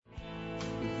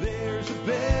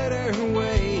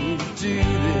do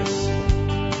this.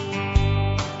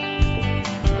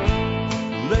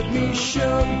 Let me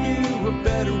show you a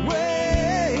better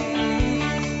way.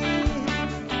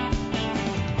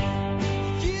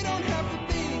 You don't have to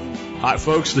be. Hi,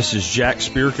 folks. This is Jack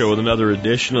Spirko with another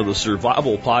edition of the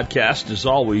Survival Podcast. As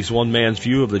always, one man's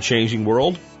view of the changing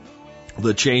world,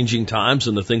 the changing times,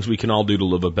 and the things we can all do to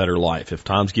live a better life if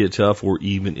times get tough or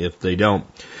even if they don't.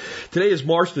 Today is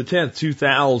March the 10th,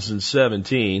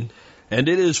 2017, and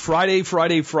it is Friday,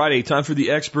 time for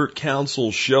the Expert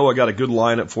Council Show. I got a good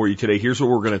lineup for you today. Here's what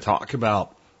we're going to talk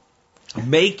about.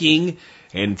 Making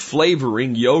and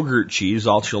flavoring yogurt cheese,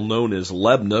 also known as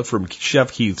Lebna, from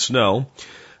Chef Keith Snow.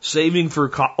 Saving for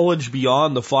college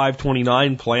beyond the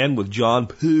 529 plan with John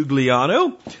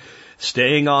Pugliano.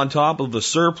 Staying on top of the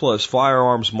surplus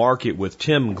firearms market with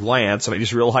Tim Glantz. And I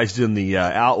just realized in the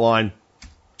outline,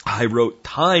 I wrote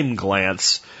Time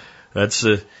Glantz. That's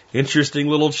an interesting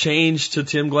little change to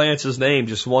Tim Glantz's name.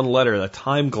 Just one letter, the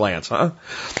Time Glantz, huh?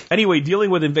 Anyway, dealing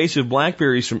with invasive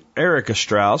blackberries from Erica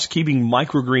Strauss. Keeping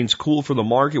microgreens cool for the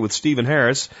market with Stephen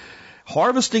Harris.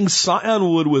 Harvesting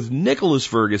scionwood with Nicholas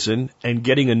Ferguson. And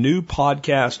getting a new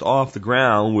podcast off the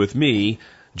ground with me,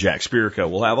 Jack Spirko.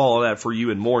 We'll have all of that for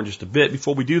you and more in just a bit.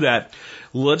 Before we do that,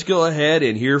 let's go ahead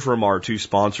and hear from our two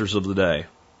sponsors of the day.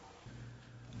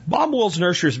 Bob Wells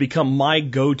Nursery has become my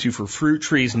go-to for fruit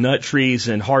trees, nut trees,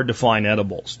 and hard-to-find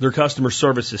edibles. Their customer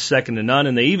service is second to none,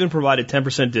 and they even provide a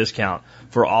 10% discount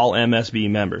for all MSB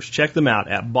members. Check them out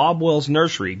at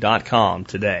bobwellsnursery.com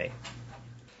today.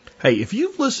 Hey, if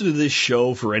you've listened to this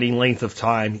show for any length of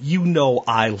time, you know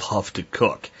I love to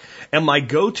cook. And my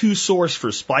go-to source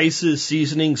for spices,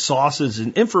 seasonings, sauces,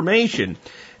 and information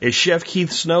is Chef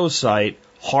Keith Snow's site,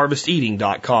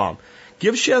 harvesteating.com.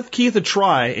 Give Chef Keith a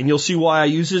try, and you'll see why I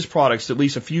use his products at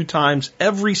least a few times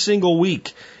every single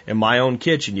week in my own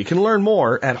kitchen. You can learn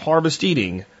more at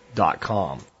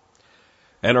harvesteating.com.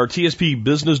 And our TSP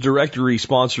Business Directory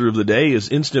sponsor of the day is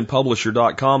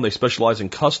InstantPublisher.com. They specialize in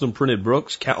custom printed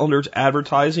books, calendars,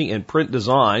 advertising, and print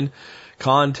design.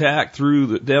 Contact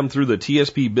them through the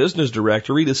TSP Business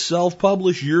Directory to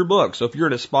self-publish your book. So if you're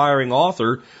an aspiring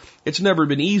author, it's never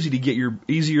been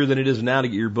easier than it is now to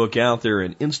get your book out there,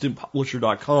 and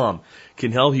InstantPublisher.com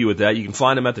can help you with that. You can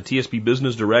find them at the TSP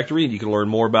Business Directory, and you can learn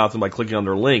more about them by clicking on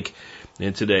their link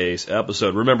in today's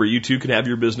episode. Remember, you too can have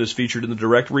your business featured in the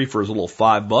directory for as little as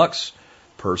 $5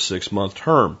 per 6-month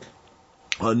term.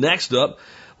 Next up,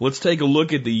 let's take a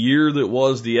look at the year that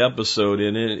was the episode,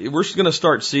 and we're going to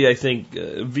start to see, I think,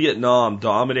 Vietnam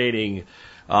dominating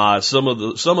some of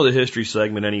the history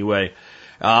segment anyway.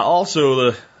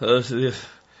 Also, the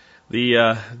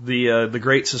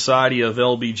Great Society of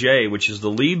LBJ, which is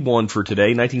the lead one for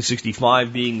today,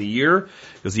 1965 being the year,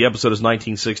 because the episode is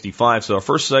 1965. So our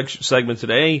first segment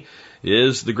today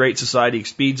is the Great Society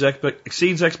exceeds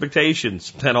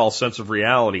expectations and all sense of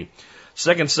reality.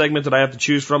 Second segment that I have to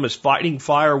choose from is Fighting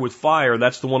Fire with Fire.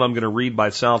 That's the one I'm going to read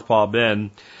by Southpaw Ben.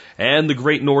 And the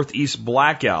Great Northeast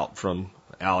Blackout from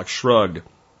Alex Shrugged.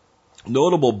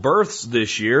 Notable births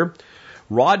this year.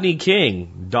 Rodney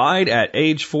King died at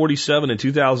age 47 in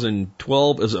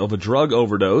 2012 of a drug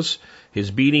overdose.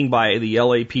 His beating by the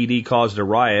LAPD caused a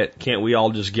riot. Can't we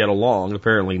all just get along?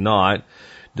 Apparently not.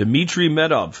 Dmitry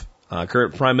Medvedev,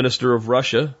 current Prime Minister of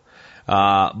Russia.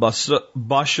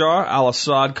 Bashar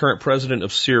al-Assad, current President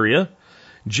of Syria.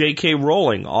 J.K.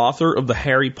 Rowling, author of the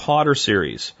Harry Potter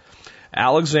series.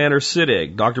 Alexander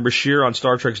Siddig, Dr. Bashir on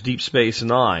Star Trek's Deep Space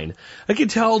Nine. I can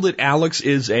tell that Alex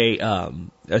is a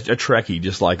Trekkie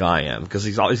just like I am, because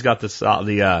he's got this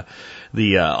the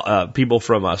people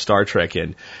from Star Trek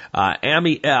in.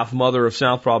 Amy F., mother of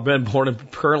Southpaw Ben, born in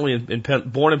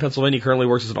Pennsylvania, currently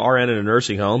works as an RN in a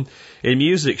nursing home. In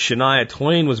music, Shania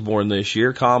Twain was born this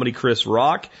year. Comedy, Chris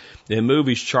Rock. In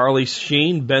movies, Charlie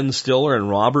Sheen, Ben Stiller, and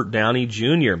Robert Downey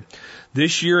Jr.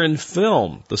 This year in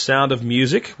film, The Sound of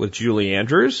Music with Julie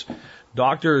Andrews,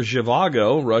 Dr.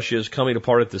 Zhivago, Russia is coming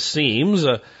apart at the seams,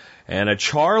 and A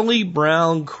Charlie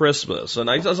Brown Christmas. And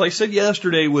as I said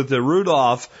yesterday with the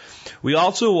Rudolph, we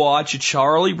also watch A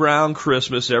Charlie Brown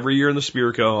Christmas every year in the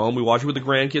Spirko home. We watch it with the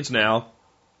grandkids now.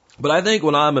 But I think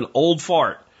when I'm an old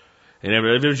fart, and if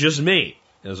it was just me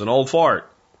as an old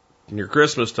fart near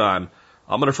Christmas time,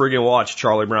 I'm going to friggin' watch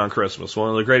Charlie Brown Christmas, one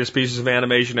of the greatest pieces of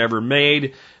animation ever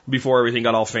made before everything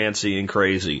got all fancy and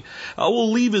crazy.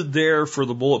 We'll leave it there for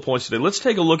the bullet points today. Let's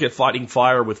take a look at Fighting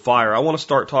Fire with Fire. I want to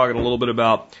start talking a little bit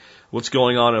about what's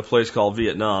going on in a place called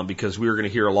Vietnam, because we're going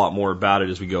to hear a lot more about it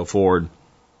as we go forward.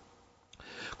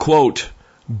 Quote,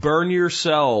 burn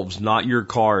yourselves, not your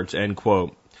cards, end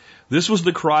quote. This was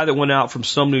the cry that went out from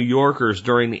some New Yorkers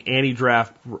during the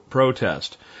anti-draft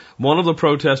protest. One of the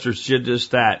protesters did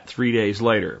just that 3 days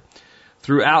later.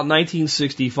 Throughout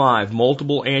 1965,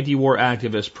 multiple anti-war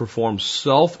activists performed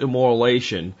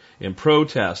self-immolation in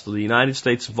protest of the United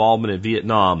States involvement in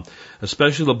Vietnam,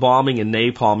 especially the bombing and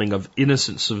napalming of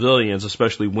innocent civilians,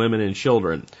 especially women and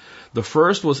children. The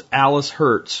first was Alice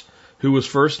Hertz, who was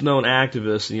first known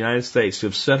activist in the United States to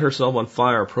have set herself on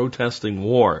fire protesting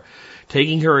war,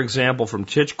 taking her example from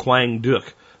Thich Quang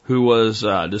Duc, who was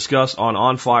discussed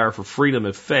on Fire for Freedom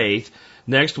and Faith.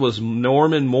 Next was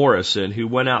Norman Morrison, who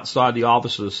went outside the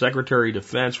office of the Secretary of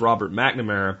Defense, Robert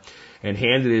McNamara, and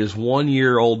handed his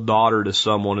 1-year-old daughter to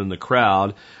someone in the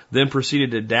crowd, then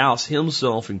proceeded to douse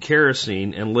himself in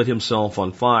kerosene and lit himself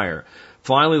on fire.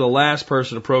 Finally, the last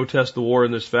person to protest the war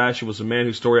in this fashion was a man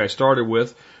whose story I started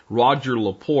with. Roger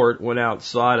Laporte went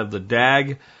outside of the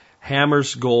Dag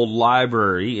Hammarskjöld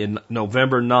Library in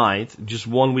November 9th, just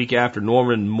 1 week after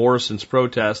Norman Morrison's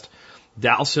protest,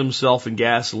 doused himself in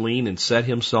gasoline and set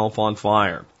himself on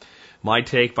fire. My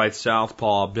take by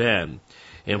Southpaw Ben.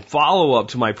 In follow-up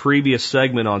to my previous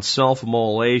segment on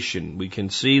self-immolation, we can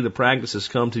see the practice has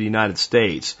come to the United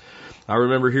States. I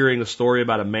remember hearing a story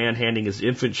about a man handing his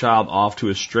infant child off to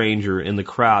a stranger in the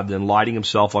crowd, then lighting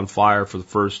himself on fire for the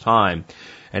first time,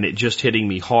 and it just hitting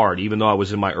me hard, even though I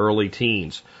was in my early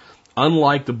teens.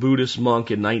 Unlike the Buddhist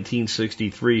monk in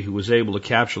 1963 who was able to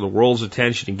capture the world's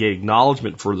attention and get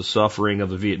acknowledgement for the suffering of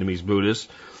the Vietnamese Buddhists,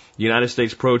 the United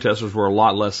States protesters were a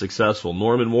lot less successful.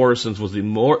 Norman Morrison's was the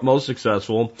most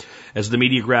successful, as the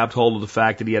media grabbed hold of the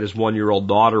fact that he had his 1-year-old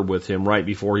daughter with him right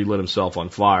before he lit himself on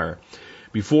fire.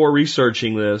 Before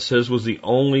researching this, his was the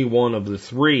only one of the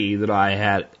 3 that I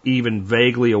had even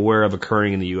vaguely aware of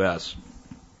occurring in the U.S.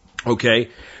 Okay,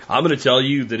 I'm going to tell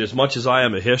you that as much as I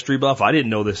am a history buff, I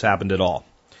didn't know this happened at all.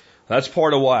 That's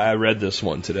part of why I read this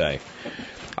one today.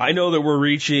 I know that we're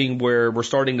reaching where we're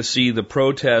starting to see the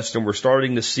protest and we're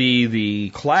starting to see the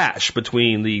clash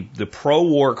between the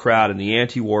pro-war crowd and the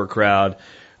anti-war crowd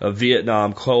of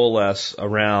Vietnam coalesce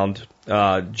around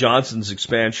Johnson's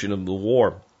expansion of the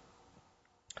war.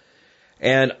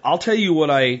 And I'll tell you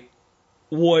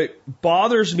what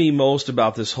bothers me most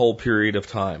about this whole period of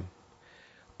time.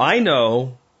 I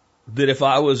know that if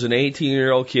I was an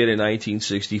 18-year-old kid in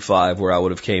 1965, where I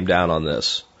would have came down on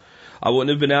this, I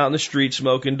wouldn't have been out in the street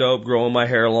smoking dope, growing my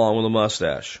hair long with a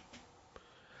mustache.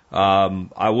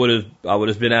 I would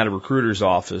have been at a recruiter's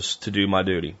office to do my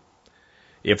duty.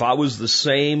 If I was the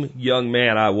same young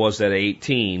man I was at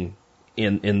 18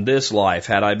 in this life,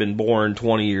 had I been born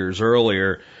 20 years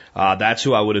earlier, that's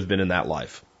who I would have been in that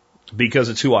life, because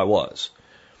it's who I was.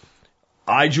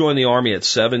 I joined the Army at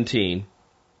 17.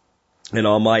 And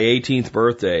on my 18th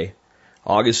birthday,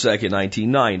 August 2nd,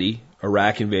 1990,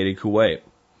 Iraq invaded Kuwait.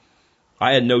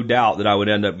 I had no doubt that I would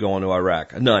end up going to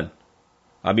Iraq. None.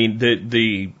 I mean,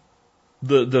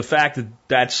 the fact that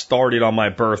that started on my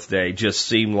birthday just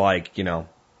seemed like, it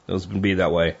was going to be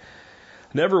that way.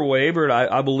 Never wavered.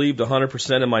 I believed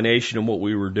 100% in my nation and what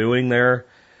we were doing there.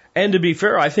 And to be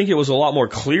fair, I think it was a lot more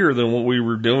clear than what we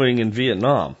were doing in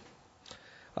Vietnam.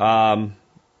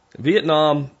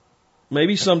 Vietnam...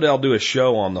 Maybe someday I'll do a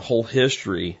show on the whole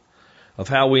history of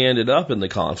how we ended up in the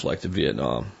conflict of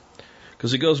Vietnam.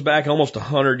 Because it goes back almost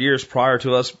 100 years prior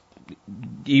to us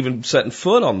even setting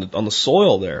foot on the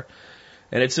soil there.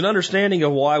 And it's an understanding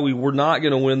of why we were not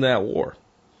going to win that war.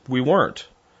 We weren't.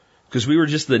 Because we were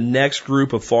just the next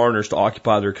group of foreigners to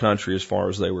occupy their country as far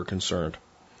as they were concerned.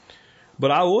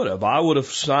 But I would have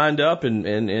signed up and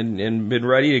been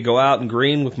ready to go out and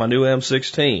green with my new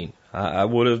M16. I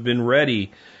would have been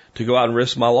ready to go out and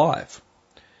risk my life.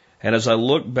 And as I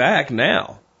look back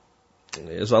now,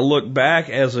 as a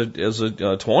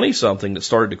 20-something that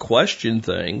started to question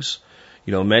things,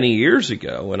 many years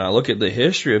ago, when I look at the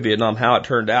history of Vietnam, how it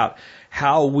turned out,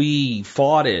 how we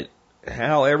fought it,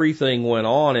 how everything went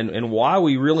on, and why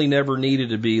we really never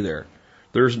needed to be there.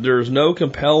 There's no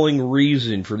compelling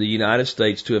reason for the United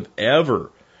States to have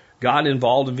ever gotten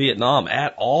involved in Vietnam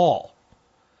at all.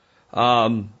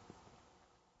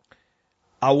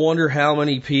 I wonder how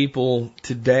many people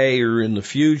today or in the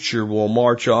future will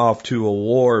march off to a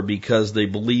war because they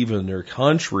believe in their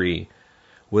country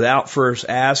without first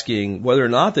asking whether or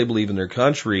not they believe in their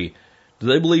country. Do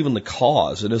they believe in the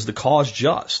cause? And is the cause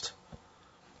just?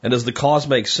 And does the cause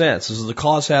make sense? Does the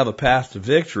cause have a path to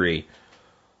victory?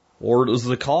 Or does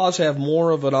the cause have more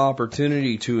of an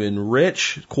opportunity to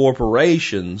enrich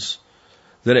corporations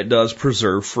than it does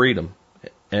preserve freedom?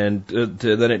 And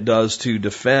than it does to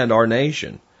defend our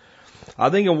nation. I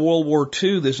think in World War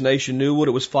II, this nation knew what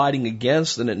it was fighting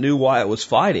against, and it knew why it was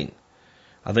fighting.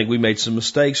 I think we made some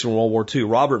mistakes in World War II.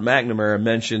 Robert McNamara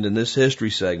mentioned in this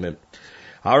history segment,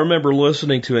 I remember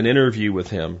listening to an interview with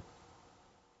him,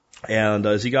 and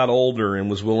as he got older and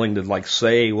was willing to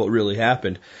say what really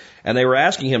happened, and they were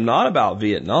asking him not about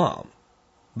Vietnam.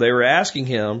 They were asking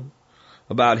him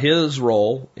about his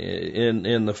role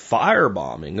in the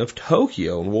firebombing of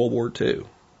Tokyo in World War II.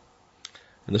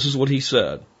 And this is what he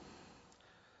said.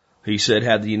 He said,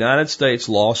 had the United States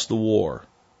lost the war,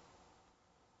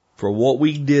 for what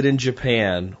we did in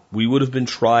Japan, we would have been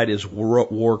tried as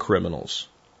war criminals,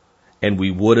 and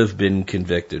we would have been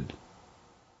convicted.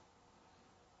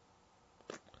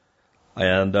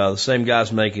 And the same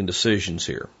guy's making decisions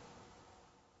here.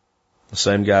 The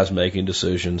same guy's making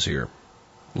decisions here.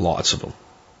 Lots of them.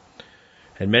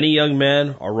 And many young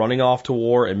men are running off to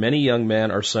war, and many young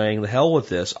men are saying, the hell with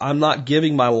this. I'm not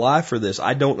giving my life for this.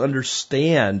 I don't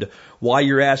understand why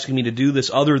you're asking me to do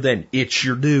this other than it's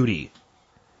your duty.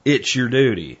 It's your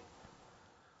duty.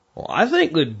 Well, I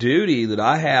think the duty that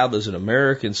I have as an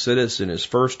American citizen is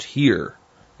first here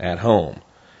at home.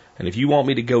 And if you want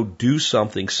me to go do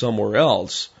something somewhere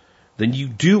else, then you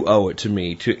do owe it to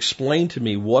me to explain to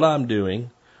me what I'm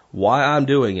doing, why I'm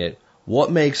doing it,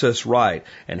 what makes us right,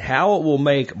 and how it will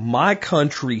make my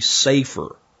country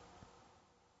safer.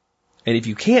 And if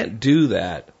you can't do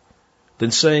that,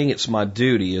 then saying it's my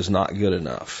duty is not good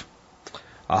enough.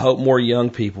 I hope more young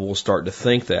people will start to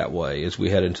think that way as we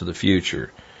head into the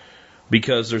future.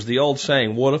 Because there's the old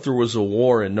saying, what if there was a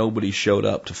war and nobody showed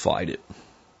up to fight it?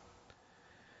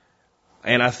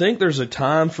 And I think there's a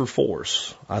time for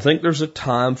force. I think there's a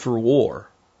time for war.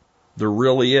 There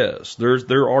really is.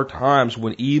 There are times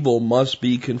when evil must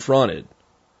be confronted.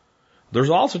 There's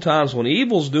also times when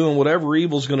evil's doing whatever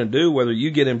evil's going to do, whether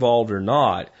you get involved or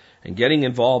not. And getting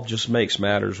involved just makes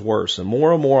matters worse. And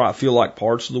more, I feel like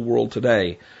parts of the world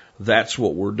today, that's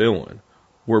what we're doing.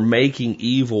 We're making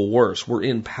evil worse. We're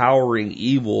empowering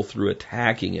evil through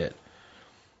attacking it.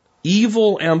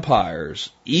 Evil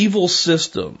empires, evil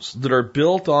systems that are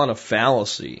built on a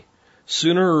fallacy,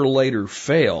 sooner or later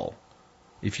fail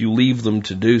if you leave them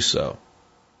to do so.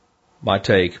 My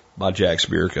take by Jack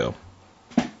Spirko.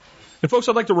 And folks,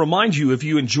 I'd like to remind you, if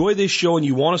you enjoy this show and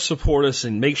you want to support us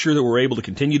and make sure that we're able to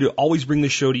continue to always bring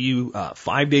this show to you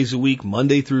 5 days a week,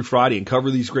 Monday through Friday, and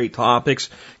cover these great topics,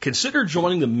 consider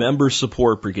joining the Member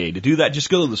Support Brigade. To do that,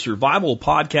 just go to the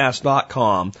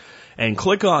survivalpodcast.com and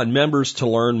click on Members to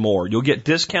learn more. You'll get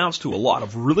discounts to a lot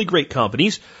of really great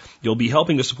companies. You'll be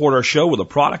helping to support our show with a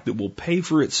product that will pay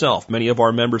for itself. Many of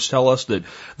our members tell us that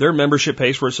their membership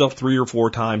pays for itself 3 or 4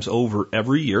 times over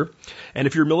every year. And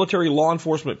if you're military, law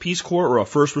enforcement, Peace Corps, or a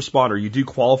first responder, you do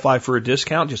qualify for a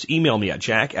discount. Just email me at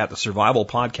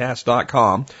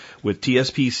jack@thesurvivalpodcast.com with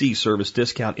TSPC service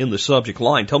discount in the subject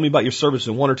line. Tell me about your service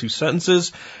in 1 or 2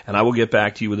 sentences, and I will get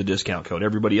back to you with a discount code.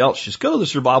 Everybody else, just go to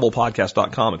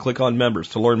thesurvivalpodcast.com and click on members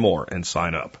to learn more and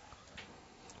sign up.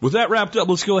 With that wrapped up,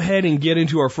 let's go ahead and get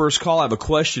into our first call. I have a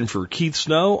question for Keith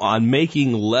Snow on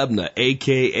making lebna,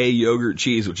 a.k.a. yogurt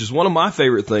cheese, which is one of my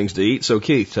favorite things to eat. So,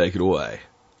 Keith, take it away.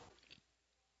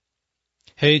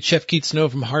 Hey, Chef Keith Snow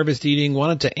from Harvest Eating.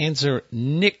 Wanted to answer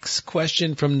Nick's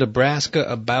question from Nebraska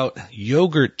about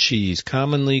yogurt cheese,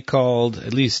 commonly called in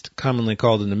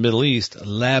the Middle East,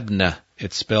 labna.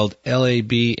 It's spelled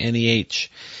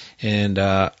L-A-B-N-E-H. And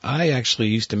I actually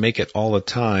used to make it all the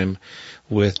time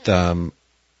with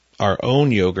our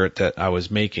own yogurt that I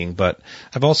was making, but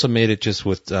I've also made it just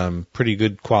with pretty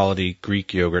good quality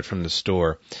Greek yogurt from the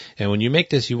store. And when you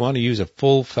make this, you want to use a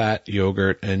full-fat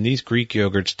yogurt, and these Greek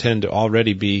yogurts tend to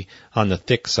already be on the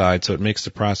thick side, so it makes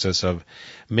the process of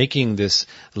making this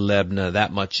lebna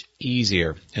that much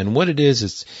easier. And what it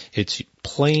is it's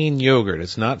plain yogurt.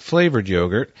 It's not flavored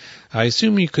yogurt. I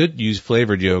assume you could use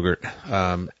flavored yogurt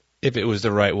if it was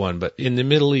the right one. But in the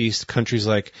Middle East, countries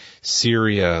like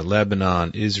Syria,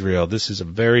 Lebanon, Israel, this is a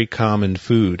very common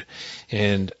food.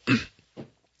 And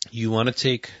you want to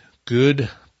take good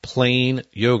plain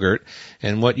yogurt,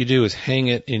 and what you do is hang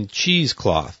it in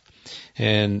cheesecloth.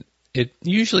 And it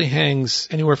usually hangs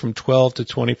anywhere from 12 to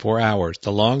 24 hours.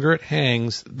 The longer it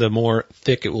hangs, the more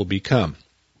thick it will become.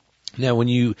 Now, when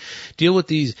you deal with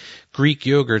these Greek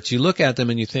yogurts, you look at them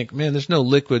and you think, man, there's no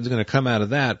liquid going to come out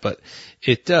of that, but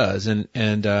it does. And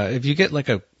if you get like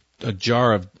a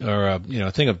jar of, or a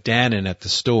thing of Dannon at the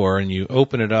store, and you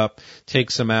open it up,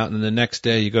 take some out, and the next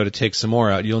day you go to take some more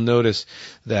out, you'll notice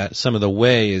that some of the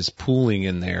whey is pooling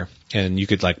in there, and you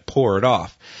could like pour it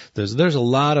off. There's a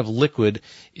lot of liquid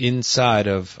inside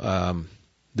of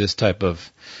this type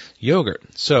of yogurt.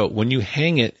 So when you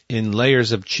hang it in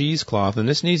layers of cheesecloth, and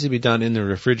this needs to be done in the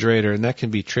refrigerator, and that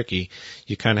can be tricky.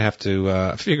 You kind of have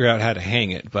to figure out how to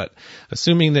hang it. But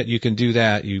assuming that you can do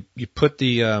that, you put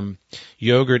the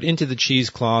yogurt into the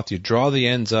cheesecloth, you draw the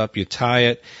ends up, you tie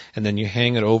it, and then you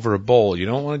hang it over a bowl. You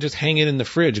don't want to just hang it in the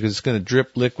fridge because it's going to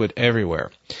drip liquid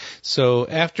everywhere. So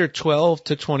after 12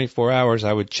 to 24 hours,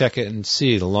 I would check it and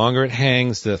see. The longer it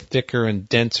hangs, the thicker and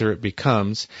denser it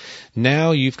becomes.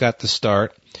 Now you've got the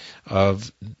start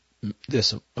of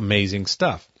this amazing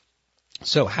stuff.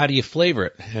 So how do you flavor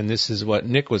it? And this is what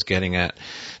Nick was getting at.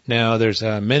 Now there's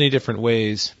many different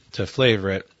ways to flavor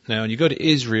it. Now when you go to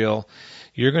Israel,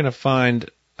 you're going to find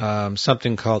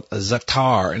something called a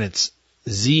za'atar, and it's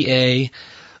Z-A''ATAR.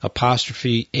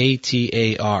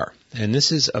 And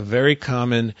this is a very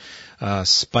common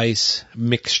spice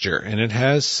mixture, and it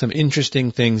has some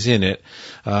interesting things in it.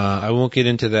 I won't get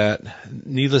into that.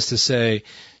 Needless to say,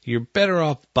 you're better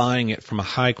off buying it from a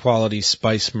high-quality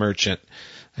spice merchant,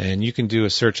 and you can do a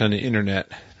search on the internet.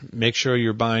 Make sure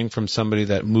you're buying from somebody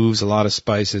that moves a lot of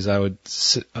spices. I would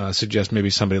suggest maybe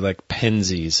somebody like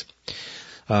Penzeys.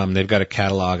 They've got a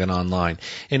catalog and online.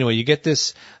 Anyway, you get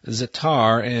this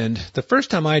za'atar, and the first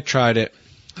time I tried it,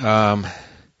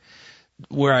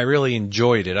 where I really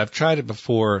enjoyed it, I've tried it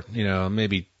before,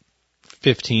 maybe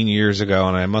 15 years ago,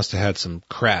 and I must have had some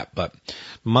crap, but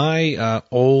my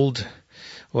old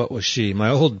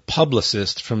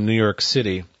publicist from New York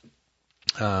City,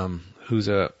 who's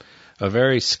a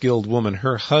very skilled woman,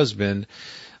 her husband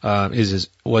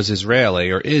was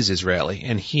Israeli,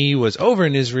 and he was over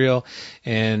in Israel,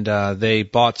 and they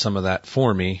bought some of that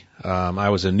for me. I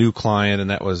was a new client, and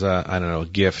that was a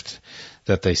gift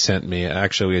that they sent me.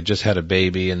 Actually, we had just had a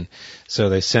baby, and so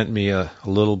they sent me a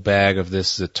little bag of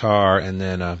this za'atar, and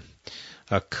then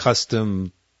a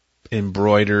custom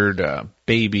embroidered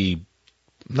baby,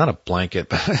 not a blanket,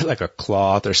 but like a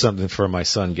cloth or something for my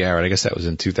son Garrett. I guess that was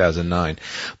in 2009.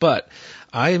 But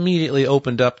I immediately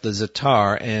opened up the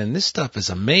za'atar, and this stuff is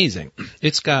amazing.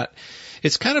 It's kind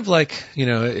of like,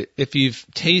 if you've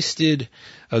tasted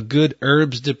a good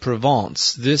herbes de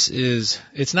Provence,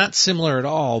 it's not similar at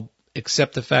all,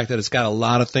 except the fact that it's got a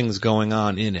lot of things going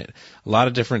on in it. A lot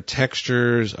of different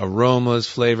textures, aromas,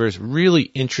 flavors, really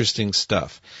interesting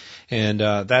stuff. And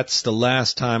that's the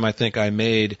last time I think I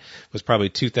made, was probably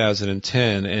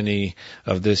 2010, any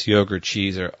of this yogurt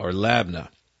cheese or labna.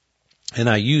 And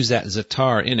I use that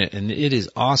za'atar in it, and it is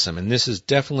awesome. And this is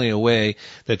definitely a way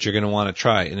that you're going to want to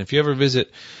try it. And if you ever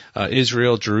visit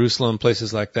Israel, Jerusalem,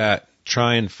 places like that,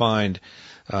 try and find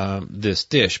this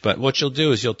dish. But what you'll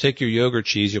do is you'll take your yogurt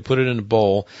cheese, you'll put it in a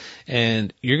bowl,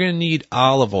 and you're going to need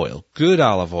olive oil, good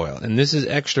olive oil. And this is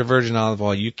extra virgin olive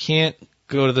oil. You can't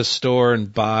go to the store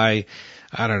and buy,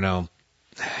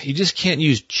 you just can't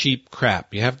use cheap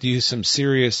crap. You have to use some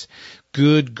serious,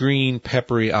 good, green,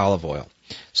 peppery olive oil.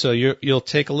 So you'll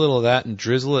take a little of that and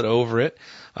drizzle it over it,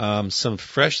 some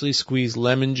freshly squeezed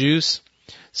lemon juice,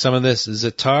 some of this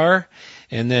za'atar,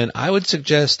 and then I would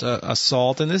suggest a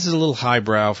salt, and this is a little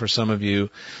highbrow for some of you,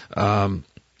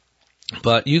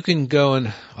 but you can go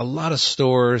in a lot of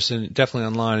stores and definitely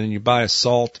online, and you buy a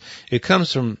salt. It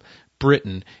comes from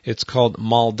Britain. It's called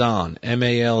Maldon,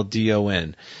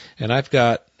 Maldon. And I've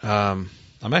got, I'm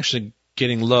actually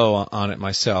getting low on it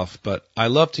myself, but I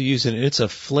love to use it. It's a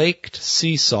flaked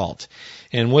sea salt.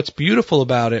 And what's beautiful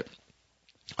about it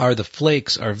are the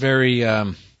flakes are very, how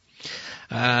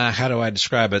do I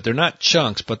describe it? They're not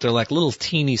chunks, but they're like little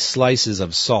teeny slices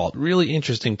of salt. Really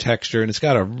interesting texture, and it's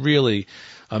got a really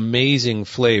amazing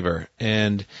flavor.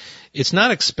 And it's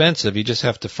not expensive. You just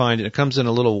have to find it. It comes in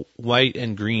a little white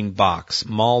and green box,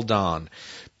 Maldon.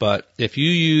 But if you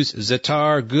use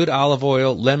za'atar, good olive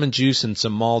oil, lemon juice, and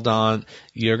some Maldon,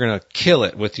 you're going to kill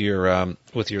it with your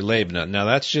labna. Now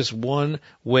that's just one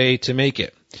way to make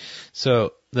it.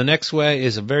 So the next way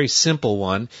is a very simple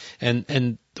one, and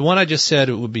the one I just said,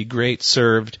 it would be great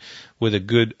served with a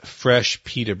good fresh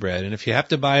pita bread. And if you have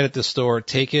to buy it at the store,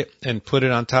 take it and put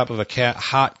it on top of a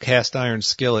hot cast iron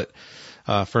skillet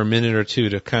for a minute or two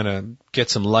to kind of get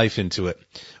some life into it.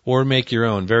 Or make your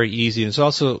own. Very easy. And it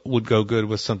also would go good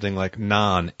with something like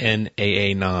naan,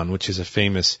 N-A-A naan, which is a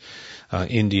famous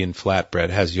Indian flatbread. It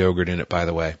has yogurt in it, by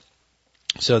the way.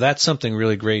 So that's something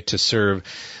really great to serve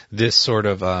this sort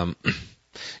of,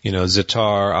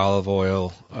 za'atar, olive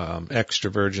oil,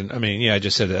 extra virgin. I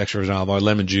just said extra virgin olive oil,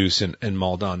 lemon juice, and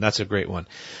Maldon. That's a great one.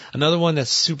 Another one that's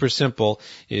super simple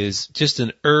is just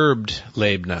an herbed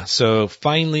labna. So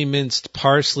finely minced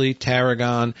parsley,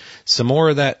 tarragon, some more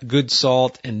of that good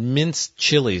salt, and minced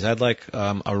chilies. I'd like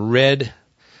a red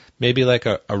maybe like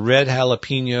a red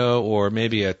jalapeno or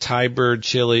maybe a Thai bird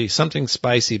chili, something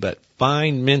spicy, but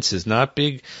fine minces, not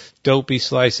big dopey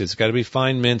slices. It's got to be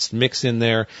fine minced, mix in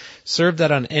there. Serve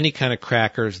that on any kind of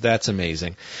crackers. That's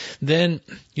amazing. Then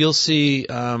you'll see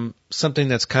something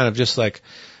that's kind of just like,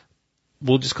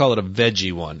 we'll just call it a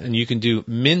veggie one. And you can do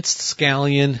minced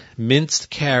scallion, minced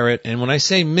carrot. And when I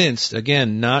say minced,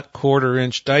 again, not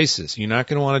quarter-inch dices. You're not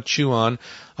going to want to chew on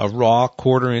a raw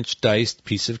quarter-inch diced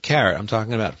piece of carrot. I'm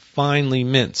talking about finely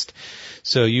minced.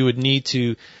 So you would need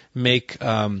to make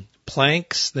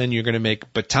planks, then you're going to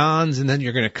make batons, and then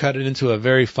you're going to cut it into a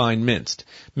very fine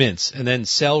mince. And then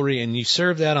celery, and you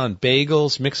serve that on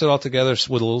bagels, mix it all together with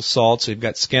a little salt. So you've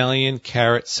got scallion,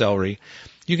 carrot, celery.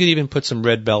 You could even put some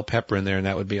red bell pepper in there, and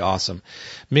that would be awesome.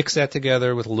 Mix that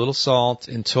together with a little salt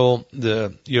until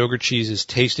the yogurt cheese is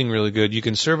tasting really good. You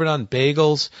can serve it on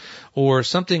bagels, or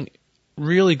something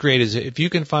really great is if you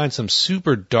can find some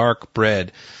super dark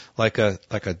bread, like a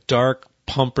dark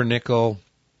pumpernickel.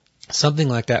 Something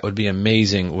like that would be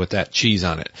amazing with that cheese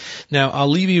on it. Now, I'll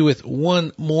leave you with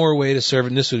one more way to serve it,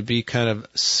 and this would be kind of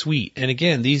sweet. And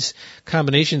again, these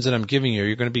combinations that I'm giving you,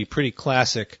 you're going to be pretty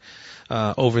classic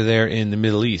over there in the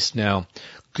Middle East. Now,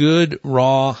 good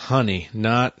raw honey,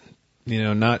 not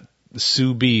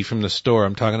sous bee from the store.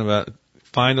 I'm talking about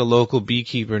find a local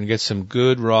beekeeper and get some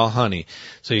good raw honey.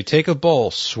 So you take a bowl,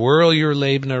 swirl your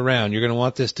labna around. You're going to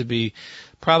want this to be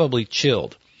probably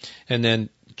chilled. And then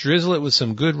drizzle it with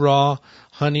some good raw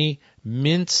honey,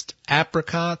 minced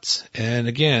apricots, and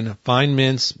again, fine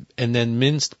mince, and then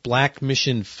minced black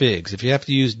mission figs. If you have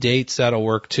to use dates, that'll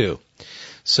work too.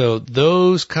 So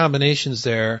those combinations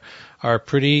there are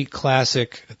pretty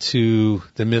classic to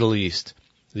the Middle East.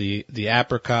 The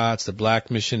apricots, the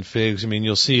black mission figs. I mean,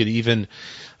 you'll see it even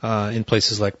in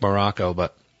places like Morocco,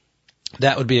 but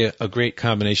that would be a great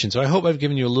combination. So I hope I've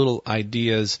given you a little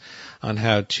ideas on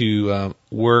how to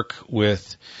work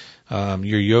with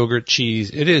your yogurt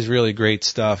cheese. It is really great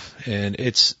stuff, and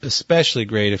it's especially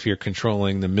great if you're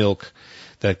controlling the milk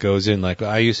that goes in. Like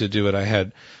I used to do it. I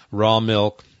had raw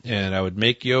milk, and I would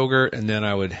make yogurt, and then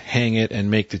I would hang it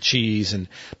and make the cheese. And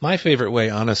my favorite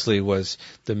way, honestly, was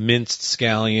the minced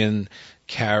scallion,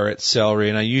 carrot, celery,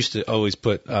 and I used to always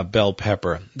put bell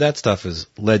pepper. That stuff is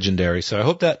legendary. So I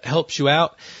hope that helps you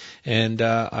out. And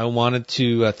I wanted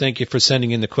to thank you for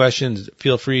sending in the questions.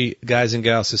 Feel free, guys and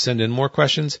gals, to send in more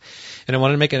questions. And I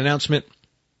wanted to make an announcement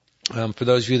for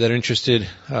those of you that are interested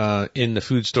in the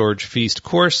Food Storage Feast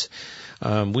course.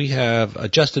 We have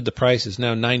adjusted the price. It's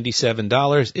now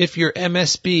 $97. If you're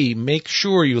MSB, make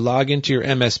sure you log into your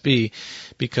MSB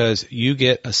because you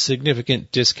get a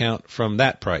significant discount from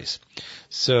that price.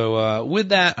 So with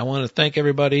that, I want to thank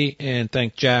everybody and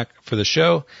thank Jack for the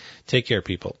show. Take care,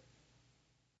 people.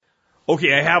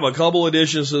 Okay, I have a couple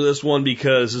additions to this one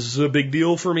because this is a big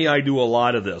deal for me. I do a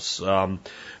lot of this.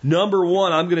 Number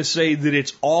one, I'm going to say that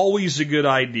it's always a good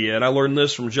idea, and I learned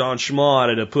this from John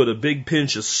Schmott, to put a big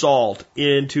pinch of salt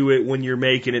into it when you're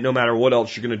making it, no matter what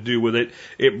else you're going to do with it.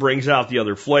 It brings out the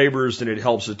other flavors, and it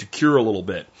helps it to cure a little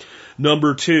bit.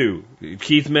 Number two,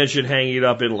 Keith mentioned hanging it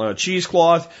up in a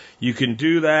cheesecloth. You can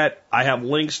do that. I have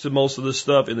links to most of this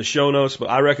stuff in the show notes, but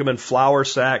I recommend flour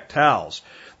sack towels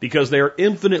because they are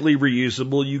infinitely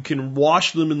reusable. You can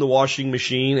wash them in the washing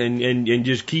machine and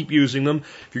just keep using them.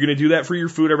 If you're going to do that for your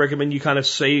food, I recommend you kind of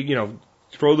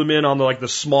throw them in on the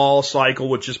small cycle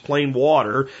with just plain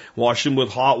water. Wash them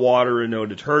with hot water and no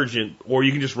detergent, or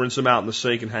you can just rinse them out in the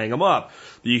sink and hang them up.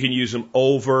 You can use them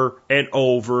over and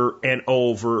over and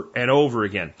over and over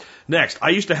again. Next, I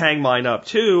used to hang mine up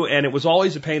too, and it was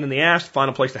always a pain in the ass to find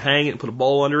a place to hang it and put a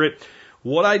bowl under it.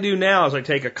 What I do now is I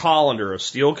take a colander, a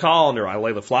steel colander, I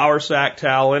lay the flour sack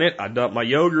towel in it, I dump my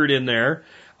yogurt in there,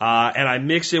 and I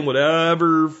mix in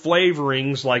whatever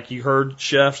flavorings, like you heard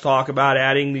chefs talk about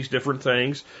adding these different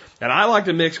things. And I like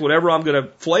to mix whatever I'm going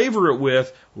to flavor it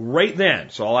with right then.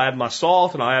 So I'll add my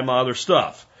salt and I'll add my other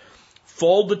stuff.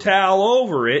 Fold the towel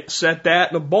over it, set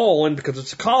that in a bowl, and because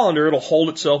it's a colander, it'll hold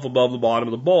itself above the bottom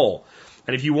of the bowl.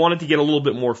 And if you want it to get a little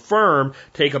bit more firm,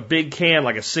 take a big can,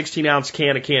 like a 16-ounce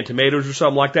can of canned tomatoes or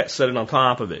something like that, set it on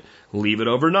top of it. Leave it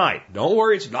overnight. Don't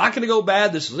worry, it's not going to go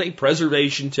bad. This is a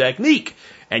preservation technique.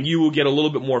 And you will get a little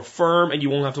bit more firm, and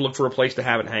you won't have to look for a place to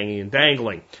have it hanging and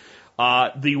dangling.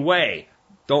 The whey.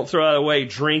 Don't throw that away.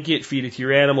 Drink it, feed it to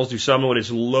your animals, do something with it.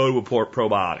 It's loaded with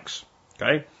probiotics.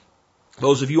 Okay?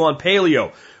 Those of you on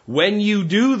paleo, when you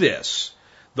do this,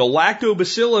 the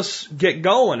lactobacillus get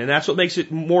going, and that's what makes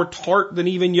it more tart than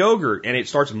even yogurt, and it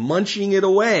starts munching it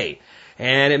away,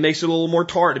 and it makes it a little more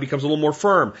tart, it becomes a little more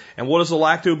firm. And what is the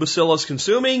lactobacillus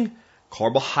consuming?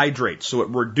 carbohydrate. So it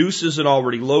reduces an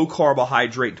already low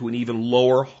carbohydrate to an even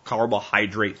lower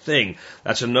carbohydrate thing.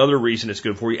 That's another reason it's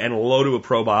good for you, and loaded with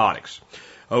probiotics.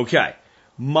 Okay.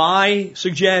 My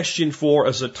suggestion for a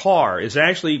Zatar is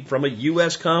actually from a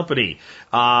U.S. company.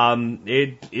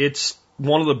 It's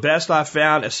one of the best I've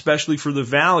found, especially for the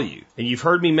value. And you've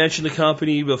heard me mention the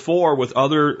company before with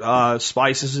other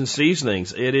spices and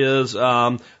seasonings. It is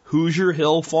Hoosier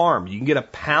Hill Farm. You can get a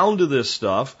pound of this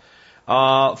stuff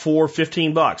for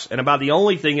 $15. And about the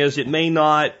only thing is it may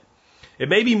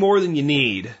be more than you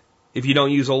need if you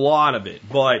don't use a lot of it,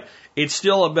 but it's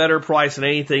still a better price than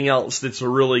anything else that's a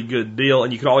really good deal,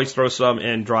 and you can always throw some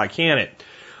and dry can it.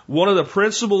 One of the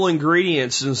principal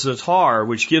ingredients in Zatar,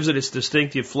 which gives it its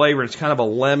distinctive flavor, it's kind of a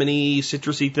lemony,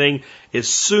 citrusy thing, is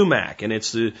sumac. And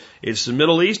it's the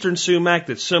Middle Eastern sumac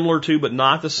that's similar to, but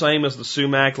not the same as the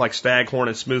sumac like staghorn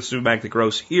and smooth sumac that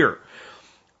grows here.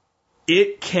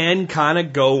 It can kind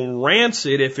of go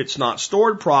rancid if it's not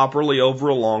stored properly over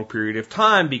a long period of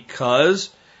time, because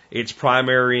its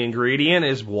primary ingredient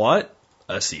is what?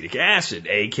 Acetic acid,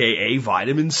 aka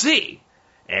vitamin C.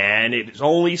 And it's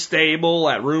only stable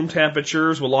at room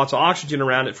temperatures with lots of oxygen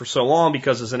around it for so long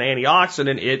because as an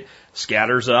antioxidant, it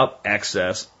scatters up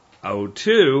excess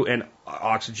O2 and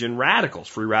oxygen radicals,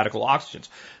 free radical oxygens.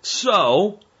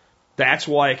 So that's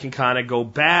why it can kind of go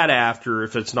bad after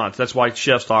if it's not. That's why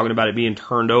Chef's talking about it being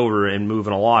turned over and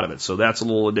moving a lot of it. So that's a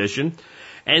little addition.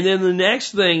 And then the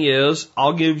next thing is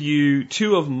I'll give you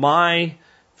two of my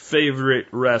favorite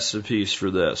recipes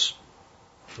for this.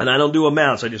 And I don't do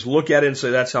amounts. I just look at it and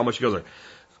say that's how much it goes in.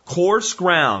 Coarse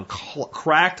ground,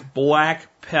 cracked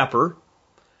black pepper,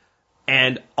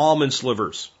 and almond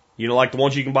slivers. You know, like the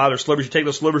ones you can buy, they're slivers. You take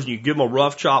those slivers and you give them a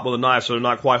rough chop with a knife so they're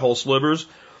not quite whole slivers.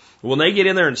 When they get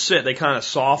in there and sit, they kind of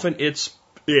soften. It's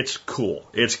cool.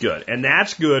 It's good. And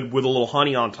that's good with a little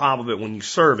honey on top of it when you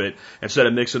serve it instead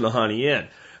of mixing the honey in.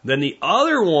 Then the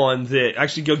other one that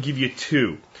actually I'll give you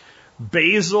two.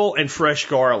 Basil and fresh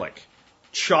garlic.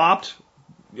 Chopped,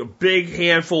 a big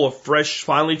handful of fresh,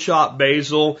 finely chopped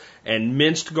basil and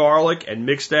minced garlic and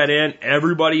mix that in.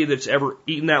 Everybody that's ever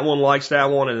eaten that one likes that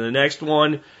one. And the next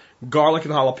one, garlic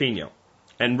and jalapeno.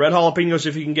 And red jalapenos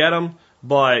if you can get them,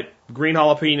 but green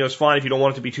jalapeno is fine if you don't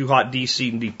want it to be too hot,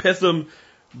 de-seed and de-pith them.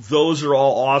 Those are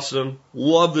all awesome.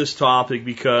 Love this topic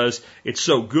because it's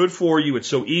so good for you. It's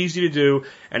so easy to do.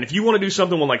 And if you want to do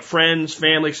something with like friends,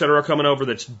 family, etc. coming over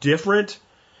that's different,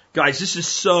 guys, this is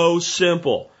so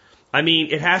simple. I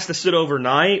mean, it has to sit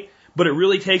overnight, but it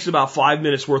really takes about 5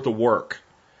 minutes worth of work.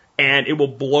 And it will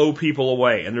blow people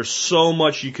away. And there's so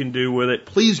much you can do with it.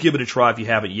 Please give it a try if you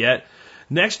haven't yet.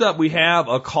 Next up, we have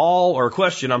a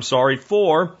question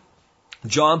for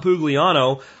John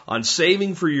Pugliano on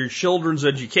saving for your children's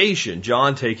education.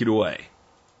 John, take it away.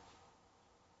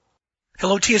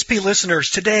 Hello, TSP listeners.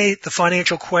 Today, the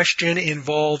financial question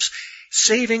involves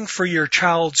saving for your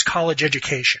child's college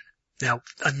education. Now,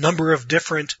 a number of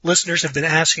different listeners have been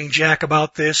asking Jack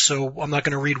about this, so I'm not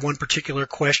going to read one particular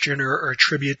question or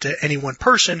attribute to any one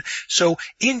person. So,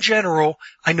 in general,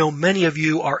 I know many of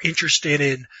you are interested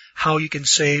in how you can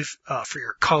save for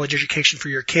your college education for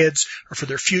your kids or for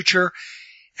their future.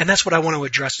 And that's what I want to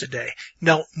address today.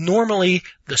 Now, normally,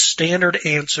 the standard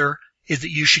answer is that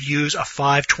you should use a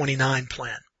 529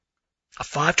 plan. A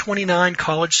 529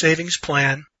 college savings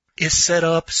plan is set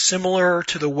up similar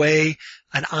to the way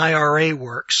an IRA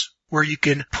works, where you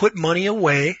can put money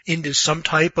away into some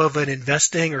type of an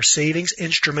investing or savings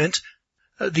instrument.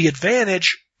 The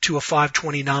advantage to a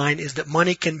 529 is that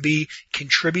money can be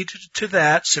contributed to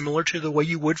that, similar to the way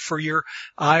you would for your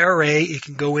IRA. It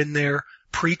can go in there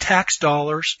pre-tax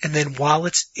dollars, and then while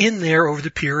it's in there over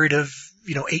the period of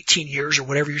 18 years or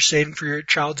whatever you're saving for your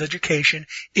child's education,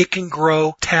 it can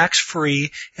grow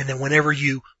tax-free, and then whenever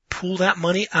you pull that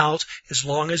money out, as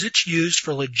long as it's used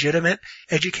for legitimate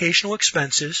educational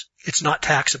expenses, it's not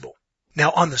taxable.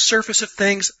 Now, on the surface of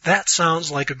things, that sounds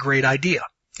like a great idea.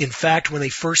 In fact, when they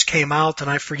first came out, and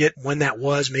I forget when that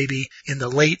was, maybe in the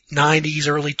late 90s,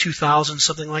 early 2000s,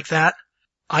 something like that,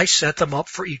 I set them up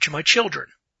for each of my children.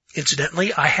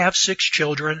 Incidentally, I have 6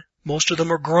 children. Most of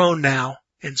them are grown now.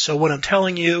 And so what I'm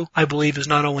telling you, I believe, is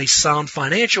not only sound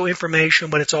financial information,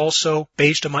 but it's also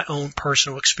based on my own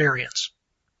personal experience.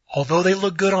 Although they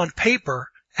look good on paper,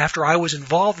 after I was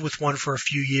involved with one for a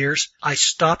few years, I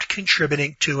stopped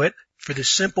contributing to it for the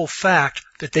simple fact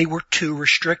that they were too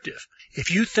restrictive.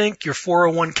 If you think your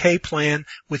 401k plan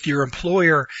with your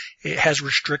employer has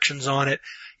restrictions on it,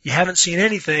 you haven't seen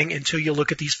anything until you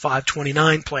look at these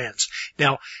 529 plans.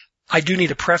 Now, I do need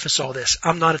to preface all this.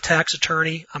 I'm not a tax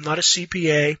attorney. I'm not a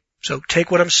CPA. So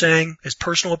take what I'm saying as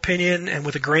personal opinion, and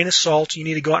with a grain of salt, you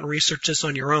need to go out and research this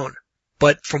on your own.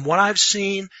 But from what I've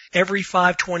seen, every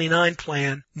 529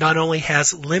 plan not only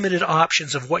has limited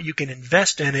options of what you can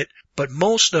invest in it, but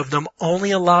most of them only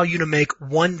allow you to make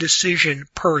one decision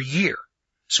per year.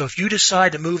 So if you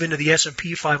decide to move into the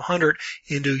S&P 500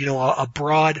 into, a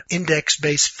broad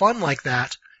index-based fund like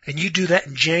that, and you do that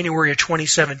in January of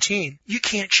 2017, you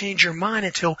can't change your mind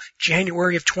until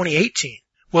January of 2018.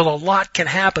 Well, a lot can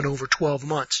happen over 12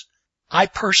 months. I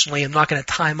personally am not going to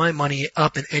tie my money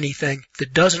up in anything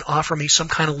that doesn't offer me some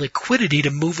kind of liquidity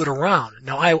to move it around.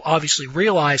 Now, I obviously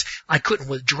realize I couldn't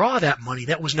withdraw that money.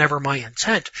 That was never my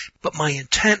intent. But my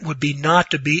intent would be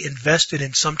not to be invested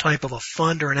in some type of a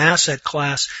fund or an asset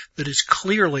class that is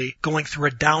clearly going through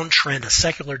a downtrend, a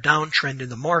secular downtrend in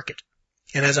the market.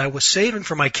 And as I was saving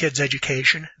for my kids'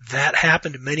 education, that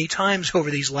happened many times over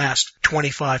these last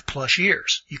 25 plus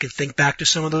years. You can think back to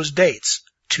some of those dates.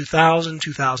 2000,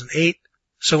 2008.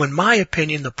 So in my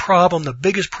opinion, the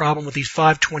biggest problem with these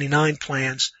 529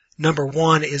 plans, number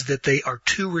one, is that they are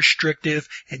too restrictive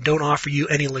and don't offer you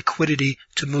any liquidity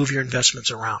to move your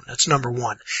investments around. That's number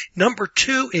one. Number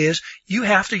two is you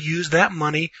have to use that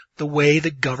money the way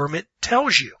the government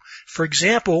tells you. For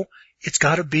example, it's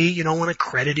got to be, an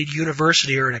accredited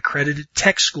university or an accredited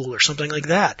tech school or something like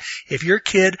that. If your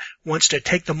kid wants to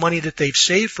take the money that they've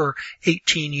saved for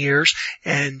 18 years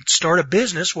and start a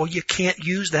business, well, you can't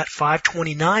use that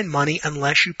 529 money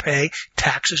unless you pay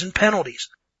taxes and penalties.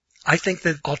 I think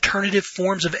that alternative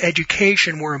forms of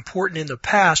education were important in the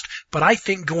past, but I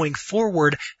think going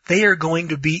forward, they are going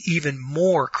to be even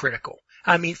more critical.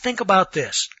 I mean, think about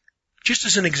this. Just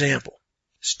as an example.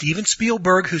 Steven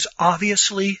Spielberg, who's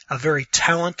obviously a very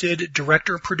talented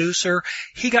director and producer,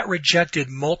 he got rejected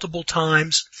multiple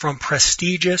times from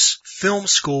prestigious film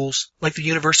schools like the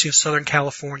University of Southern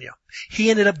California.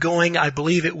 He ended up going, I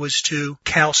believe it was to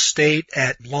Cal State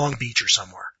at Long Beach or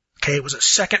somewhere. Okay, it was a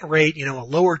second-rate, a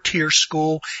lower-tier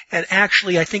school, and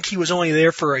actually I think he was only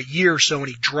there for a year or so and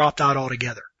he dropped out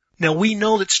altogether. Now, we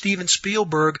know that Steven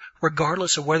Spielberg,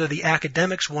 regardless of whether the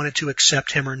academics wanted to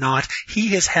accept him or not, he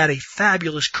has had a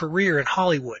fabulous career in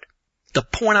Hollywood. The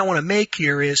point I want to make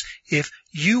here is, if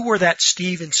you were that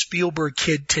Steven Spielberg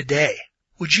kid today,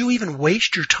 would you even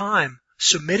waste your time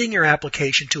submitting your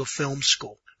application to a film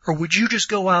school? Or would you just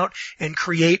go out and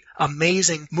create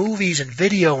amazing movies and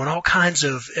video and all kinds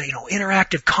of,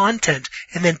 interactive content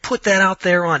and then put that out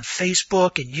there on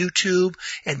Facebook and YouTube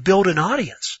and build an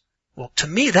audience? Well, to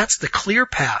me, that's the clear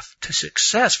path to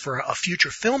success for a future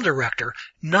film director,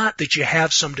 not that you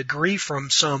have some degree from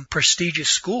some prestigious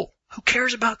school. Who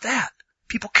cares about that?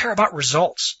 People care about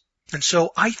results. And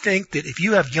so I think that if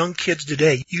you have young kids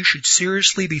today, you should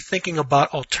seriously be thinking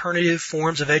about alternative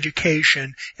forms of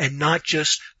education and not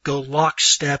just go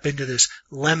lockstep into this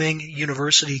lemming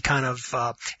university kind of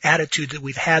attitude that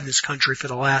we've had in this country for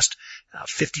the last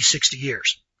 50, 60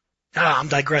 years. I'm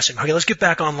digressing. Okay, let's get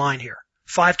back online here.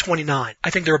 529. I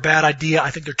think they're a bad idea.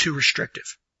 I think they're too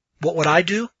restrictive. What would I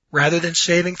do? Rather than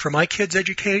saving for my kids'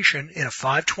 education in a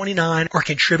 529 or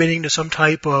contributing to some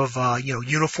type of,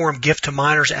 Uniform Gift to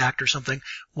Minors Act or something,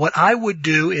 what I would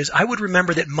do is I would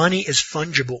remember that money is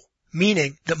fungible,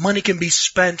 meaning that money can be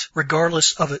spent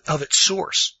regardless of its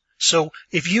source. So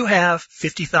if you have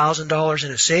 $50,000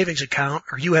 in a savings account,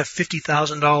 or you have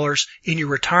 $50,000 in your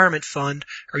retirement fund,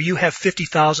 or you have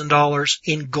 $50,000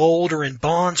 in gold or in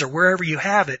bonds or wherever you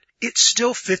have it, it's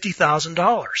still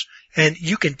 $50,000. And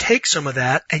you can take some of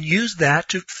that and use that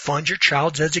to fund your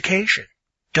child's education.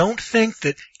 Don't think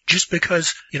that just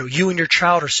because, you and your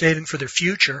child are saving for their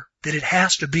future, that it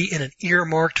has to be in an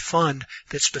earmarked fund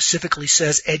that specifically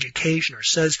says education or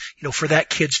says, for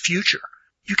that kid's future.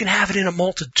 You can have it in a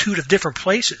multitude of different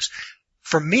places.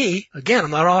 For me, again,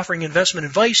 I'm not offering investment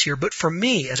advice here, but for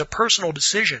me, as a personal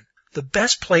decision, the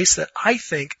best place that I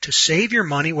think to save your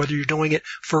money, whether you're doing it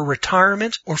for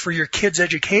retirement or for your kid's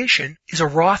education, is a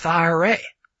Roth IRA.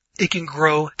 It can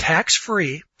grow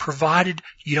tax-free, provided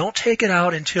you don't take it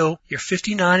out until you're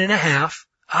 59 and a half.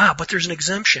 But there's an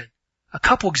exemption. A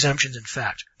couple exemptions, in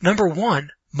fact. Number one,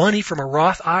 money from a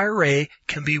Roth IRA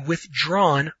can be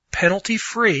withdrawn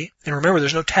penalty-free, and remember,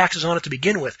 there's no taxes on it to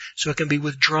begin with, so it can be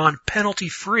withdrawn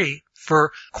penalty-free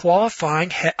for qualifying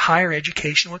higher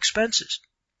educational expenses.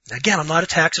 Again, I'm not a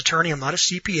tax attorney, I'm not a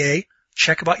CPA.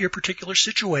 Check about your particular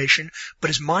situation, but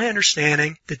it's my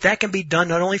understanding that that can be done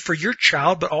not only for your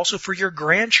child, but also for your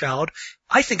grandchild.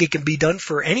 I think it can be done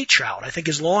for any child. I think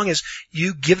as long as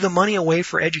you give the money away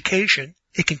for education,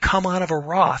 it can come out of a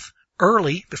Roth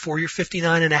early, before you're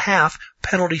 59 and a half,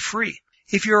 penalty-free.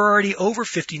 If you're already over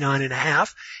 59 and a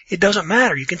half, it doesn't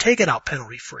matter. You can take it out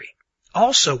penalty-free.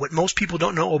 Also, what most people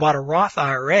don't know about a Roth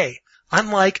IRA,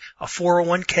 unlike a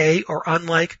 401k or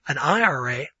unlike an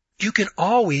IRA, you can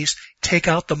always take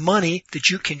out the money that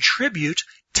you contribute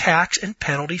tax and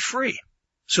penalty free.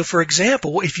 So for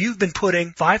example, if you've been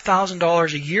putting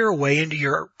 $5,000 a year away into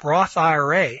your Roth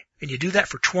IRA and you do that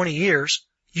for 20 years,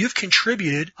 you've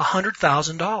contributed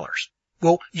 $100,000.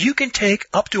 Well, you can take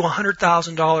up to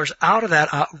 $100,000 out of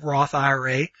that Roth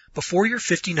IRA before you're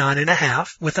 59 and a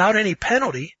half without any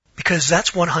penalty, because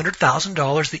that's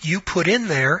 $100,000 that you put in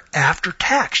there after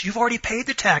tax. You've already paid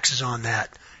the taxes on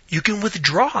that. You can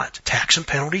withdraw it tax and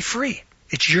penalty free.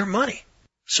 It's your money.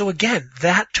 So again,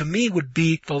 that to me would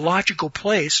be the logical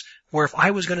place where if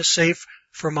I was going to save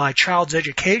for my child's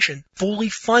education, fully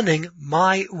funding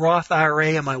my Roth IRA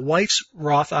and my wife's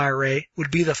Roth IRA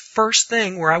would be the first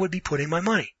thing where I would be putting my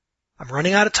money. I'm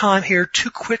running out of time here. 2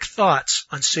 quick thoughts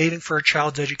on saving for a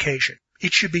child's education.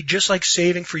 It should be just like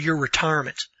saving for your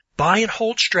retirement. Buy and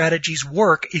hold strategies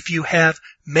work if you have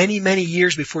many, many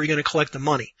years before you're going to collect the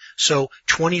money. So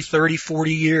 20, 30,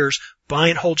 40 years, buy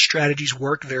and hold strategies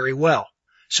work very well.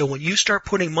 So when you start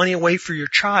putting money away for your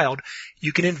child,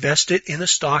 you can invest it in the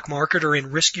stock market or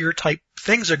in riskier type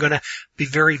things that are going to be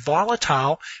very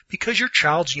volatile because your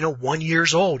child's, 1 year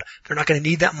old. They're not going to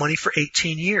need that money for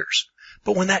 18 years.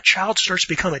 But when that child starts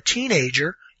to become a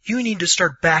teenager, you need to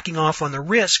start backing off on the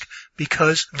risk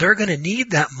because they're going to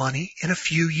need that money in a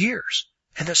few years.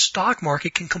 And the stock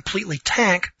market can completely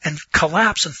tank and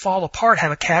collapse and fall apart,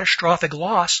 have a catastrophic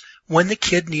loss when the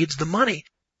kid needs the money.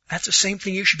 That's the same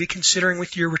thing you should be considering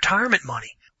with your retirement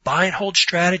money. Buy and hold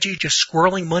strategy, just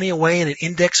squirreling money away in an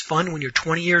index fund when you're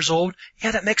 20 years old.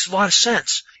 Yeah, that makes a lot of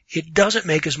sense. It doesn't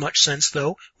make as much sense,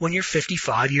 though, when you're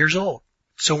 55 years old.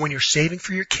 So when you're saving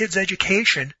for your kids'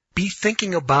 education, be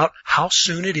thinking about how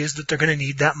soon it is that they're going to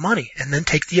need that money and then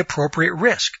take the appropriate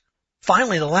risk.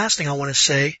 Finally, the last thing I want to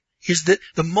say is that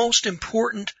the most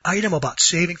important item about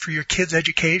saving for your kids'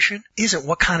 education isn't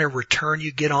what kind of return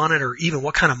you get on it or even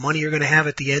what kind of money you're going to have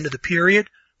at the end of the period.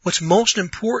 What's most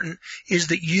important is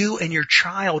that you and your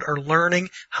child are learning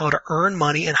how to earn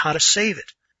money and how to save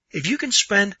it. If you can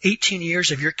spend 18 years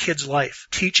of your kid's life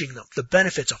teaching them the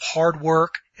benefits of hard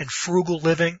work and frugal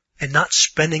living and not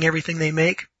spending everything they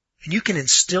make, and you can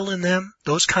instill in them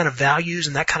those kind of values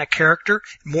and that kind of character,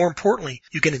 and more importantly,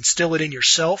 you can instill it in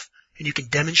yourself and you can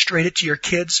demonstrate it to your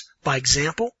kids by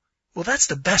example, well, that's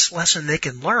the best lesson they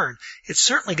can learn. It's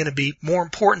certainly going to be more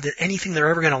important than anything they're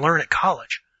ever going to learn at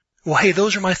college. Well, hey,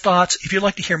 those are my thoughts. If you'd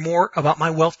like to hear more about my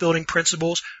wealth building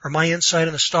principles or my insight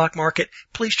on the stock market,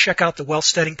 please check out the Wealth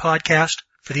Studying Podcast.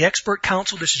 For the Expert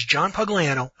Council, this is John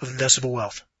Pugliano of Investable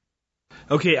Wealth.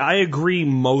 Okay, I agree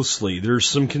mostly. There's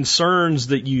some concerns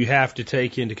that you have to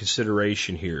take into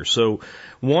consideration here. So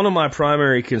one of my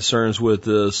primary concerns with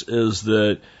this is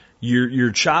that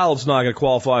your child's not going to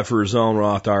qualify for his own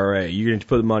Roth IRA. You're going to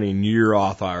put the money in your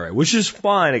Roth IRA, which is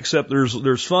fine, except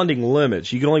there's funding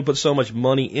limits. You can only put so much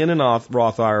money in an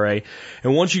Roth IRA,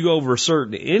 and once you go over a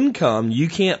certain income, you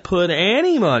can't put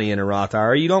any money in a Roth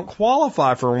IRA. You don't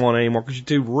qualify for one anymore because you're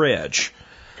too rich.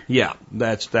 Yeah,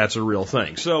 that's a real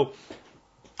thing. So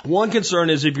one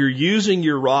concern is if you're using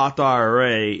your Roth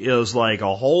IRA as like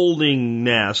a holding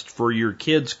nest for your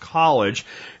kids' college,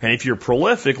 and if you're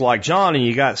prolific like John and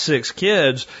you got 6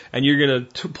 kids and you're going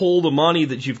to pull the money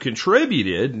that you've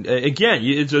contributed, again,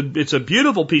 it's a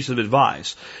beautiful piece of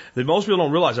advice that most people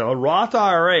don't realize. A Roth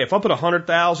IRA, if I put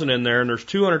 $100,000 in there and there's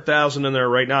 $200,000 in there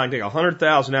right now, I can take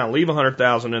 $100,000 out and leave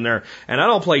 $100,000 in there, and I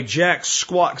don't play jack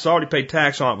squat because I already paid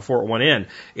tax on it before it went in.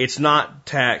 It's not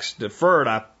tax deferred.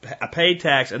 I pay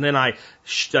tax and then I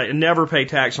never pay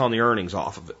tax on the earnings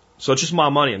off of it. So it's just my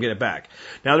money. I'm getting it back.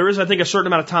 Now there is, I think, a certain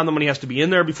amount of time the money has to be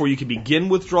in there before you can begin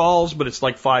withdrawals, but it's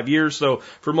like 5 years. So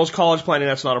for most college planning,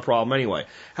 that's not a problem anyway.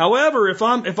 However, if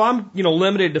I'm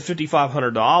limited to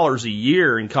 $5,500 a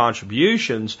year in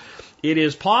contributions, it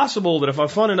is possible that if I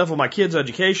fund enough of my kids'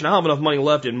 education, I'll have enough money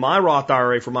left in my Roth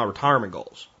IRA for my retirement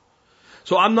goals.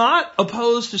 So I'm not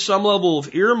opposed to some level of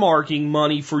earmarking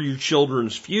money for your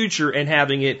children's future and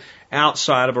having it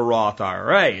outside of a Roth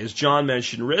IRA. As John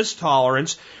mentioned, risk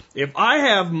tolerance. If I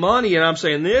have money and I'm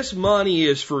saying this money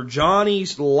is for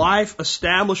Johnny's life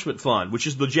establishment fund, which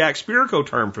is the Jack Spirko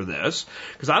term for this,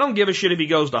 because I don't give a shit if he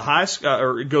goes to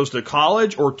or goes to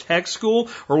college or tech school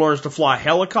or learns to fly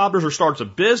helicopters or starts a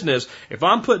business. If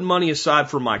I'm putting money aside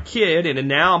for my kid and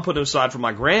now I'm putting aside for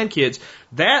my grandkids,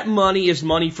 that money is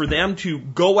money for them to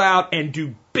go out and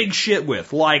do big shit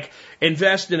with, like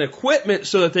invest in equipment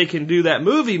so that they can do that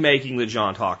movie making that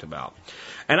John talked about.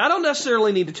 And I don't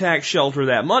necessarily need to tax shelter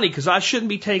that money because I shouldn't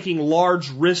be taking large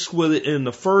risks with it in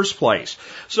the first place.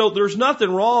 So there's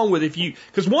nothing wrong with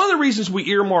because one of the reasons we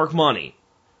earmark money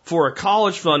for a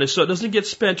college fund is so it doesn't get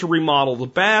spent to remodel the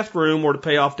bathroom or to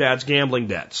pay off dad's gambling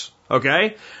debts.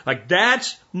 Okay? Like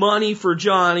that's money for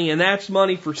Johnny and that's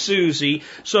money for Susie.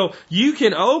 So you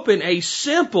can open a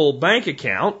simple bank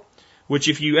account, which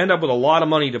if you end up with a lot of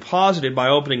money deposited by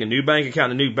opening a new bank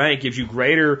account, a new bank gives you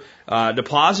greater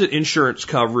deposit insurance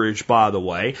coverage, by the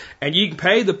way, and you can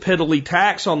pay the piddly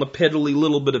tax on the piddly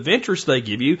little bit of interest they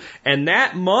give you, and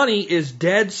that money is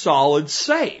dead solid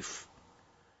safe.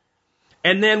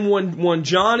 And then when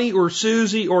Johnny or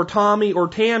Susie or Tommy or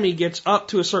Tammy gets up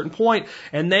to a certain point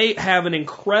and they have an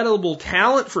incredible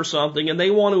talent for something and they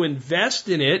want to invest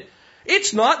in it,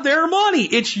 it's not their money.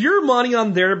 It's your money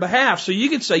on their behalf. So you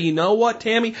could say, you know what,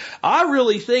 Tammy, I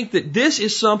really think that this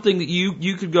is something that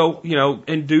you could go,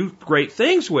 and do great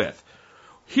things with.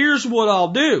 Here's what I'll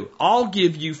do. I'll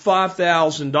give you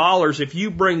 $5,000 if you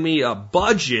bring me a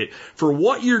budget for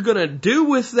what you're going to do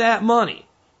with that money.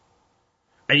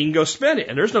 And you can go spend it.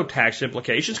 And there's no tax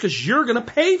implications because you're going to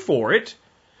pay for it.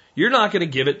 You're not going to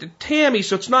give it to Tammy,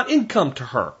 so it's not income to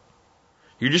her.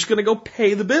 You're just going to go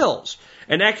pay the bills.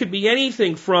 And that could be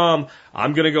anything from,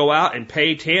 I'm going to go out and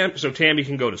pay Tammy so Tammy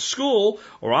can go to school,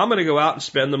 or I'm going to go out and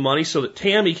spend the money so that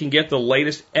Tammy can get the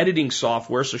latest editing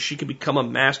software so she can become a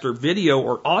master video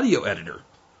or audio editor.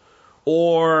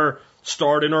 Or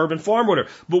start an urban farm, whatever.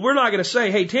 But we're not going to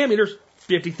say, hey, Tammy, there's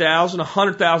 $50,000,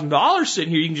 $100,000 sitting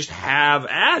here. You can just have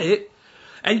at it.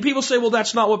 And people say, well,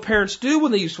 that's not what parents do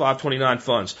when they use 529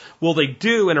 funds. Well, they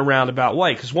do in a roundabout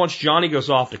way, because once Johnny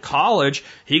goes off to college,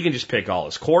 he can just pick all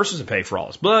his courses and pay for all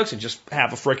his books and just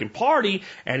have a freaking party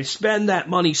and spend that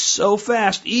money so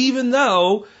fast, even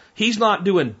though he's not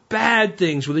doing bad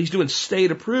things with it. He's doing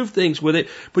state-approved things with it,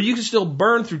 but you can still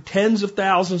burn through tens of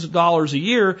thousands of dollars a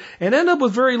year and end up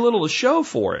with very little to show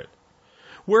for it.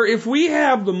 Where if we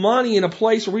have the money in a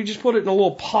place where we just put it in a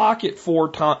little pocket for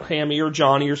Tammy or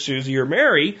Johnny or Susie or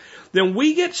Mary, then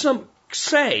we get some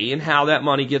say in how that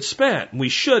money gets spent. We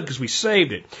should, because we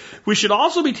saved it. We should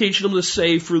also be teaching them to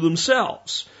save for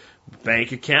themselves.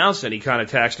 Bank accounts, any kind of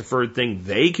tax-deferred thing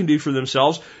they can do for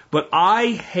themselves. But I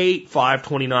hate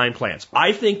 529 plans.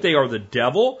 I think they are the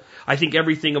devil. I think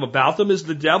everything about them is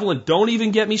the devil, and don't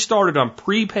even get me started on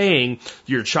prepaying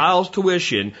your child's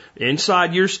tuition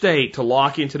inside your state to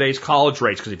lock in today's college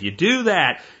rates, because if you do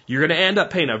that, you're going to end up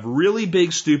paying a really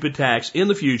big stupid tax in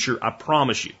the future, I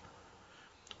promise you.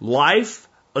 Life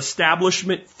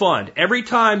Establishment Fund. Every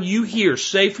time you hear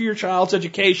save for your child's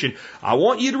education, I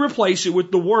want you to replace it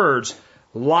with the words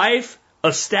Life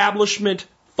Establishment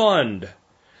Fund.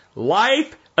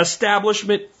 Life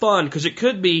Establishment Fund, because it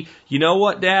could be, you know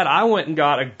what, Dad, I went and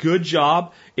got a good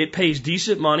job. It pays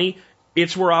decent money.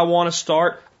 It's where I want to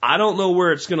start. I don't know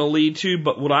where it's going to lead to,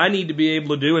 but what I need to be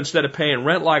able to do instead of paying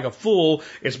rent like a fool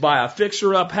is buy a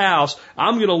fixer-up house.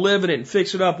 I'm going to live in it and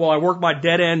fix it up while I work my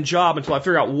dead-end job until I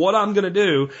figure out what I'm going to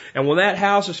do. And when that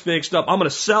house is fixed up, I'm going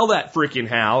to sell that freaking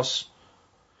house.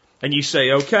 And you say,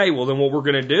 okay, well then what we're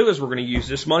going to do is we're going to use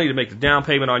this money to make the down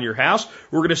payment on your house.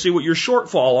 We're going to see what your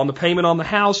shortfall on the payment on the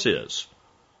house is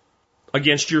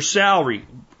against your salary,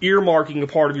 earmarking a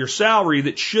part of your salary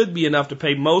that should be enough to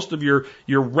pay most of your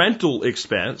rental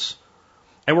expense.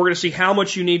 And we're going to see how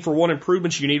much you need for what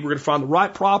improvements you need. We're going to find the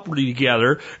right property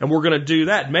together, and we're going to do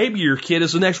that. Maybe your kid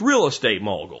is the next real estate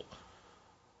mogul.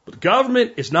 But the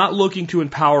government is not looking to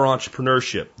empower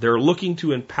entrepreneurship. They're looking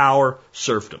to empower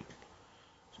serfdom.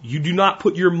 You do not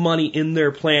put your money in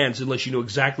their plans unless you know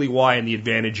exactly why and the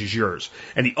advantage is yours.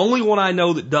 And the only one I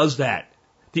know that does that,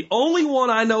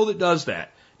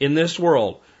 in this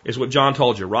world is what John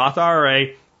told you, Roth IRA.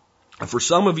 And for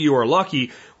some of you who are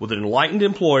lucky, with enlightened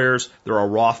employers, there are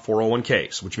Roth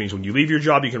 401ks, which means when you leave your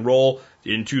job, you can roll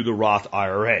into the Roth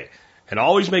IRA. And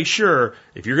always make sure,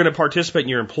 if you're going to participate in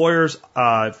your employer's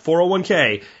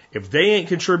 401k, if they ain't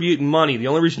contributing money, the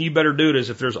only reason you better do it is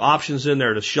if there's options in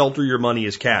there to shelter your money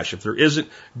as cash. If there isn't,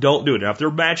 don't do it. Now, if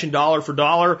they're matching dollar for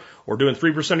dollar or doing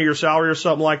 3% of your salary or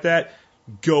something like that,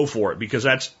 go for it, because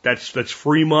that's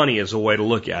free money as a way to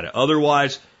look at it.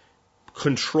 Otherwise,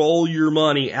 control your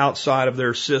money outside of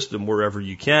their system wherever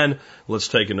you can. Let's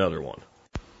take another one.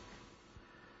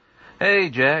 Hey,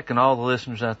 Jack, and all the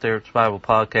listeners out there at Survival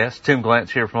Podcast. Tim Glantz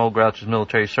here from Old Grouch's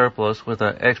Military Surplus with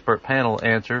an expert panel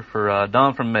answer for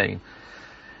Don from Maine.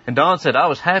 And Don said, I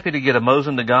was happy to get a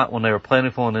Mosin Nagant when they were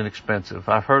plentiful and inexpensive.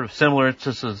 I've heard of similar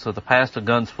instances of the past of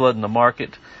guns flooding the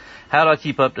market. How do I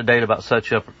keep up to date about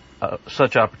such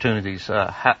opportunities?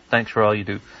 Thanks for all you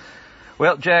do.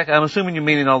 Well, Jack, I'm assuming you're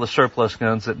meaning all the surplus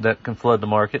guns that can flood the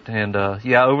market. And,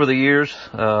 over the years,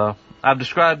 I've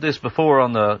described this before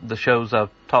on the shows I've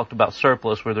talked about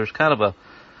surplus, where there's kind of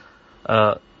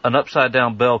an upside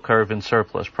down bell curve in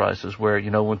surplus prices where,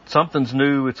 when something's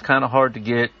new, it's kind of hard to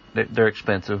get, they're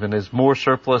expensive. And as more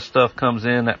surplus stuff comes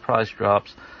in, that price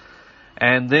drops.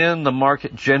 And then the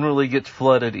market generally gets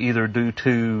flooded either due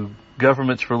to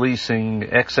governments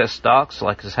releasing excess stocks,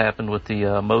 like has happened with the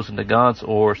Mosin Nagants,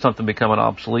 or something becoming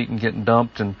obsolete and getting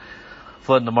dumped and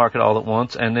flooding the market all at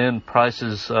once. And then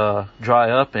prices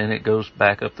dry up and it goes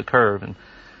back up the curve. And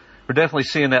we're definitely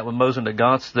seeing that with Mosin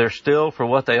Nagants. They're still, for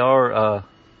what they are,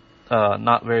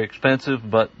 not very expensive,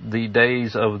 but the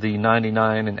days of the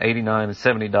 $99 and $89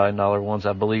 and $79 ones,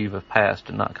 I believe, have passed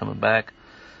and not coming back.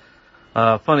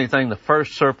 Funny thing, the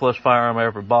first surplus firearm I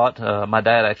ever bought, my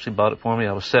dad actually bought it for me.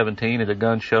 I was 17 at a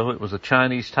gun show. It was a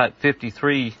Chinese Type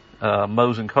 53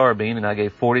 Mosin carbine, and I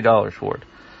gave $40 for it.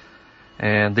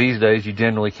 And these days, you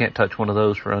generally can't touch one of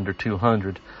those for under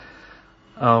 $200.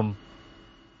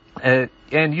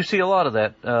 And you see a lot of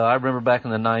that. I remember back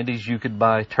in the 90s, you could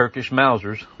buy Turkish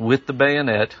Mausers with the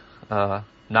bayonet,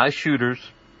 nice shooters,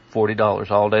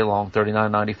 $40 all day long,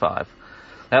 $39.95.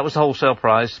 That was the wholesale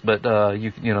price, but then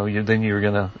you were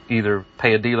going to either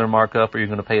pay a dealer markup or you're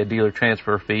going to pay a dealer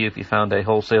transfer fee if you found a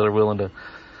wholesaler willing to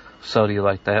sell to you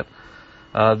like that.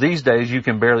 These days, you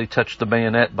can barely touch the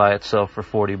bayonet by itself for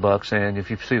 $40, and if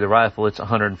you see the rifle, it's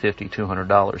 $150,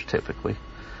 $200 typically.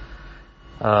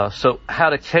 So how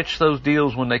to catch those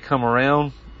deals when they come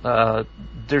around?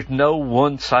 There's no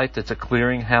one site that's a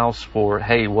clearinghouse for,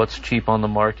 hey, what's cheap on the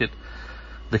market.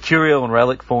 The Curio and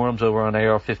Relic forums over on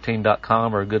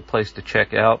AR15.com are a good place to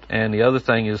check out. And the other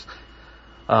thing is,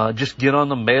 just get on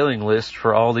the mailing list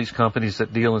for all these companies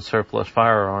that deal in surplus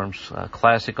firearms.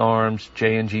 Classic Arms,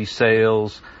 J&G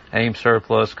Sales, AIM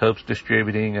Surplus, Copes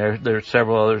Distributing. There's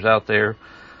several others out there.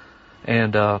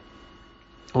 And,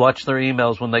 watch their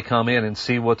emails when they come in and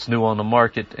see what's new on the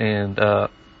market and,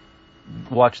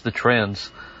 watch the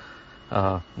trends.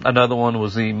 Another one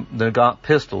was the Nagant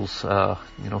pistols. A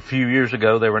few years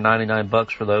ago they were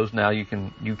 $99 for those. Now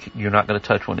you're not going to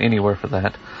touch one anywhere for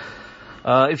that.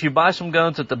 If you buy some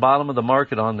guns at the bottom of the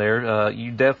market on there,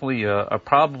 you definitely are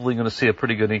probably going to see a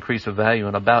pretty good increase of value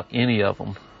in about any of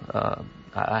them.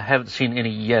 I haven't seen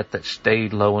any yet that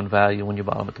stayed low in value when you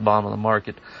buy them at the bottom of the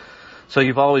market. So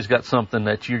you've always got something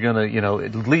that you're going to,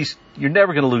 at least you're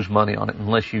never going to lose money on it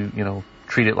unless you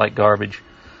treat it like garbage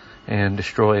and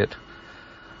destroy it.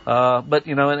 But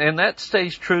and that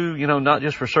stays true, not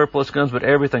just for surplus guns, but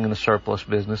everything in the surplus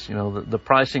business. The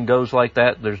pricing goes like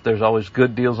that. There's always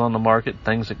good deals on the market,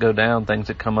 things that go down, things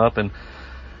that come up, and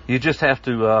you just have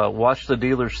to, watch the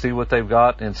dealers, see what they've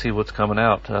got and see what's coming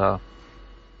out.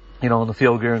 In the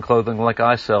field gear and clothing like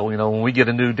I sell, when we get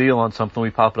a new deal on something,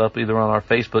 we pop it up either on our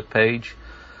Facebook page.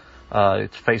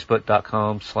 It's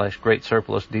facebook.com/Great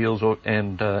Surplus Deals,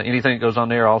 and anything that goes on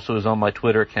there also is on my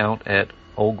Twitter account at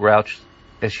Old Grouch,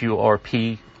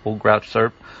 SURP, Old Grouch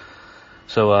Serp.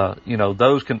 So,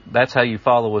 that's how you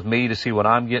follow with me to see what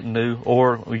I'm getting new,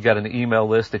 or we got an email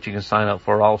list that you can sign up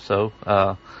for also.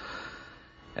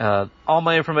 All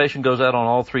my information goes out on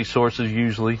all three sources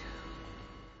usually.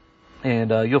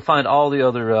 And, you'll find all the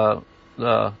other,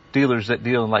 dealers that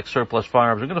deal in like surplus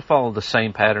firearms are going to follow the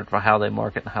same pattern for how they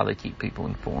market and how they keep people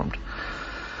informed.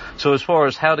 So as far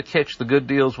as how to catch the good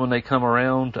deals when they come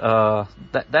around,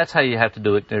 that's how you have to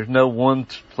do it. There's no one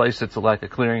place that's like a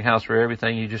clearinghouse for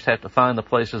everything. You just have to find the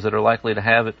places that are likely to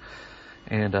have it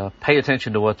and pay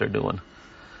attention to what they're doing.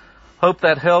 Hope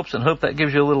that helps and hope that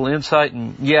gives you a little insight.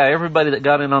 And yeah, everybody that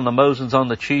got in on the Mosins on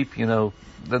the cheap,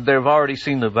 they've already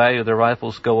seen the value of their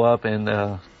rifles go up,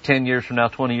 and 10 years from now,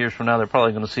 20 years from now, they're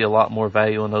probably going to see a lot more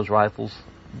value in those rifles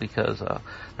because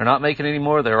they're not making any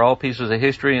more. They're all pieces of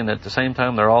history, and at the same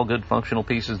time, they're all good functional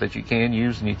pieces that you can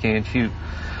use and you can shoot.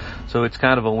 So it's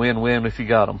kind of a win-win if you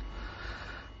got them.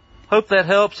 Hope that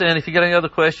helps, and if you got any other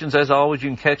questions, as always, you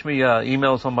can catch me,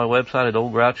 emails on my website at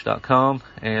oldgrouch.com,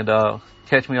 and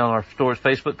catch me on our store's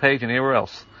Facebook page and anywhere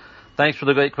else. Thanks for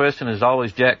the great question. As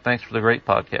always, Jack, thanks for the great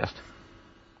podcast.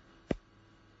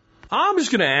 I'm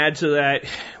just going to add to that,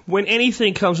 when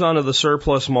anything comes onto the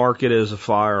surplus market as a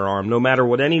firearm, no matter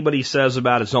what anybody says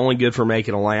about it's only good for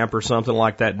making a lamp or something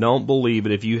like that, don't believe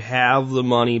it. If you have the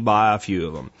money, buy a few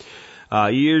of them.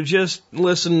 You're just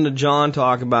listening to John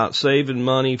talk about saving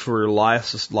money for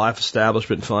life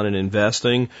establishment fund and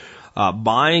investing.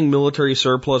 Buying military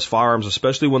surplus firearms,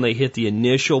 especially when they hit the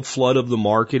initial flood of the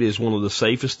market, is one of the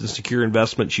safest and secure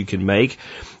investments you can make.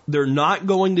 They're not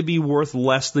going to be worth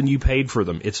less than you paid for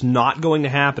them. It's not going to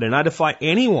happen. And I defy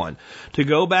anyone to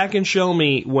go back and show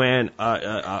me when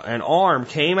an arm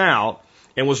came out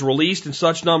and was released in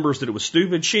such numbers that it was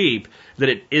stupid cheap, that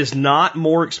it is not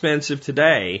more expensive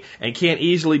today and can't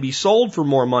easily be sold for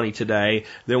more money today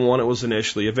than when it was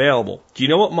initially available. Do you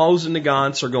know what Mosin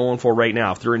Nagants are going for right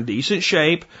now? If they're in decent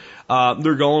shape,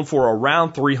 they're going for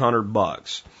around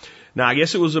 $300. Now, I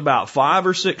guess it was about 5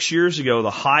 or 6 years ago,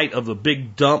 the height of the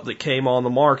big dump that came on the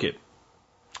market.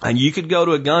 And you could go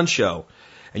to a gun show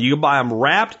and you could buy them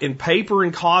wrapped in paper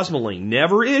and cosmoline,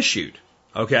 never issued.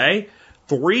 Okay?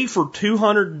 3 for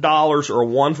 $200 or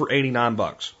 1 for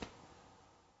 $89.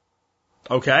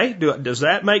 Okay? Does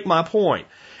that make my point?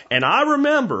 And I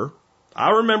remember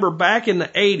back in the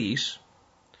 80s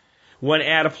when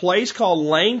at a place called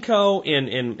Laneco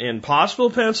in Pottsville,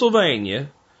 Pennsylvania,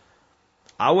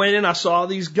 I went in, I saw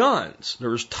these guns. There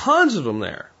was tons of them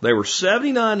there. They were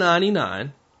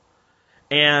 $79.99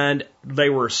 and they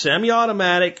were a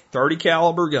semi-automatic 30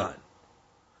 caliber gun.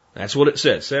 That's what it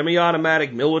said,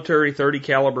 semi-automatic military 30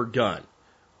 caliber gun.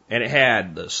 And it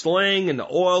had the sling and the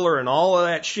oiler and all of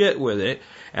that shit with it.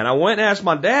 And I went and asked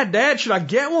my dad, Dad, should I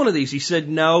get one of these? He said,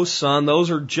 no, son,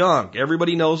 those are junk.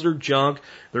 Everybody knows they're junk.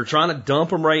 They're trying to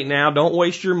dump them right now. Don't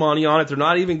waste your money on it. They're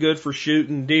not even good for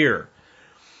shooting deer.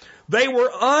 They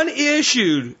were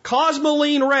unissued,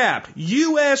 cosmoline wrapped,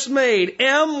 U.S. made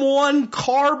M1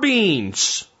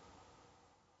 carbines.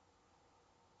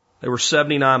 They were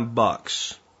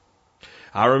 $79.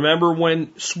 I remember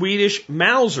when Swedish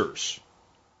Mausers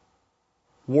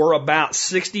were about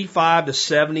 $65 to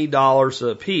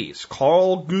 $70 a piece.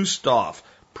 Carl Gustaf,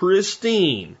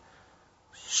 pristine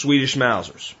Swedish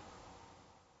Mausers.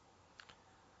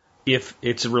 If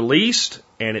it's released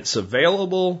and it's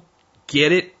available,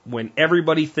 get it when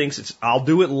everybody thinks I'll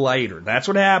do it later. That's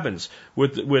what happens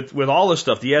with all this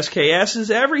stuff. The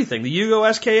SKSs, everything. The Yugo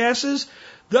SKSs,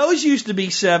 those used to be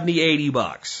 $70,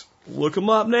 $80. Look them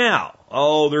up now.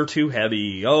 Oh, they're too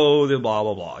heavy. Oh, the blah,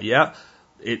 blah, blah. Yeah.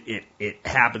 It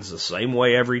happens the same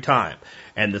way every time.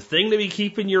 And the thing to be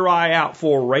keeping your eye out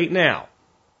for right now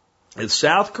is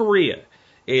South Korea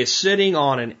is sitting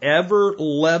on an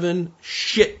ever-loving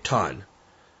shit ton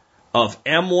of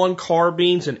M1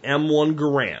 carbines and M1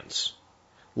 Garands.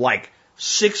 Like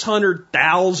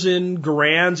 600,000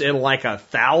 Garands and like a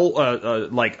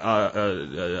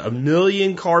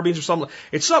million carbines or something.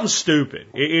 It's something stupid.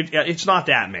 It's not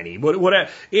that many, but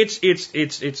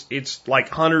it's like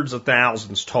hundreds of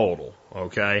thousands total.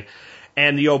 Okay.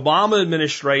 And the Obama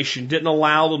administration didn't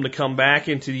allow them to come back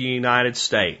into the United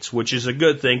States, which is a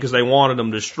good thing because they wanted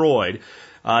them destroyed.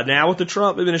 Now with the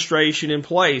Trump administration in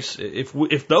place,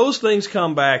 if those things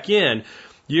come back in,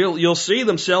 you'll see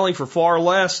them selling for far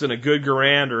less than a good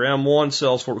Garand or M1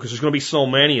 sells for, because there's going to be so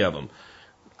many of them.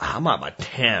 I might buy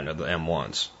 10 of the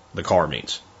M1s, the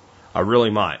carbines. I really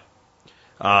might.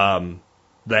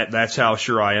 That's how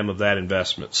sure I am of that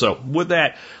investment. So with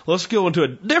that, let's go into a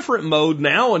different mode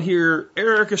now and hear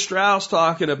Erica Strauss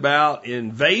talking about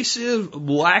invasive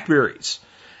blackberries.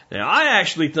 Now, I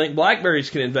actually think blackberries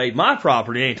can invade my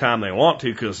property anytime they want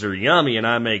to because they're yummy and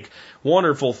I make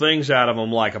wonderful things out of them,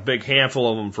 like a big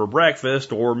handful of them for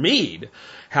breakfast or mead.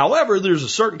 However, there's a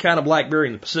certain kind of blackberry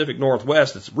in the Pacific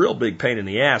Northwest that's a real big pain in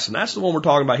the ass, and that's the one we're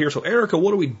talking about here. So, Erica,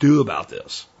 what do we do about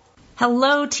this?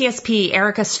 Hello, TSP.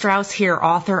 Erica Strauss here,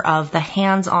 author of The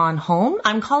Hands-On Home.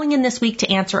 I'm calling in this week to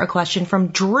answer a question from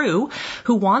Drew,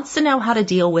 who wants to know how to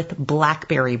deal with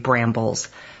blackberry brambles.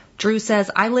 Drew says,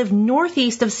 I live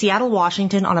northeast of Seattle,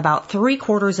 Washington on about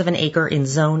 3/4 of an acre in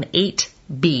Zone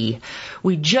 8B.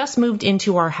 We just moved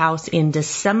into our house in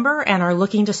December and are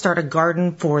looking to start a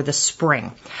garden for the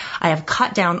spring. I have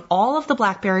cut down all of the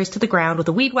blackberries to the ground with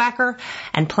a weed whacker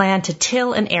and plan to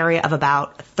till an area of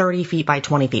about 30 feet by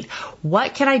 20 feet.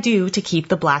 What can I do to keep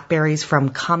the blackberries from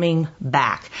coming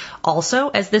back? Also,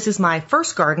 as this is my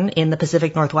first garden in the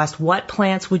Pacific Northwest, what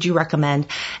plants would you recommend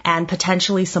and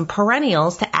potentially some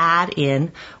perennials to add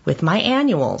in with my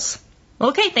annuals?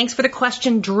 Okay, thanks for the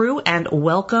question, Drew, and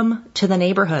welcome to the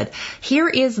neighborhood. Here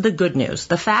is the good news.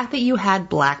 The fact that you had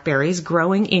blackberries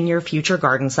growing in your future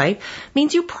garden site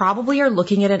means you probably are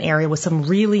looking at an area with some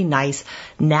really nice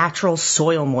natural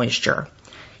soil moisture.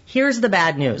 Here's the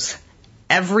bad news.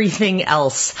 Everything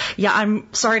else. Yeah,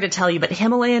 I'm sorry to tell you, but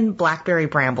Himalayan blackberry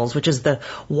brambles, which is the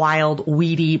wild,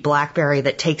 weedy blackberry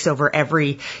that takes over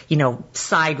every,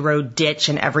 side road ditch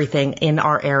and everything in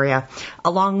our area,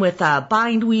 along with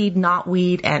bindweed,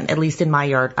 knotweed, and at least in my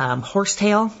yard,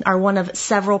 horsetail, are one of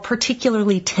several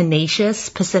particularly tenacious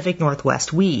Pacific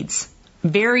Northwest weeds.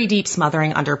 Very deep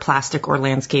smothering under plastic or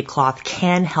landscape cloth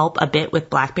can help a bit with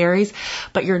blackberries,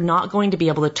 but you're not going to be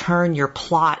able to turn your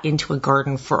plot into a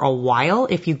garden for a while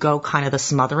if you go kind of the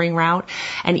smothering route.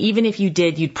 And even if you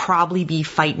did, you'd probably be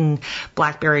fighting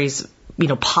blackberries,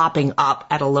 popping up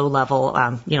at a low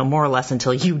level, more or less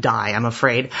until you die, I'm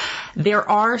afraid. There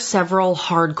are several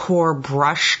hardcore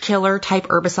brush killer type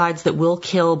herbicides that will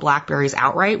kill blackberries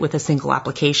outright with a single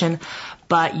application.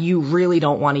 but you really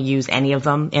don't want to use any of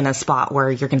them in a spot where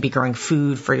you're going to be growing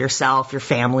food for yourself, your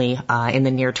family, in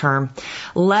the near term.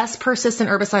 Less persistent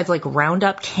herbicides like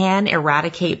Roundup can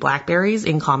eradicate blackberries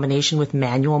in combination with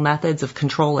manual methods of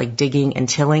control like digging and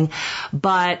tilling,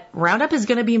 but Roundup is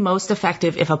going to be most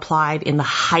effective if applied in the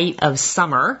height of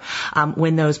summer,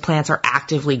 when those plants are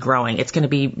actively growing. It's going to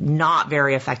be not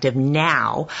very effective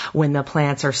now when the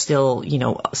plants are still,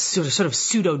 sort of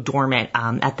pseudo-dormant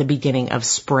at the beginning of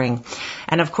spring.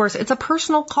 And of course, it's a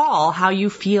personal call how you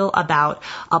feel about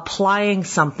applying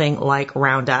something like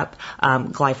Roundup,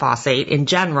 glyphosate in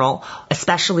general,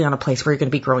 especially on a place where you're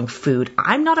going to be growing food.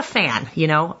 I'm not a fan,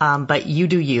 but you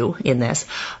do you in this.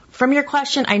 From your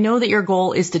question, I know that your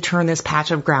goal is to turn this patch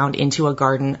of ground into a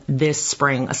garden this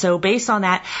spring. So based on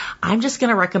that, I'm just going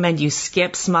to recommend you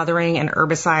skip smothering and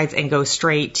herbicides and go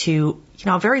straight to,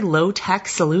 a very low-tech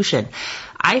solution.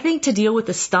 I think to deal with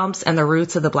the stumps and the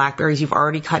roots of the blackberries you've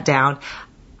already cut down,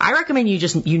 I recommend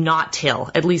you not till,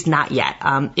 at least not yet.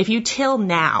 If you till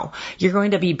now, you're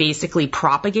going to be basically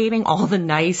propagating all the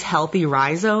nice, healthy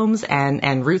rhizomes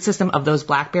and root system of those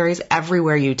blackberries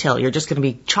everywhere you till. You're just going to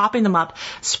be chopping them up,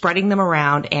 spreading them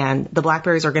around, and the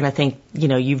blackberries are going to think,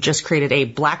 you've just created a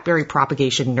blackberry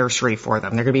propagation nursery for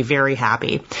them. They're going to be very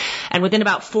happy. And within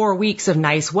about 4 weeks of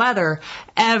nice weather,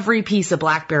 every piece of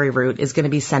blackberry root is going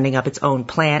to be sending up its own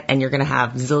plant, and you're going to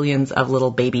have zillions of little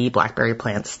baby blackberry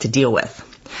plants to deal with.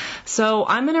 So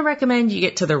I'm going to recommend you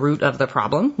get to the root of the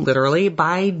problem, literally,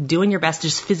 by doing your best to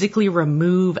just physically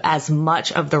remove as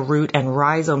much of the root and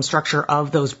rhizome structure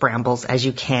of those brambles as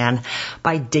you can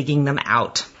by digging them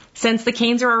out. Since the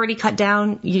canes are already cut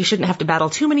down, you shouldn't have to battle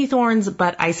too many thorns,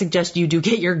 but I suggest you do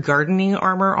get your gardening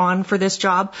armor on for this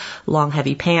job. Long,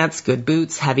 heavy pants, good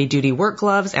boots, heavy-duty work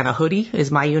gloves, and a hoodie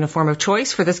is my uniform of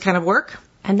choice for this kind of work.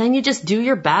 And then you just do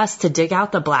your best to dig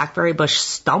out the blackberry bush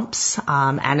stumps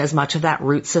and as much of that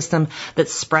root system that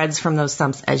spreads from those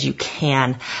stumps as you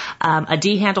can. A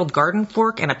de-handled garden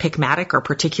fork and a pickmatic are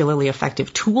particularly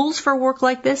effective tools for work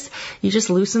like this. You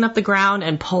just loosen up the ground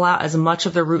and pull out as much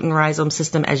of the root and rhizome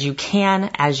system as you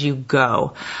can as you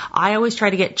go. I always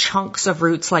try to get chunks of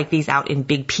roots like these out in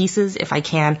big pieces if I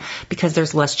can, because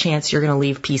there's less chance you're going to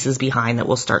leave pieces behind that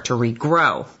will start to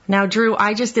regrow. Now, Drew,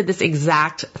 I just did this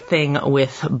exact thing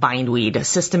with bindweed,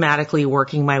 systematically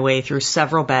working my way through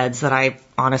several beds that I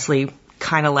honestly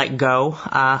kind of let go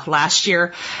last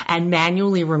year and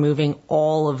manually removing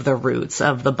all of the roots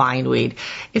of the bindweed.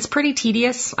 It's pretty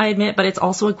tedious, I admit, but it's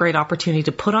also a great opportunity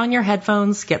to put on your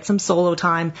headphones, get some solo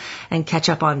time, and catch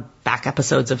up on back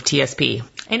episodes of TSP.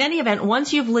 In any event,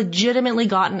 once you've legitimately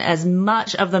gotten as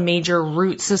much of the major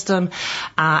root system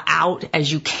out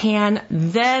as you can,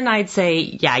 then I'd say,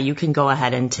 yeah, you can go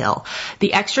ahead and till.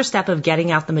 The extra step of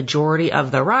getting out the majority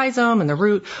of the rhizome and the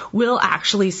root will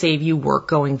actually save you work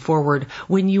going forward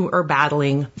when you are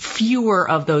battling fewer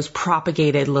of those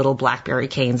propagated little blackberry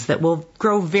canes that will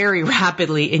grow very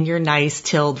rapidly in your nice,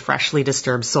 tilled, freshly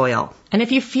disturbed soil. And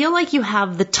if you feel like you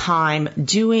have the time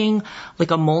doing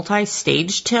like a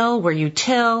multi-stage till where you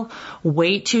till,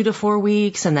 wait 2 to 4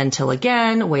 weeks, and then till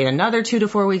again, wait another 2 to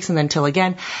 4 weeks, and then till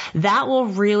again, that will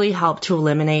really help to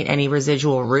eliminate any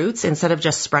residual roots instead of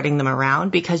just spreading them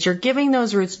around, because you're giving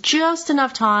those roots just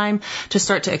enough time to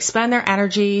start to expend their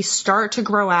energy, start to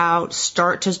grow out,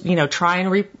 start to, try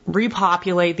and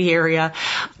repopulate the area,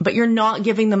 but you're not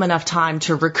giving them enough time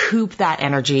to recoup that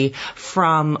energy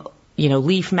from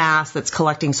leaf mass that's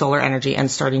collecting solar energy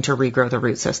and starting to regrow the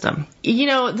root system.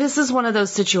 This is one of those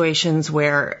situations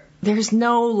where there's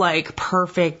no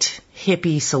perfect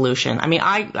hippie solution. I mean,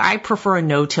 I prefer a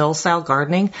no-till style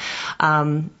gardening.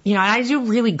 I do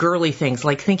really girly things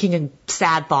like thinking of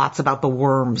sad thoughts about the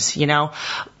worms,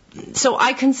 So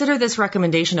I consider this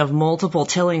recommendation of multiple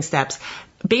tilling steps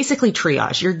basically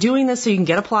triage. You're doing this so you can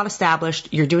get a plot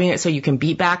established. You're doing it so you can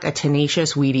beat back a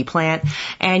tenacious, weedy plant.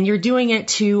 And you're doing it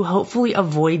to hopefully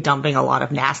avoid dumping a lot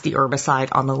of nasty herbicide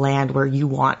on the land where you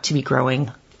want to be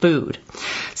growing food.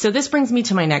 So this brings me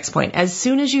to my next point. As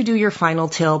soon as you do your final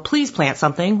till, please plant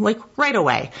something, right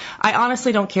away. I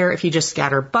honestly don't care if you just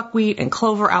scatter buckwheat and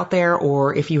clover out there,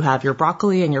 or if you have your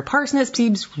broccoli and your parsnip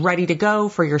seeds ready to go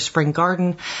for your spring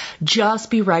garden.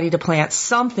 Just be ready to plant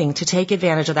something to take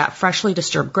advantage of that freshly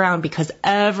disturbed ground, because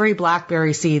every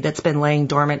blackberry seed that's been laying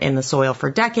dormant in the soil for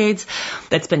decades,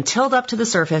 that's been tilled up to the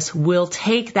surface, will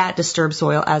take that disturbed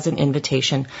soil as an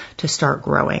invitation to start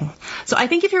growing. So I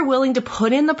think if you're willing to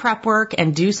put in the prep work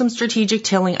and do some strategic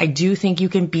tilling, I do think you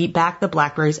can beat back the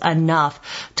blackberries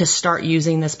enough to start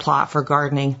using this plot for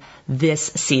gardening this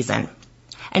season.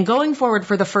 And going forward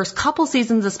for the first couple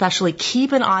seasons especially,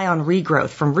 keep an eye on regrowth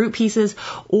from root pieces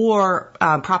or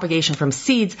propagation from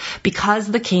seeds, because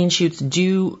the cane shoots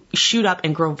do shoot up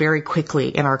and grow very quickly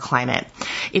in our climate.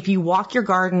 If you walk your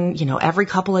garden, every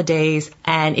couple of days,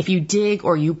 and if you dig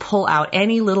or you pull out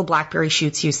any little blackberry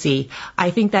shoots you see,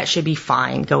 I think that should be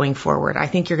fine going forward. I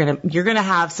think you're gonna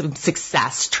have some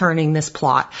success turning this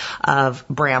plot of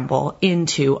bramble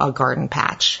into a garden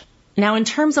patch. Now, in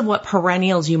terms of what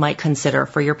perennials you might consider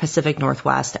for your Pacific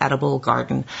Northwest edible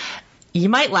garden, you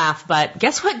might laugh, but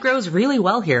guess what grows really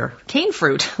well here? Cane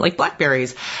fruit, like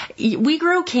blackberries. We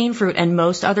grow cane fruit and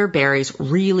most other berries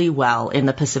really well in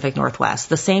the Pacific Northwest.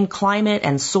 The same climate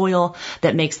and soil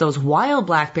that makes those wild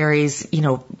blackberries,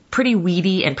 pretty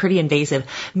weedy and pretty invasive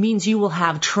means you will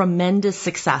have tremendous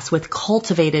success with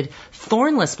cultivated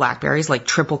thornless blackberries like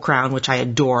Triple Crown, which I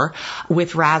adore,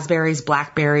 with raspberries,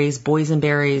 blackberries,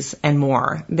 boysenberries, and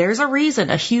more. There's a reason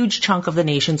a huge chunk of the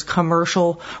nation's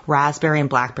commercial raspberry and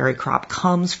blackberry crop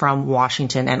comes from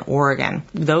Washington and Oregon.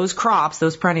 Those crops,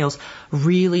 those perennials,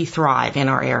 really thrive in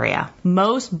our area.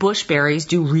 Most bush berries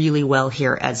do really well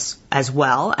here as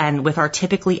well, and with our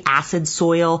typically acid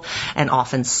soil and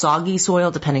often soggy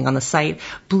soil, depending on the site,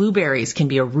 blueberries can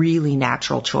be a really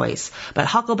natural choice. But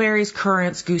huckleberries,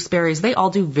 currants, gooseberries, they all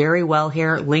do very well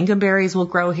here. Lingonberries will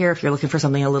grow here if you're looking for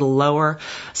something a little lower.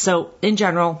 So in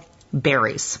general,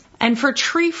 berries. And for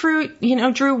tree fruit,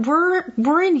 Drew,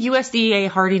 we're in USDA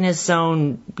hardiness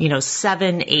zone,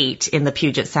 7, 8 in the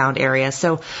Puget Sound area.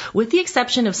 So with the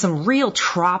exception of some real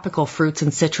tropical fruits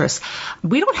and citrus,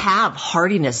 we don't have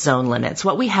hardiness zone limits.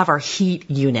 What we have are heat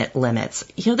unit limits.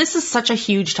 This is such a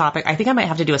huge topic. I think I might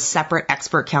have to do a separate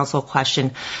expert council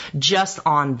question just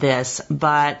on this.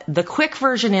 But the quick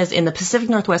version is, in the Pacific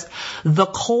Northwest, the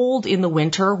cold in the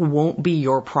winter won't be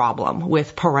your problem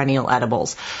with perennial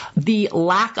edibles. The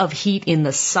lack of heat in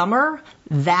the summer,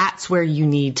 that's where you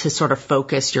need to sort of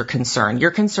focus your concern.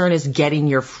 Your concern is getting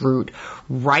your fruit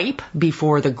ripe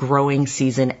before the growing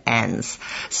season ends.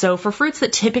 So for fruits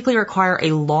that typically require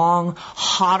a long,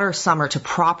 hotter summer to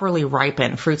properly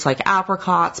ripen, fruits like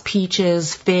apricots,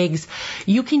 peaches, figs,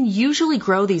 you can usually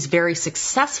grow these very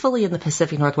successfully in the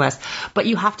Pacific Northwest, but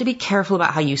you have to be careful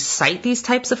about how you site these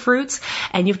types of fruits,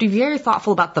 and you have to be very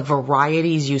thoughtful about the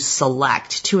varieties you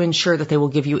select to ensure that they will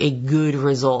give you a good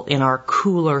result in our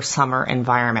cooler summer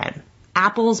environment.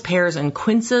 Apples, pears, and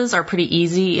quinces are pretty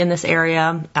easy in this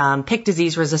area. Pick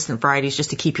disease-resistant varieties just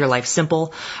to keep your life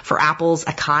simple. For apples,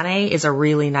 Akane is a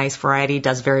really nice variety,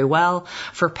 does very well.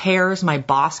 For pears, my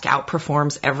Bosque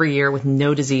outperforms every year with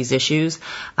no disease issues.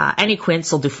 Any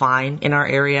quince will do fine in our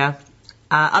area.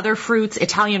 Other fruits,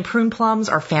 Italian prune plums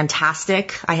are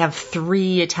fantastic. I have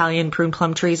 3 Italian prune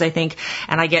plum trees, I think,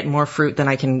 and I get more fruit than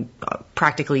I can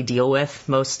practically deal with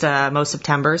most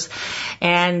Septembers.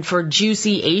 And for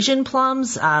juicy Asian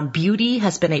plums, Beauty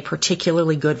has been a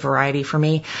particularly good variety for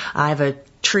me. I have a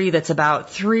tree that's about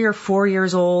 3 or 4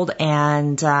 years old,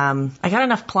 and I got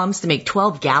enough plums to make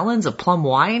 12 gallons of plum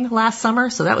wine last summer,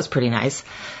 so that was pretty nice.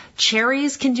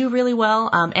 Cherries can do really well.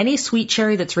 Any sweet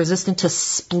cherry that's resistant to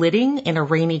splitting in a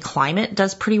rainy climate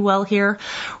does pretty well here.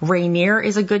 Rainier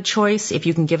is a good choice if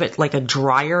you can give it like a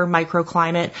drier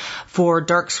microclimate. For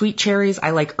dark sweet cherries,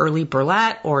 I like Early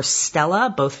Burlette or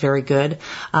Stella, both very good.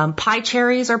 Pie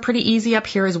cherries are pretty easy up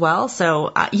here as well.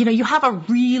 So, you have a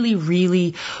really,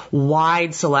 really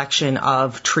wide selection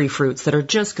of tree fruits that are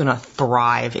just going to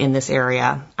thrive in this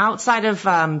area. Outside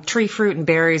of tree fruit and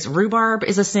berries, rhubarb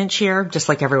is a cinch here, just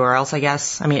like everywhere else, I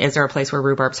guess. I mean, is there a place where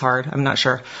rhubarb's hard? I'm not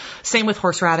sure. Same with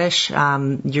horseradish.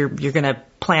 You're going to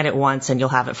plant it once and you'll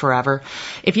have it forever.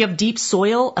 If you have deep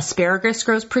soil, asparagus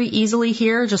grows pretty easily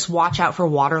here. Just watch out for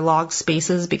waterlogged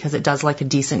spaces because it does like a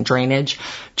decent drainage.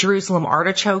 Jerusalem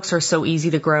artichokes are so easy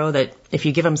to grow that if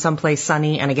you give them someplace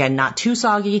sunny and again, not too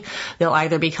soggy, they'll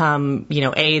either become,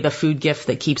 A, the food gift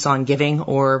that keeps on giving,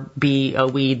 or B, a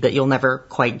weed that you'll never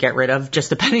quite get rid of, just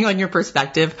depending on your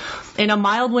perspective. In a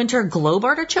mild winter, globe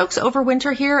artichokes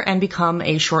overwinter here and become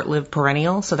a short-lived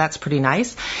perennial, so that's pretty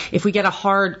nice. If we get a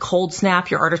hard cold snap,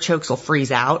 your artichokes will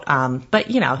freeze out. But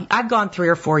I've gone 3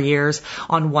 or 4 years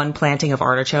on one planting of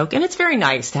artichoke, and it's very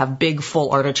nice to have big,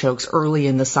 full artichokes early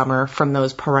in the summer from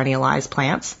those perennialized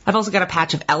plants. I've also got a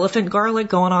patch of elephant garlic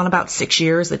going on about 6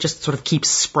 years that just sort of keeps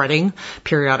spreading.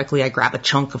 Periodically, I grab a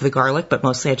chunk of the garlic, but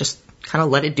mostly I just kind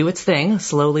of let it do its thing,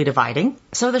 slowly dividing.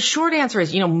 So the short answer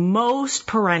is, most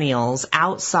perennials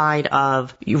outside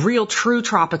of real true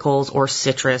tropicals or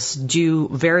citrus do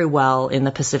very well in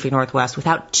the Pacific Northwest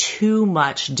without too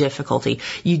much difficulty.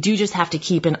 You do just have to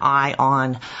keep an eye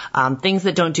on things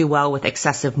that don't do well with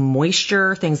excessive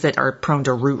moisture, things that are prone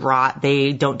to root rot.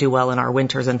 They don't do well in our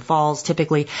winters and falls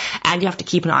typically. And you have to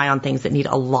keep an eye on things that need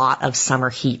a lot of summer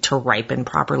heat to ripen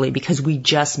properly, because we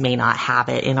just may not have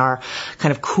it in our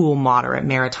kind of cool, moderate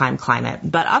maritime climate.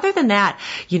 But other than that,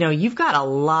 you've got a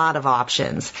lot of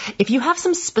options. If you have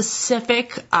some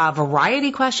specific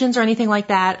variety questions or anything like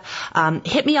that,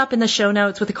 hit me up in the show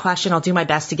notes with a question. I'll do my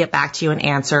best to get back to you and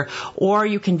answer. Or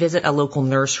you can visit a local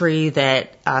nursery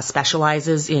that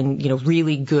specializes in,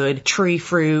 really good tree,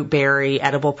 fruit, berry,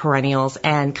 edible perennials,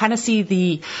 and kind of see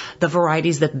the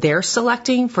varieties that they're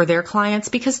selecting for their clients,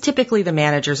 because typically the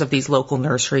managers of these local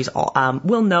nurseries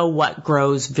will know what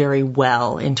grows very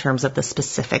well in terms of the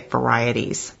specific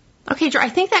varieties. Okay, Drew, I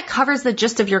think that covers the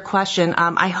gist of your question.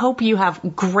 I hope you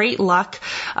have great luck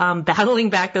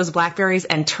battling back those blackberries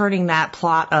and turning that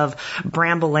plot of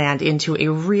brambleland into a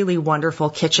really wonderful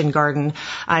kitchen garden.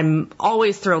 I'm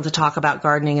always thrilled to talk about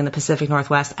gardening in the Pacific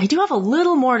Northwest. I do have a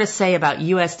little more to say about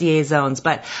USDA zones,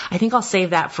 but I think I'll save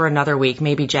that for another week.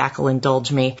 Maybe Jack will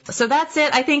indulge me. So that's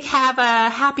it. I think have a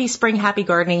happy spring, happy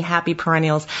gardening, happy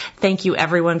perennials. Thank you,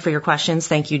 everyone, for your questions.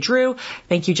 Thank you, Drew.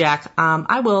 Thank you, Jack.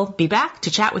 I will be back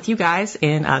to chat with you guys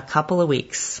in a couple of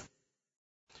weeks.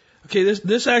 Okay,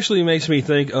 this actually makes me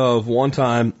think of one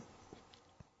time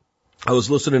I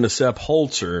was listening to Sepp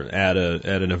Holzer at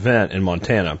an event in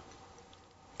Montana,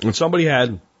 and somebody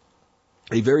had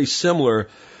a very similar,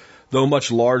 though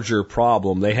much larger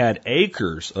problem. They had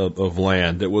acres of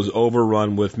land that was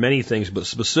overrun with many things, but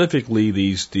specifically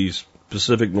these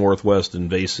Pacific Northwest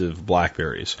invasive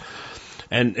blackberries.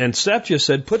 And Sepp just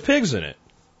said, put pigs in it.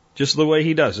 Just the way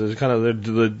he does. It's kind of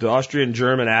the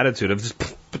Austrian-German attitude of just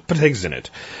put pigs in it.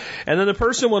 And then the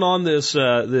person went on this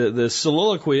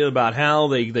soliloquy about how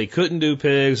they couldn't do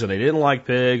pigs, and they didn't like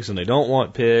pigs, and they don't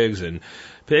want pigs, and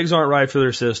pigs aren't right for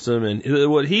their system. And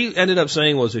what he ended up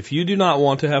saying was, if you do not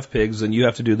want to have pigs, then you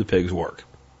have to do the pig's work.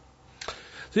 So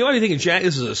the only thing is, Jack,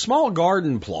 this is a small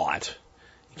garden plot.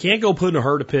 You can't go putting a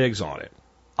herd of pigs on it.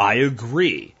 I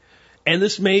agree. And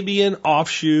this may be an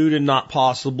offshoot and not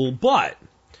possible, but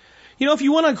if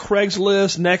you went on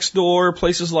Craigslist, Nextdoor,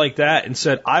 places like that, and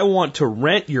said, I want to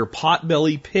rent your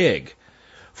potbelly pig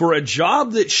for a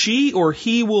job that she or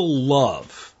he will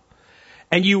love,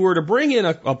 and you were to bring in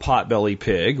a potbelly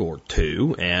pig or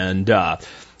two and,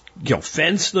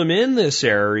 fence them in this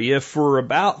area for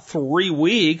about 3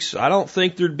 weeks, I don't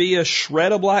think there'd be a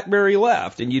shred of blackberry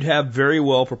left, and you'd have very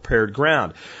well prepared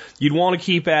ground. You'd want to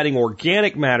keep adding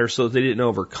organic matter so that they didn't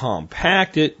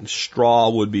over-compact it.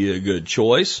 Straw would be a good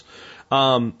choice.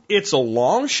 It's a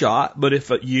long shot, but if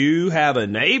you have a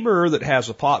neighbor that has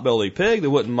a potbelly pig that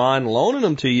wouldn't mind loaning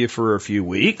them to you for a few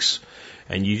weeks,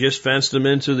 and you just fenced them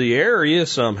into the area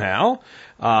somehow,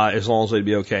 as long as they'd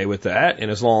be okay with that,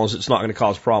 and as long as it's not going to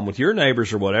cause a problem with your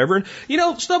neighbors or whatever,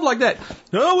 and stuff like that.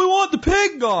 No, we want the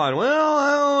pig gone. Well,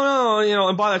 I don't know,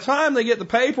 and by the time they get the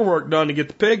paperwork done to get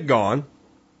the pig gone,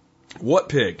 what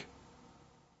pig?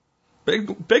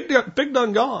 Pig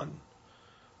done gone.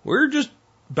 We're just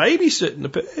babysitting the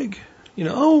pig, It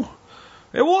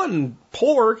wasn't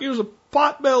pork, it was a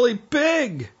potbelly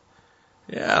pig.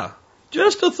 Yeah.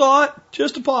 Just a thought,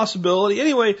 just a possibility.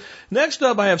 Anyway, next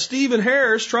up I have Stephen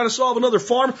Harris trying to solve another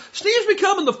farm. Steve's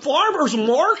becoming the farmer's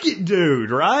market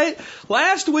dude, right?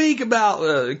 Last week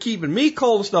about keeping meat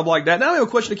cold and stuff like that. Now I have a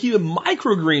question of keeping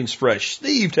microgreens fresh.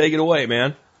 Steve, take it away,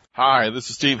 man. Hi, this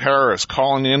is Steve Harris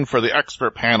calling in for the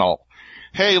expert panel.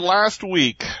 Hey, last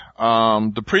week,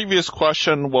 the previous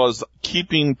question was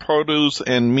keeping produce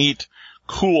and meat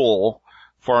cool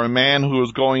for a man who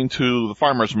was going to the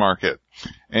farmer's market.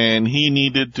 And he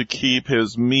needed to keep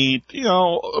his meat,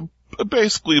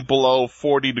 basically below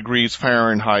 40 degrees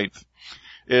Fahrenheit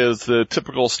is the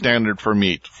typical standard for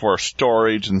meat for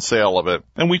storage and sale of it.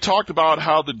 And we talked about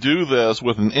how to do this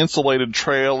with an insulated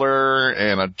trailer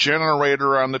and a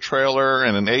generator on the trailer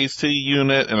and an AC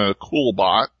unit and a cool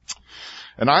bot.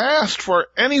 And I asked for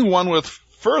anyone with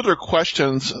further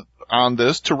questions on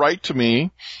this to write to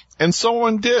me, and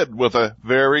someone did with a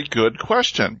very good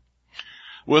question.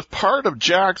 With part of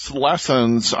Jack's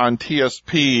lessons on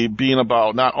TSP being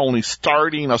about not only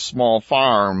starting a small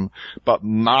farm, but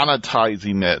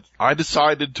monetizing it, I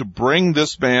decided to bring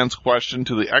this man's question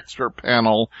to the expert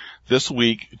panel this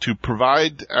week to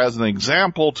provide as an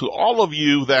example to all of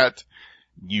you that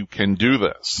you can do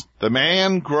this. The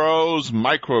man grows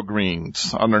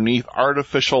microgreens underneath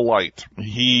artificial light.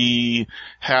 He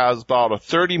has about a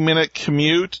 30-minute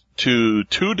commute to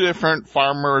 2 different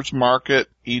farmers market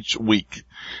each week.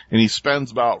 And he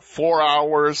spends about 4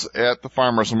 hours at the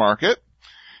farmers market.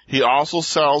 He also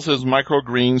sells his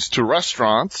microgreens to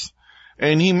restaurants.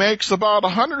 And he makes about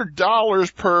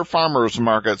 $100 per farmer's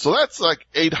market. So that's like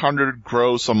 $800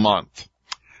 gross a month.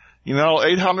 You know,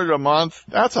 $800 a month,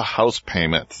 that's a house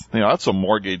payment. You know, that's a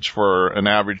mortgage for an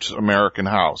average American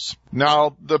house.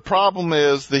 Now, the problem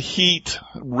is the heat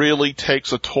really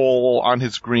takes a toll on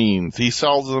his greens. He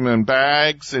sells them in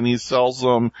bags and he sells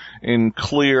them in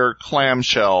clear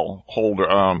clamshell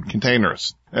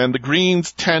containers. And the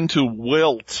greens tend to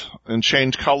wilt and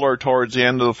change color towards the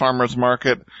end of the farmer's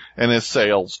market, and his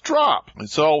sales drop.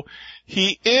 So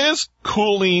he is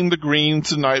cooling the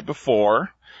greens the night before.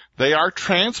 They are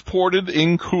transported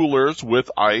in coolers with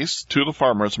ice to the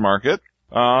farmer's market.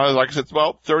 Like I said, it's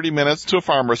about 30 minutes to a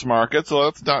farmer's market, so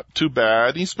that's not too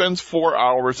bad. He spends 4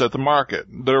 hours at the market.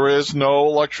 There is no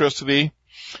electricity.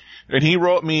 And he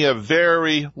wrote me a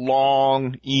very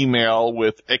long email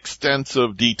with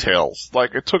extensive details.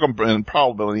 Like, it took him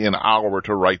probably an hour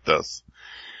to write this.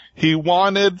 He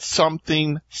wanted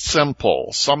something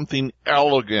simple, something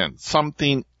elegant,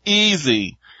 something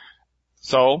easy.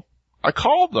 So I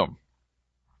called him.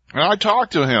 And I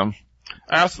talked to him,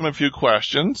 asked him a few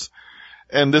questions,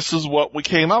 and this is what we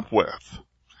came up with.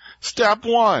 Step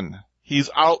 1, he's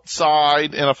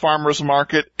outside in a farmer's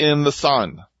market in the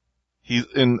sun. He's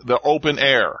in the open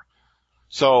air.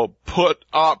 So put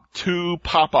up 2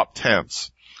 pop-up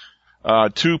tents,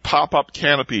 2 pop-up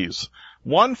canopies.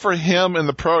 One for him in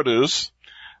the produce,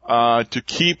 to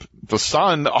keep the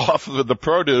sun off of the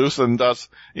produce and thus,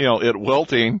 you know, it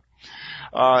wilting.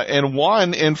 And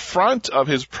one in front of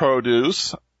his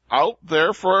produce out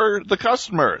there for the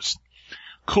customers.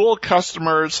 Cool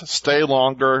customers stay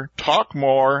longer, talk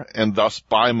more, and thus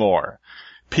buy more.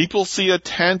 People see a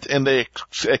tent and they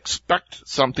expect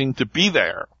something to be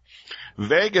there.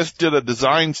 Vegas did a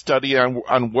design study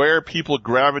on where people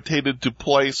gravitated to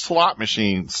play slot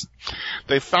machines.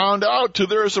 They found out, to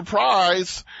their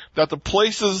surprise, that the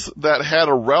places that had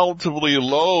a relatively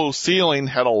low ceiling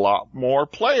had a lot more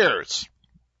players.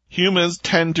 Humans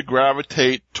tend to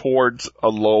gravitate towards a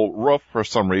low roof for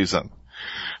some reason.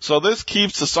 So this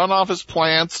keeps the sun off his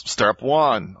plants, step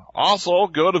 1. Also,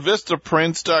 go to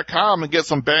Vistaprints.com and get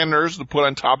some banners to put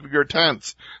on top of your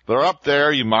tents. They're up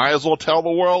there. You might as well tell the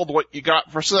world what you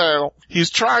got for sale. He's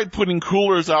tried putting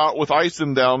coolers out with ice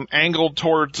in them, angled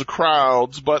towards the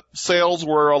crowds, but sales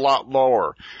were a lot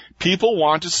lower. People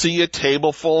want to see a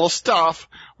table full of stuff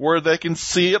where they can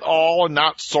see it all and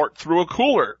not sort through a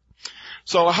cooler.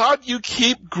 So how do you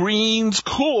keep greens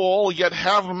cool, yet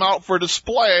have them out for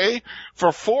display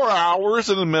for 4 hours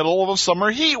in the middle of a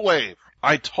summer heat wave?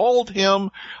 I told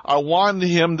him I wanted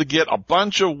him to get a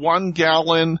bunch of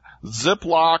 1-gallon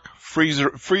Ziploc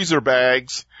freezer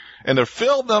bags and to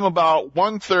fill them about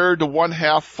 1/3 to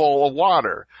 1/2 full of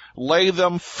water. Lay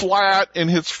them flat in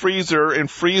his freezer and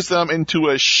freeze them into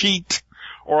a sheet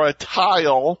or a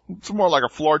tile. It's more like a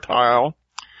floor tile.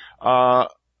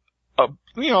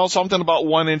 Something about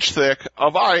 1 inch thick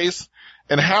of ice,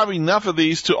 and have enough of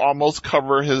these to almost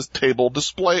cover his table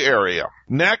display area.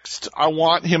 Next, I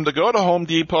want him to go to Home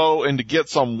Depot and to get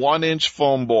some 1-inch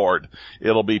foam board.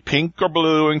 It'll be pink or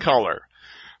blue in color.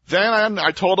 Then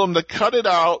I told him to cut it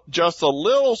out just a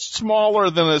little smaller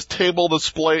than his table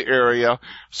display area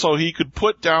so he could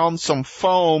put down some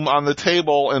foam on the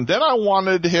table, and then I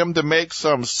wanted him to make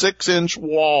some 6-inch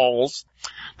walls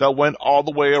that went all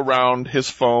the way around his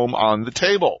foam on the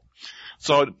table.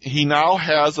 So he now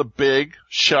has a big,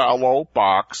 shallow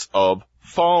box of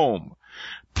foam.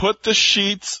 Put the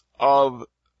sheets of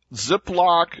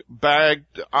Ziploc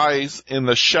bagged ice in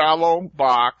the shallow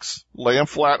box, lay them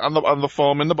flat on the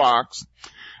foam in the box,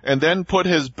 and then put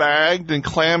his bagged and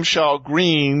clamshell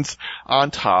greens on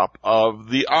top of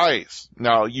the ice.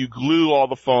 Now, you glue all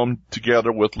the foam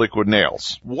together with liquid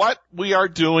nails. What we are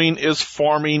doing is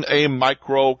forming a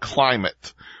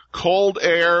microclimate. Cold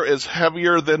air is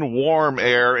heavier than warm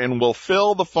air and will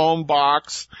fill the foam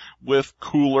box with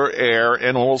cooler air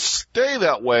and will stay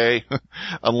that way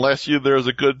unless there's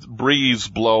a good breeze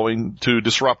blowing to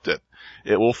disrupt it.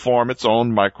 It will form its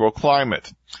own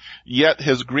microclimate. Yet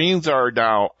his greens are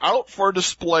now out for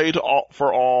display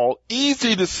for all,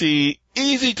 easy to see,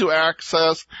 easy to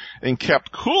access, and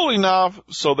kept cool enough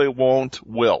so they won't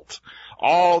wilt.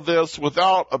 All this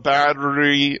without a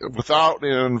battery, without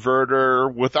an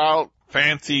inverter, without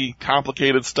fancy,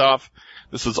 complicated stuff.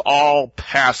 This is all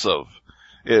passive.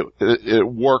 It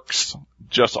works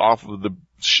just off of the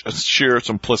sheer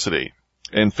simplicity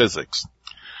in physics.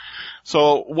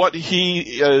 So what he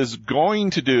is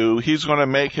going to do, he's going to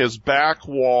make his back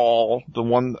wall, the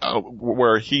one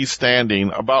where he's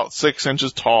standing, about 6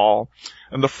 inches tall,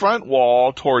 and the front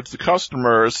wall towards the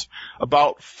customers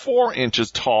about 4 inches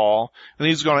tall, and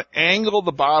he's going to angle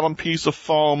the bottom piece of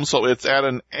foam so it's at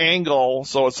an angle,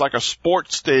 so it's like a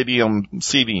sports stadium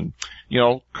seating,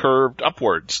 curved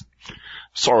upwards,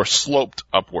 or sloped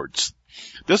upwards.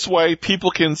 This way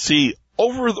people can see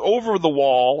over the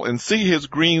wall and see his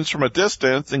greens from a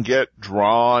distance and get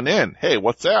drawn in. Hey,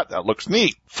 what's that? That looks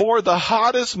neat. For the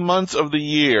hottest months of the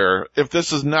year, if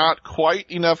this is not quite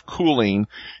enough cooling,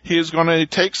 he is going to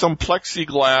take some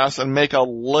plexiglass and make a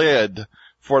lid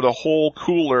for the whole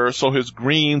cooler so his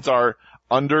greens are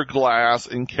under glass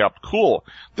and kept cool.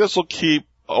 This will keep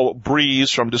a breeze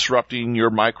from disrupting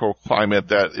your microclimate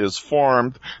that is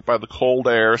formed by the cold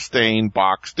air staying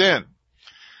boxed in.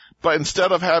 But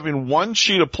instead of having one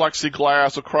sheet of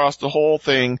plexiglass across the whole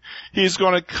thing, he's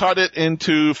going to cut it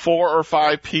into 4 or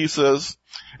 5 pieces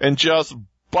and just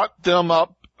butt them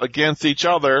up against each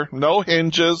other. No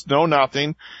hinges, no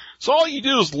nothing. So all you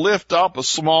do is lift up a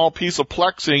small piece of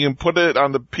plexi and put it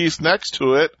on the piece next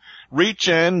to it, reach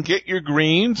in, get your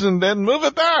greens, and then move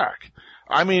it back.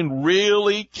 I mean,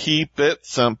 really keep it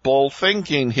simple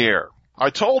thinking here. I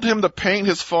told him to paint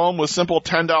his foam with simple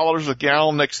 $10 a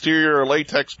gallon exterior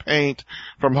latex paint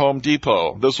from Home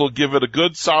Depot. This will give it a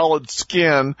good solid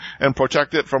skin and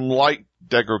protect it from light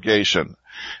degradation.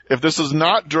 If this is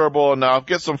not durable enough,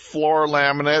 get some floor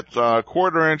laminate,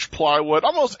 1/4-inch plywood,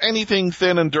 almost anything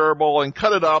thin and durable, and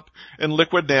cut it up and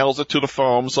liquid nails it to the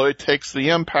foam so it takes the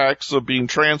impacts of being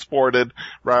transported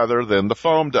rather than the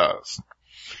foam does.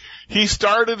 He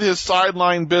started his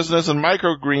sideline business in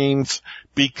microgreens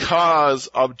because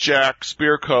of Jack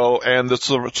Spirko and the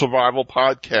Survival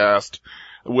Podcast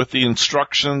with the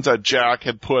instructions that Jack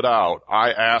had put out.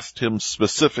 I asked him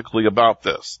specifically about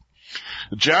this.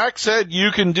 Jack said,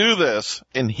 you can do this,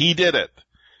 and he did it.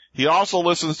 He also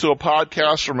listens to a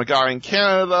podcast from a guy in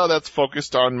Canada that's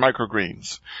focused on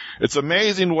microgreens. It's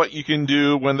amazing what you can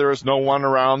do when there is no one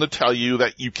around to tell you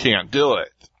that you can't do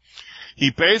it. He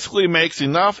basically makes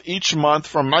enough each month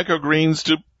from microgreens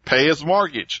to pay his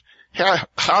mortgage.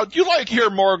 How'd you like your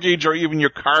mortgage or even your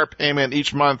car payment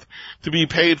each month to be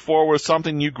paid for with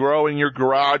something you grow in your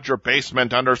garage or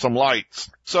basement under some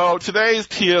lights? So today's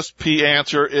TSP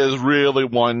answer is really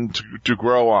one to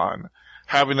grow on.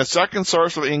 Having a second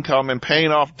source of income and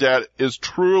paying off debt is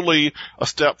truly a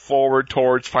step forward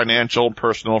towards financial and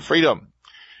personal freedom.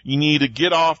 You need to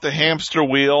get off the hamster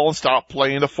wheel and stop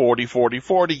playing the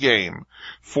 40-40-40 game.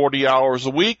 40 hours a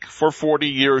week for 40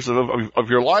 years of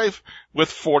your life with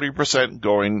 40%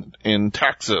 going in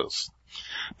taxes.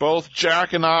 Both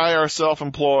Jack and I are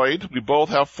self-employed. We both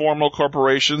have formal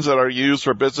corporations that are used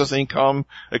for business income,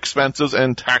 expenses,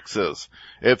 and taxes.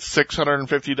 It's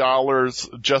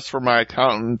 $650 just for my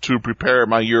accountant to prepare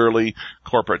my yearly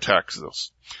corporate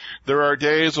taxes. There are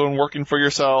days when working for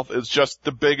yourself is just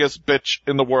the biggest bitch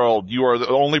in the world. You are the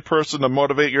only person to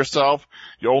motivate yourself,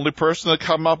 the only person to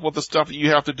come up with the stuff that you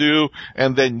have to do,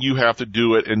 and then you have to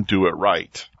do it and do it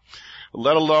right.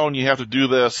 Let alone you have to do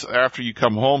this after you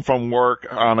come home from work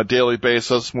on a daily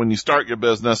basis when you start your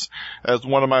business. As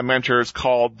one of my mentors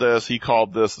called this, he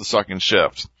called this the second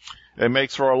shift. It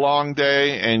makes for a long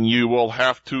day, and you will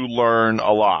have to learn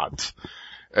a lot.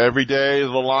 Every day the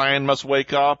lion must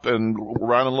wake up and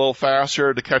run a little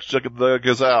faster to catch the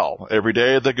gazelle. Every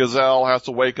day the gazelle has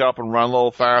to wake up and run a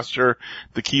little faster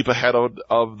to keep ahead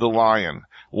of the lion.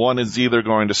 One is either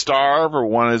going to starve or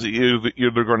one is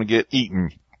either going to get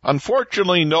eaten.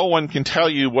 Unfortunately, no one can tell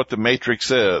you what the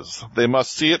Matrix is. They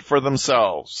must see it for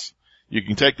themselves. You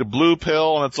can take the blue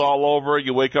pill and it's all over.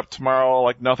 You wake up tomorrow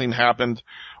like nothing happened.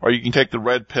 Or you can take the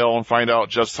red pill and find out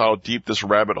just how deep this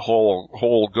rabbit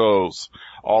hole goes.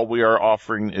 All we are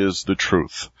offering is the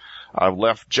truth. I've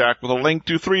left Jack with a link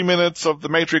to 3 minutes of The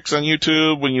Matrix on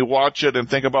YouTube. When you watch it and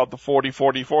think about the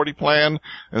 40-40-40 plan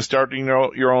and starting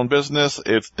your own business,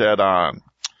 it's dead on.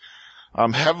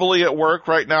 I'm heavily at work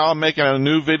right now. I'm making a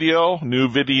new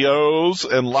videos,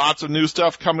 and lots of new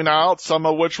stuff coming out, some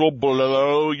of which will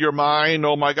blow your mind.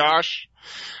 Oh my gosh.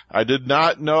 I did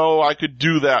not know I could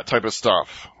do that type of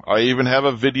stuff. I even have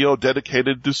a video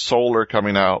dedicated to solar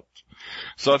coming out.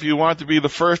 So if you want to be the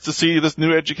first to see this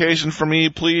new education from me,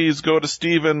 please go to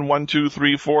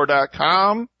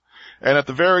Steven1234.com. And at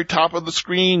the very top of the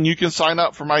screen, you can sign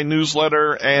up for my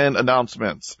newsletter and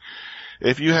announcements.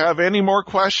 If you have any more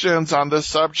questions on this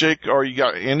subject or you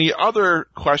got any other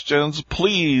questions,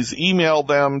 please email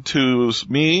them to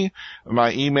me.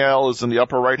 My email is in the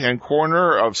upper right-hand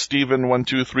corner of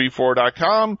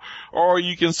Steven1234.com, or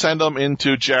you can send them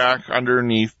into Jack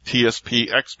underneath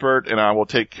TSP Expert, and I will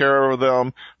take care of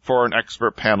them for an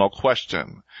expert panel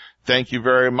question. Thank you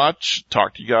very much.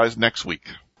 Talk to you guys next week.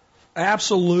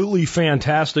 Absolutely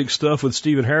fantastic stuff with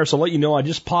Stephen Harris. I'll let you know I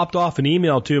just popped off an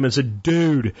email to him and said,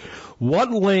 dude,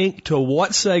 what link to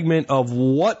what segment of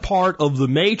what part of the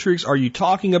Matrix are you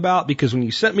talking about? Because when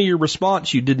you sent me your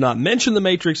response, you did not mention the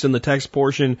Matrix in the text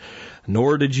portion,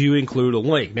 nor did you include a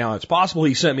link. Now, it's possible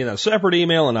he sent me that separate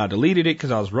email and I deleted it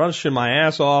because I was rushing my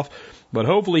ass off. But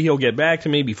hopefully he'll get back to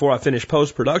me before I finish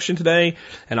post-production today,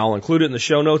 and I'll include it in the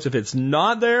show notes. If it's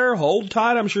not there, hold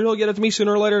tight. I'm sure he'll get it to me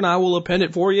sooner or later, and I will append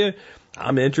it for you.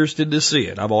 I'm interested to see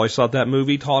it. I've always thought that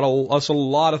movie taught us a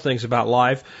lot of things about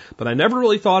life, but I never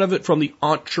really thought of it from the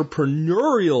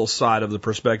entrepreneurial side of the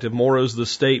perspective, more as the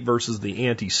state versus the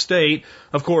anti-state.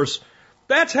 Of course,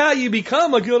 that's how you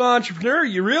become a good entrepreneur.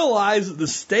 You realize that the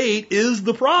state is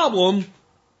the problem,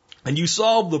 and you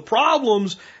solve the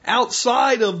problems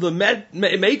outside of the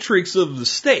matrix of the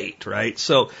state, right?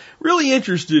 So really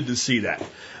interested to see that.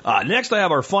 Next, I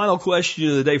have our final question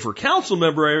of the day for council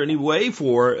member, anyway,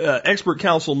 for expert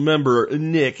council member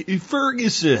Nick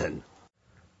Ferguson.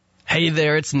 Hey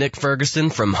there, it's Nick Ferguson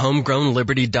from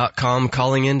HomegrownLiberty.com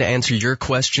calling in to answer your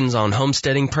questions on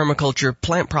homesteading, permaculture,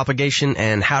 plant propagation,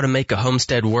 and how to make a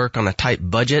homestead work on a tight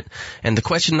budget. And the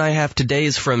question I have today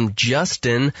is from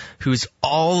Justin, who's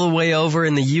all the way over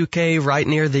in the UK, right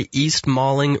near the East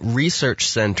Malling Research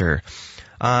Centre.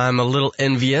 I'm a little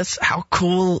envious. How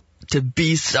cool to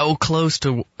be so close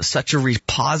to such a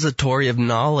repository of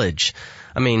knowledge.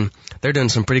 I mean, they're doing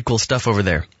some pretty cool stuff over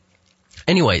there.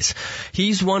 Anyways,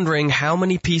 he's wondering how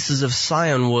many pieces of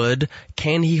scion wood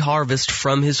can he harvest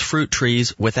from his fruit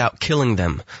trees without killing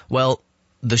them. Well,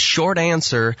 the short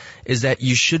answer is that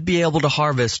you should be able to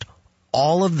harvest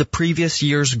all of the previous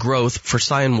year's growth for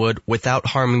scion wood without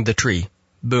harming the tree.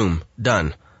 Boom,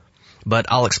 done. But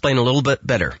I'll explain a little bit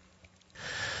better.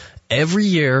 Every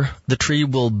year, the tree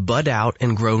will bud out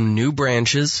and grow new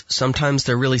branches. Sometimes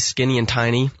they're really skinny and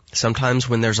tiny. Sometimes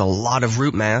when there's a lot of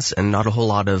root mass and not a whole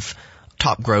lot of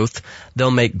top growth,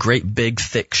 they'll make great big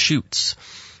thick shoots.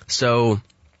 So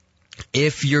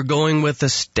if you're going with a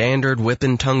standard whip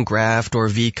and tongue graft or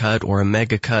V-cut or a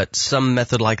mega cut, some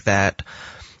method like that,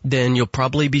 then you'll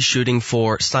probably be shooting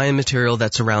for scion material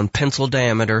that's around pencil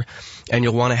diameter, and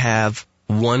you'll want to have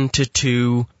 1 to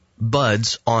 2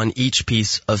 buds on each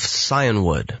piece of scion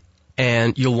wood.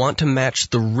 And you'll want to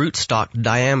match the rootstock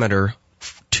diameter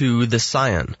to the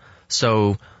scion.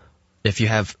 So if you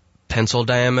have pencil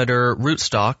diameter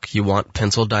rootstock, you want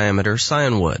pencil diameter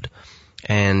scion wood.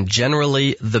 And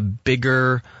generally, the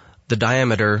bigger the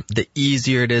diameter, the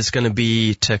easier it is going to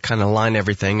be to kind of line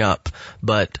everything up.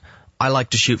 But I like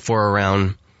to shoot for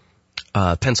around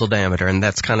pencil diameter, and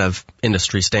that's kind of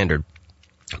industry standard.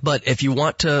 But if you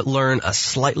want to learn a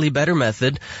slightly better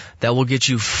method that will get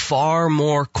you far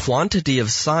more quantity of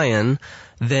scion,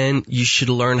 then you should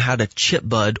learn how to chip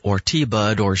bud or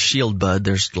T-bud or shield bud.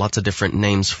 There's lots of different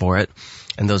names for it,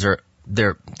 and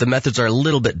the methods are a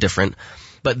little bit different,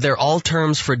 but they're all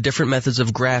terms for different methods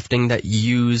of grafting that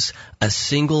use a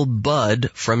single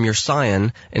bud from your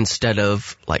scion instead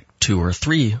of like 2 or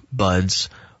 3 buds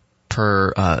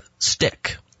per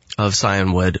stick of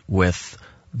scion wood with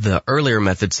the earlier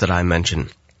methods that I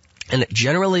mentioned. And it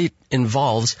generally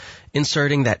involves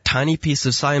inserting that tiny piece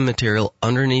of scion material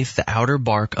underneath the outer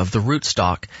bark of the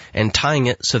rootstock and tying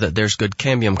it so that there's good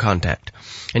cambium contact.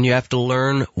 And you have to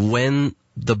learn when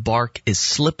the bark is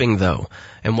slipping, though.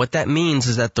 And what that means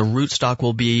is that the rootstock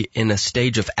will be in a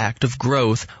stage of active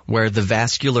growth where the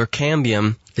vascular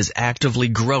cambium is actively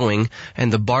growing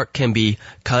and the bark can be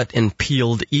cut and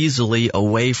peeled easily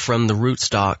away from the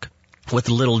rootstock with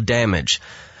little damage.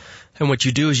 And what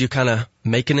you do is you kind of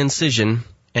make an incision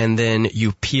and then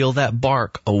you peel that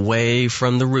bark away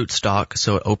from the rootstock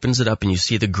so it opens it up and you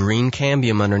see the green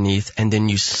cambium underneath, and then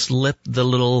you slip the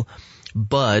little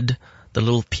bud, the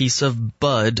little piece of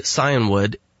bud scion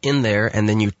wood in there, and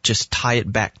then you just tie it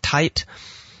back tight,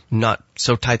 not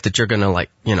so tight that you're going to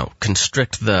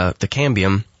constrict the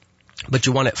cambium, but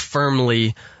you want it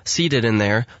firmly seated in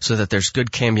there so that there's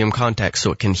good cambium contact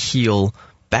so it can heal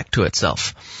back to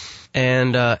itself.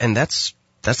 And that's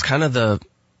kind of the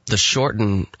short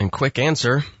and quick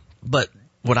answer. But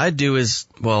what I do is,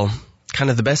 kind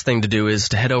of the best thing to do is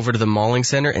to head over to the Malling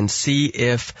Center and see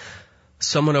if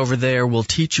someone over there will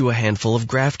teach you a handful of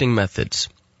grafting methods.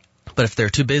 But if they're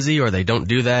too busy or they don't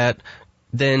do that,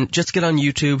 then just get on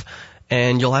YouTube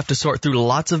and you'll have to sort through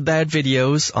lots of bad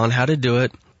videos on how to do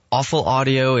it, awful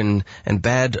audio and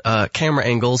bad camera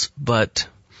angles, but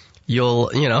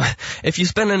if you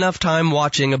spend enough time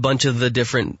watching a bunch of the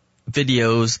different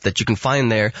videos that you can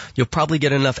find there, you'll probably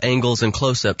get enough angles and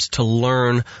close-ups to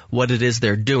learn what it is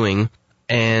they're doing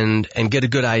and get a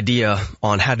good idea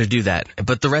on how to do that.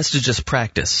 But the rest is just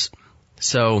practice.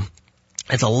 So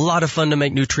it's a lot of fun to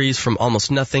make new trees from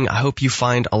almost nothing. I hope you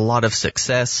find a lot of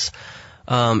success.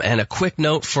 And a quick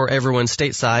note for everyone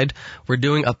stateside, we're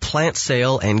doing a plant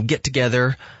sale and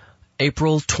get-together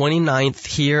April 29th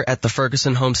here at the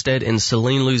Ferguson Homestead in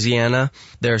Saline, Louisiana.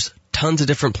 There's tons of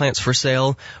different plants for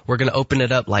sale. We're going to open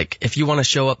it up, like, if you want to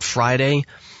show up Friday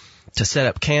to set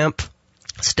up camp,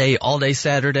 stay all day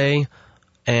Saturday,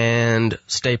 and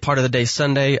stay part of the day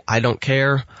Sunday, I don't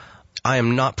care. I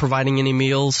am not providing any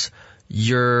meals.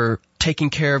 You're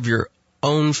taking care of your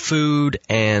own food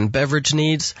and beverage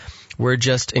needs. We're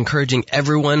just encouraging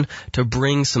everyone to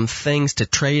bring some things to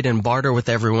trade and barter with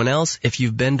everyone else. If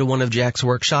you've been to one of Jack's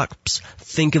workshops,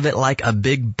 think of it like a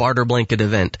big barter blanket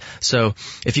event. So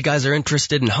if you guys are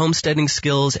interested in homesteading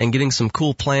skills and getting some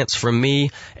cool plants from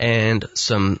me and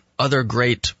some other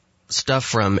great stuff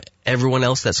from everyone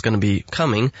else that's going to be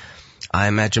coming, I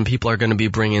imagine people are going to be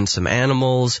bringing some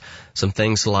animals, some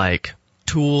things like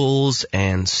tools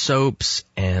and soaps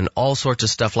and all sorts of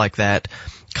stuff like that.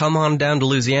 Come on down to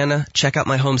Louisiana, check out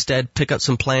my homestead, pick up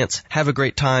some plants, have a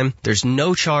great time. There's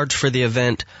no charge for the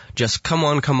event. Just come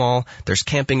on, come all. There's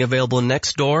camping available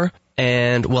next door,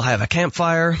 and we'll have a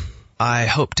campfire. I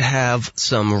hope to have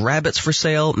some rabbits for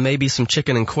sale, maybe some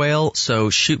chicken and quail, so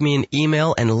shoot me an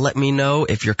email and let me know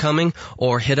if you're coming,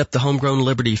 or hit up the Homegrown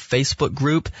Liberty Facebook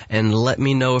group and let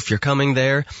me know if you're coming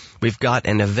there. We've got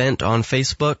an event on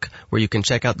Facebook where you can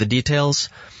check out the details.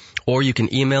 Or you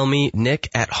can email me,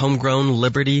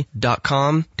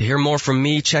 nick@homegrownliberty.com. To hear more from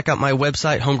me, check out my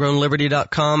website,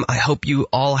 homegrownliberty.com. I hope you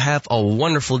all have a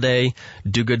wonderful day.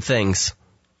 Do good things.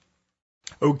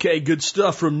 Okay, good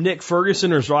stuff from Nick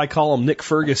Ferguson, or as I call him, Nick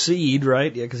Ferguseed,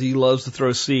 right? Yeah, because he loves to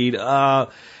throw seed. I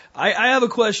have a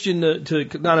question to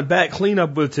kind of back clean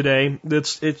up with today.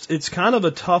 It's kind of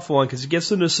a tough one because it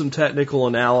gets into some technical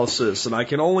analysis, and I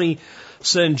can only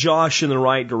send Josh in the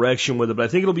right direction with it, but I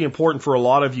think it'll be important for a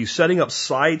lot of you setting up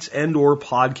sites and or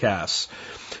podcasts.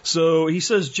 So he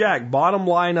says, Jack, bottom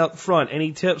line up front,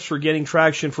 any tips for getting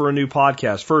traction for a new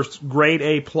podcast? First, grade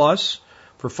A+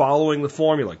 for following the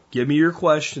formula. Give me your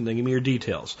question, then give me your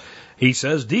details. He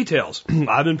says, details.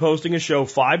 I've been posting a show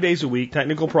 5 days a week.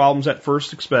 Technical problems at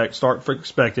first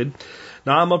expected.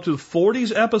 Now I'm up to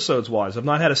 40s episodes wise. I've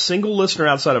not had a single listener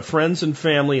outside of friends and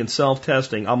family and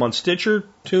self-testing. I'm on Stitcher,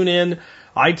 TuneIn,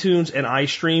 iTunes, and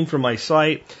iStream from my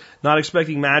site. Not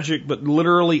expecting magic, but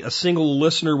literally a single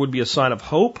listener would be a sign of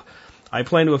hope. I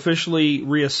plan to officially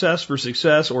reassess for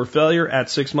success or failure at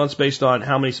 6 months based on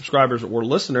how many subscribers or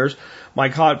listeners. My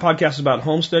podcast is about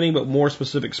homesteading, but more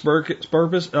specific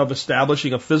purpose of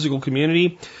establishing a physical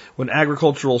community with an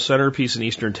agricultural centerpiece in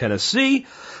eastern Tennessee.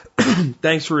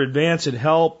 Thanks for advance and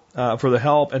help,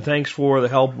 and thanks for the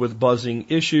help with buzzing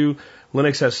issue.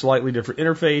 Linux has slightly different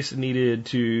interface and needed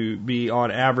to be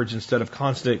on average instead of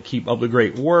constant. Keep up the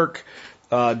great work.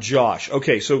 Josh.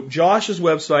 Okay, so Josh's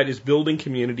website is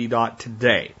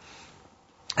buildingcommunity.today.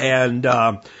 And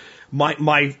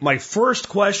my first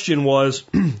question was,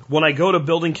 when I go to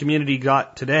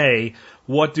buildingcommunity.today,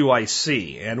 what do I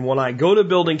see? And when I go to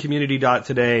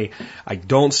buildingcommunity.today, I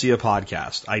don't see a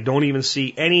podcast. I don't even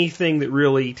see anything that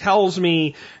really tells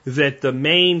me that the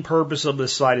main purpose of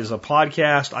this site is a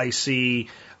podcast. I see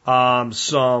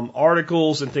some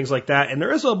articles and things like that. And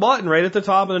there is a button right at the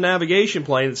top of the navigation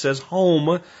pane that says home,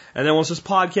 and then one says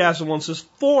podcast and one says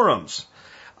forums.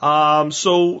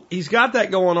 So he's got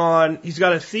that going on. He's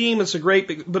got a theme. It's a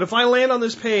great, but if I land on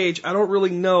this page, I don't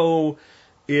really know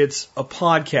it's a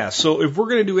podcast. So if we're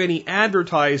going to do any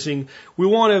advertising, we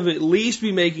want to at least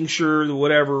be making sure that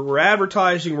whatever we're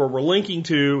advertising or we're linking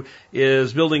to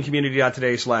is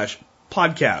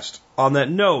buildingcommunity.today/podcast on that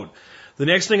node. The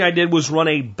next thing I did was run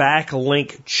a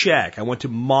backlink check. I went to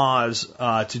Moz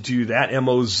to do that,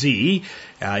 M-O-Z.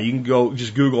 You can go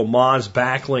just Google Moz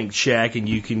backlink check, and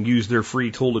you can use their free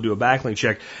tool to do a backlink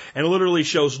check. And it literally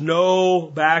shows no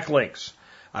backlinks.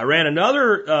 I ran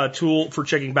another tool for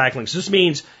checking backlinks. This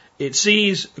means it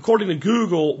sees, according to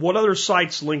Google, what other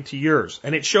sites link to yours.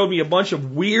 And it showed me a bunch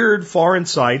of weird foreign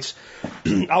sites.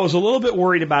 I was a little bit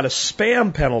worried about a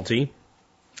spam penalty,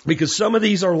 because some of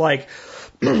these are like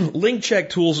link check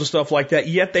tools and stuff like that,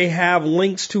 yet they have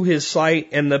links to his site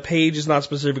and the page is not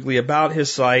specifically about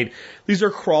his site. These are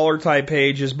crawler type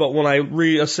pages, but when I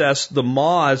reassessed the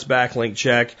Moz backlink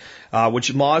check,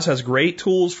 which Moz has great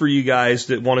tools for you guys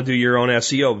that want to do your own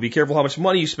SEO. Be careful how much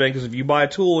money you spend, because if you buy a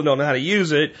tool and don't know how to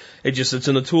use it, it just sits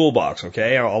in the toolbox,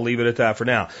 okay? I'll leave it at that for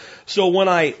now. So when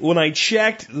I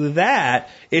checked that,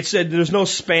 it said there's no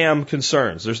spam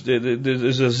concerns.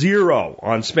 There's a 0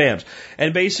 on spams.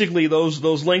 And basically those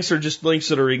links are just links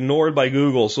that are ignored by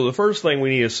Google. So the first thing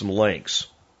we need is some links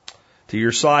to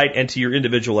your site and to your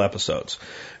individual episodes.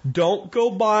 Don't go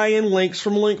buying links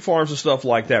from link farms and stuff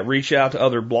like that. Reach out to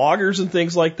other bloggers and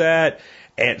things like that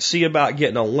and see about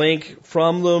getting a link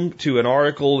from them to an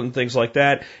article and things like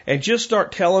that. And just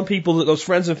start telling people that those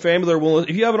friends and family that are willing,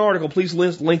 if you have an article, please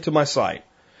link to my site.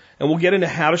 And we'll get into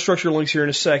how to structure links here in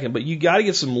a second, but you got to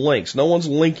get some links. No one's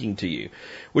linking to you,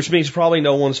 which means probably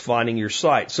no one's finding your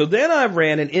site. So then I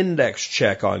ran an index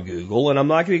check on Google, and I'm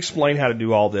not going to explain how to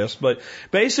do all this, but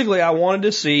basically I wanted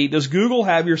to see, does Google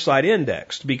have your site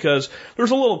indexed? Because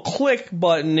there's a little click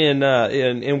button in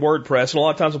WordPress, and a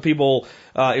lot of times when people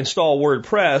install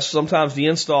WordPress, sometimes the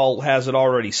install has it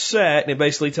already set, and it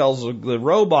basically tells the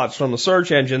robots from the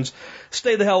search engines,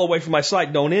 stay the hell away from my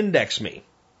site, don't index me.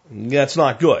 That's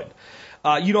not good.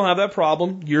 You don't have that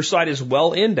problem. Your site is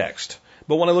well indexed.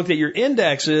 But when I looked at your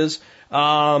indexes,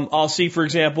 I'll see, for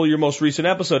example, your most recent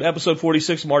episode, episode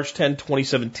 46, March 10,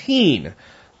 2017.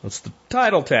 That's the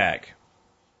title tag.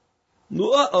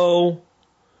 Uh-oh.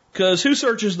 Because who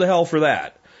searches the hell for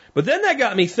that? But then that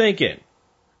got me thinking,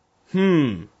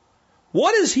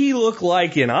 what does he look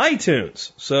like in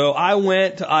iTunes? So I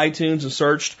went to iTunes and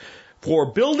searched for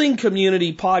Building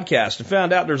Community Podcast and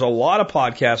found out there's a lot of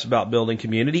podcasts about building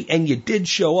community, and you did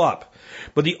show up.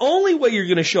 But the only way you're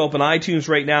going to show up in iTunes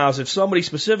right now is if somebody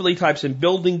specifically types in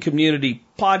Building Community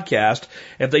Podcast.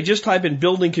 If they just type in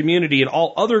Building Community and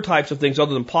all other types of things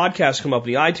other than podcasts come up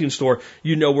in the iTunes store,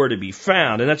 you know where to be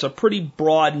found. And that's a pretty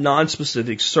broad,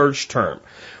 non-specific search term.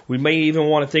 We may even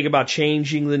want to think about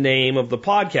changing the name of the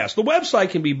podcast. The website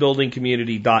can be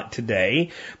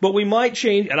buildingcommunity.today, but we might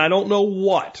change, and I don't know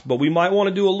what, but we might want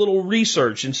to do a little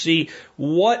research and see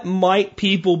what might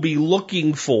people be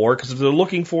looking for, because if they're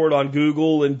looking for it on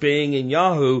Google and Bing and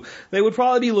Yahoo, they would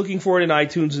probably be looking for it in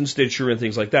iTunes and Stitcher and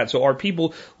things like that. So are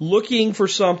people looking for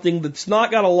something that's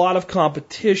not got a lot of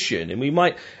competition? And we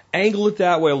might angle it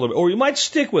that way a little bit, or we might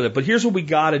stick with it, but here's what we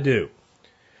got to do.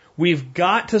 We've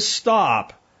got to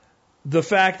stop the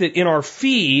fact that in our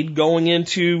feed, going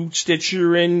into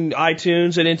Stitcher and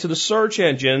iTunes and into the search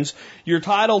engines, your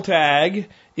title tag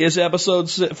is episode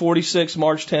 46,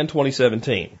 March 10,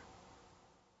 2017.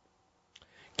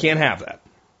 Can't have that.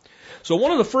 So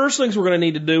one of the first things we're going to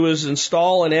need to do is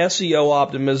install an SEO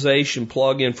optimization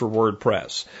plugin for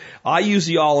WordPress. I use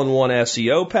the all-in-one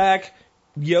SEO pack.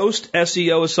 Yoast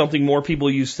SEO is something more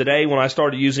people use today. When I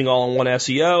started using all-in-one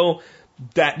SEO,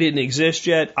 that didn't exist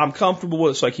yet. I'm comfortable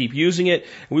with it, so I keep using it.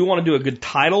 And we want to do a good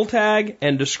title tag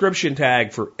and description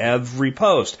tag for every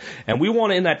post. And we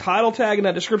want to, in that title tag and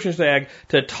that description tag,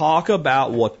 to talk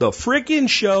about what the frickin'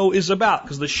 show is about.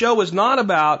 Because the show is not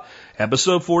about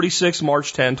episode 46,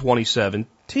 March 10,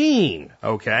 2017.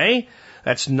 Okay?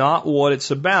 That's not what it's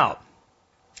about.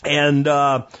 And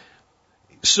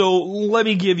so let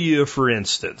me give you a for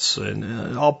instance.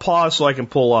 And I'll pause so I can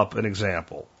pull up an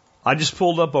example. I just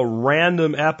pulled up a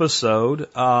random episode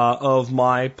of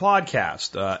my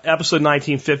podcast, episode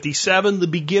 1957, The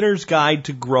Beginner's Guide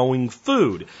to Growing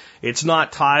Food. It's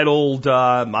not titled,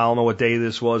 I don't know what day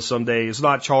this was, someday. It's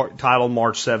not titled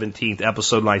March 17th,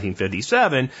 episode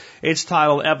 1957. It's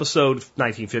titled episode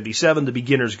 1957, The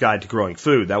Beginner's Guide to Growing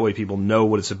Food. That way people know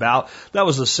what it's about. That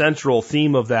was the central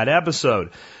theme of that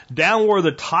episode. Down where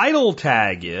the title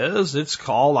tag is, it's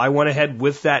called, I went ahead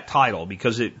with that title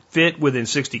because it fit within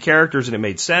 60 characters and it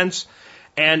made sense.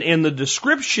 And in the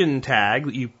description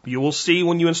tag, you will see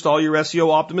when you install your SEO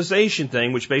optimization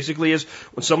thing, which basically is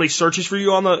when somebody searches for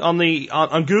you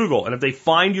on Google, and if they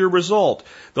find your result,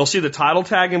 they'll see the title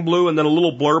tag in blue and then a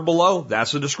little blurb below.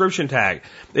 That's the description tag.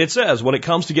 It says, when it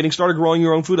comes to getting started growing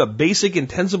your own food, a basic,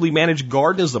 intensively managed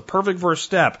garden is the perfect first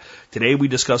step. Today we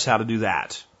discuss how to do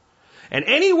that. And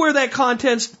anywhere that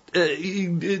content's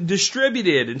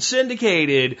distributed and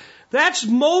syndicated, that's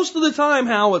most of the time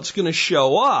how it's going to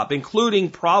show up, including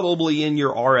probably in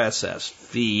your RSS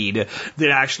feed that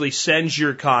actually sends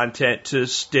your content to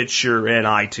Stitcher and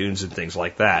iTunes and things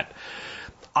like that.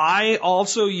 I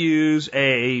also use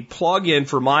a plugin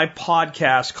for my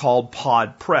podcast called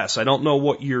PodPress. I don't know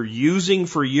what you're using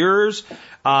for yours.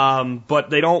 But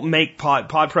they don't make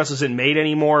PodPress isn't made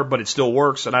anymore, but it still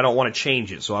works, and I don't want to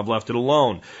change it, so I've left it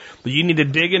alone. But you need to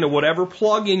dig into whatever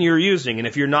plugin you're using, and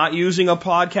if you're not using a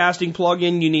podcasting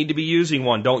plugin, you need to be using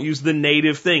one. Don't use the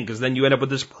native thing, because then you end up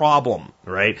with this problem,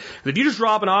 right? If you just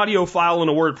drop an audio file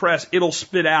into WordPress, it'll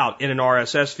spit out in an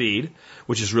RSS feed,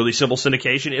 which is really simple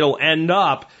syndication. It'll end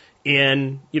up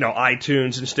in,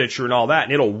 iTunes and Stitcher and all that,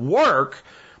 and it'll work,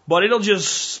 but it'll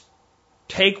just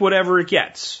take whatever it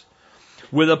gets.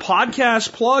 With a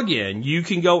podcast plugin, you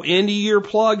can go into your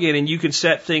plugin and you can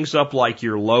set things up like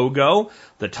your logo,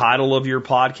 the title of your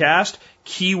podcast,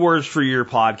 keywords for your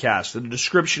podcast, the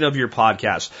description of your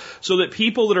podcast, so that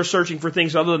people that are searching for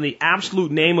things other than the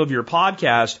absolute name of your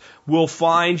podcast will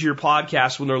find your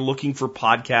podcast when they're looking for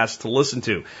podcasts to listen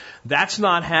to. That's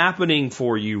not happening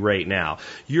for you right now.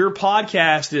 Your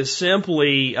podcast is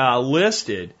simply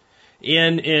listed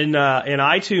in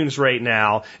iTunes right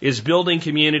now is Building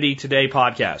Community Today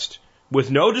podcast with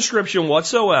no description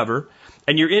whatsoever,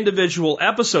 and your individual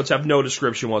episodes have no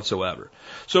description whatsoever.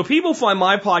 So people find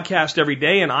my podcast every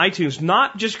day in iTunes,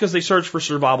 not just because they search for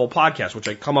Survival Podcast, which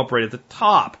I come up right at the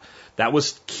top. That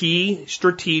was key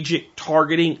strategic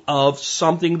targeting of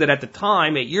something that at the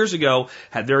time, 8 years ago,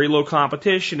 had very low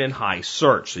competition and high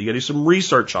search. So you got to do some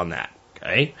research on that,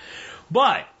 okay?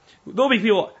 But there'll be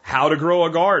people, how to grow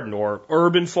a garden or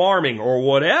urban farming or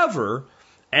whatever,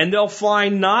 and they'll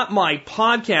find not my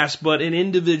podcast, but an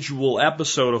individual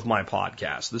episode of my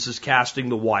podcast. This is casting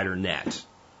the wider net.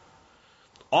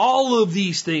 All of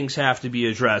these things have to be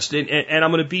addressed, and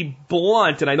I'm going to be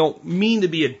blunt, and I don't mean to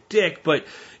be a dick, but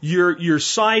your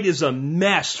site is a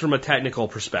mess from a technical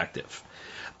perspective.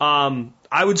 I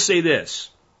would say this.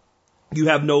 You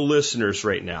have no listeners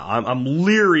right now. I'm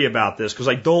leery about this because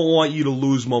I don't want you to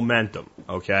lose momentum,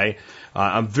 okay?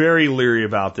 I'm very leery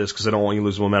about this because I don't want you to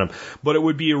lose momentum. But it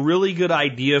would be a really good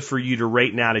idea for you to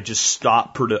right now to just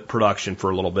stop production for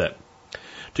a little bit.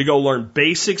 To go learn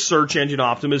basic search engine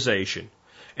optimization.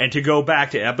 And to go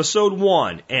back to episode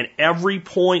 1 and every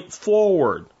point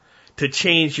forward to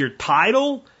change your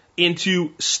title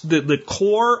into the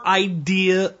core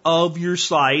idea of your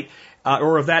site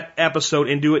or of that episode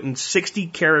and do it in 60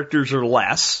 characters or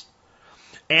less,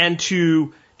 and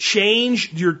to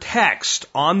change your text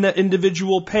on the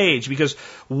individual page, because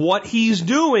what he's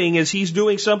doing is he's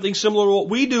doing something similar to what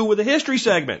we do with a history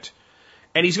segment.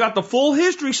 And he's got the full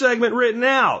history segment written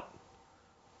out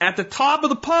at the top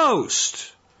of the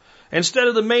post instead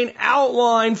of the main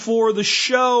outline for the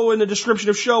show and the description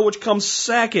of show, which comes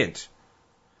second.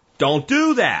 Don't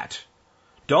do that.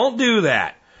 Don't do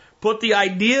that. Put the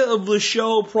idea of the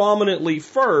show prominently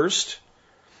first,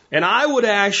 and I would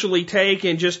actually take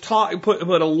and just put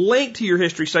a link to your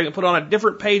history segment, put on a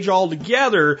different page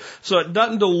altogether so it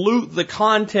doesn't dilute the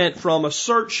content from a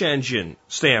search engine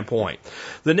standpoint.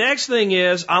 The next thing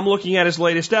is, I'm looking at his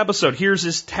latest episode. Here's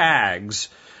his tags.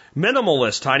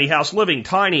 Minimalist, tiny house living,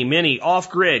 tiny, mini,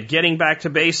 off-grid, getting back to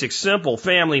basics, simple,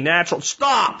 family, natural.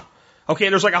 Stop! Okay,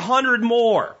 there's like 100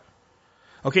 more.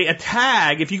 Okay, a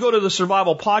tag, if you go to the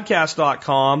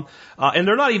survivalpodcast.com, and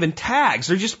they're not even tags,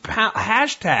 they're just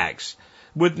hashtags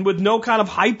with no kind of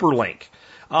hyperlink.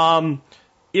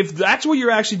 If that's what you're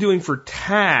actually doing for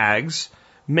tags,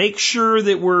 make sure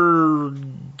that we're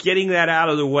getting that out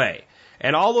of the way.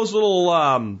 And all those little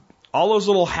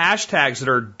hashtags that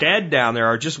are dead down there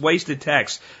are just wasted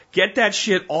text. Get that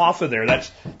shit off of there.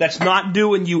 That's not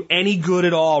doing you any good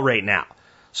at all right now.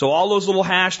 So all those little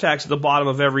hashtags at the bottom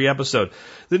of every episode.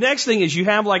 The next thing is you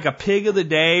have like a pig of the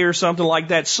day or something like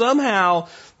that. Somehow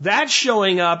that's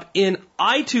showing up in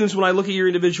iTunes when I look at your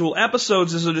individual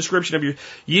episodes as a description of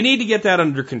you need to get that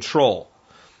under control.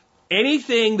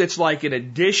 Anything that's like an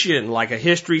addition, like a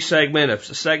history segment, a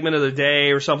segment of the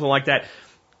day or something like that,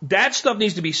 that stuff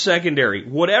needs to be secondary.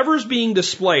 Whatever's being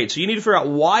displayed. So you need to figure out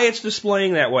why it's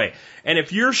displaying that way. And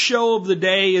if your show of the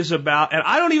day is about, and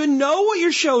I don't even know what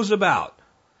your show's about.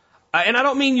 And I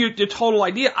don't mean your total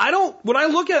idea. When I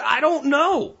look at it, I don't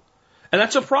know. And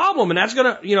that's a problem. And that's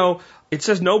going to, it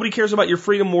says nobody cares about your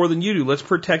freedom more than you do. Let's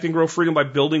protect and grow freedom by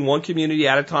building one community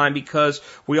at a time because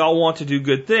we all want to do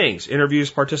good things.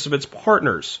 Interviews, participants,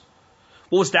 partners.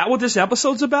 Well, is that what this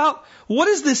episode's about? What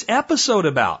is this episode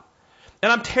about? And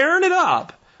I'm tearing it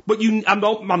up, but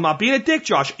I'm not being a dick,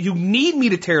 Josh. You need me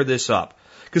to tear this up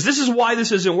because this is why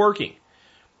this isn't working.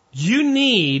 You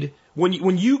need,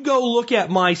 when you go look at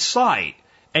my site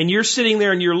and you're sitting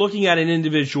there and you're looking at an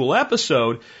individual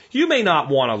episode, you may not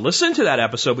want to listen to that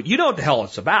episode, but you know what the hell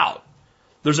it's about.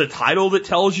 There's a title that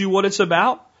tells you what it's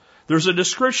about. There's a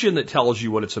description that tells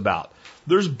you what it's about.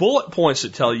 There's bullet points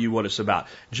that tell you what it's about.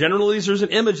 Generally, there's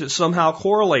an image that somehow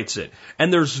correlates it.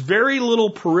 And there's very little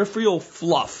peripheral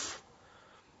fluff.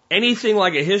 Anything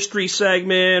like a history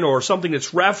segment or something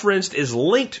that's referenced is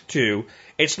linked to.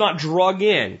 It's not drug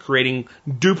in, creating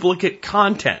duplicate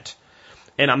content.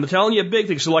 And I'm telling you a big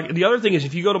thing. So like the other thing is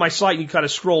if you go to my site and you kind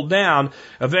of scroll down,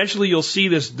 eventually you'll see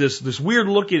this weird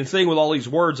looking thing with all these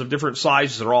words of different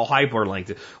sizes that are all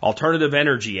hyperlinked. Alternative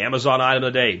energy, Amazon item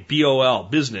of the day, BOL,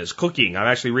 business, cooking. I'm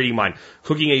actually reading mine.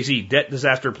 Cooking AZ, debt,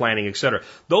 disaster planning, etc.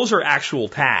 Those are actual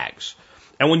tags.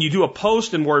 And when you do a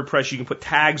post in WordPress, you can put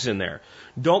tags in there.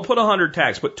 Don't put 100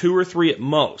 tags, put 2 or 3 at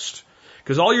most.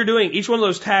 Because all you're doing, each one of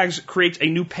those tags creates a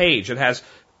new page that has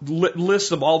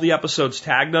lists of all the episodes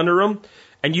tagged under them.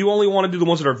 And you only want to do the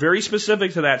ones that are very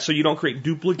specific to that so you don't create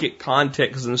duplicate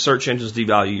content because then the search engines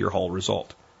devalue your whole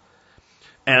result.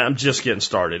 And I'm just getting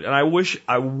started. And I wish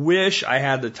I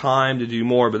had the time to do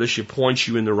more, but this should point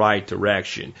you in the right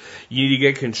direction. You need to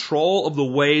get control of the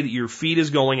way that your feed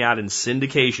is going out in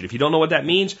syndication. If you don't know what that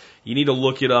means, you need to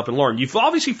look it up and learn. You've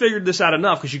obviously figured this out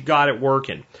enough because you got it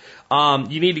working.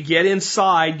 You need to get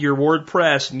inside your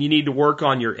WordPress and you need to work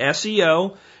on your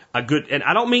SEO. And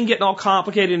I don't mean getting all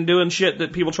complicated and doing shit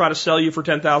that people try to sell you for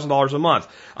 $10,000 a month.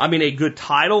 I mean a good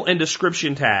title and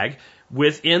description tag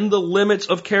within the limits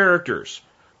of characters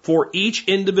for each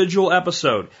individual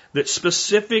episode that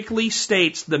specifically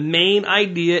states the main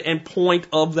idea and point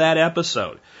of that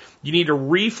episode. You need to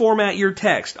reformat your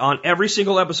text on every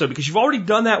single episode because you've already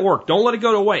done that work. Don't let it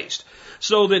go to waste.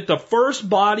 So that the first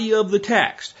body of the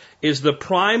text is the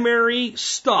primary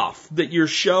stuff that your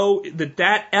show,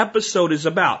 that episode is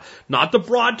about. Not the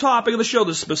broad topic of the show,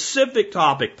 the specific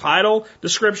topic, title,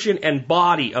 description, and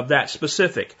body of that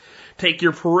specific. Take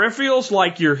your peripherals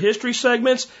like your history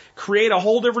segments, create a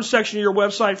whole different section of your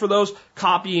website for those,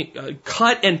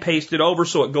 cut and paste it over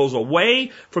so it goes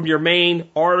away from your main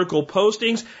article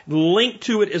postings, link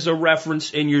to it as a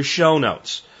reference in your show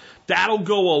notes. That'll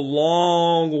go a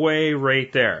long way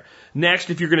right there. Next,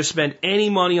 if you're going to spend any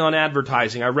money on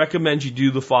advertising, I recommend you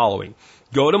do the following.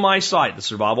 Go to my site,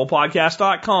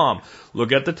 thesurvivalpodcast.com.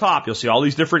 Look at the top. You'll see all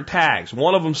these different tags.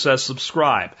 One of them says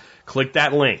subscribe. Click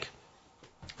that link.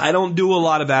 I don't do a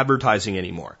lot of advertising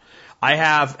anymore. I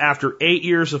have, after 8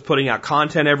 years of putting out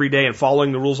content every day and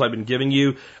following the rules I've been giving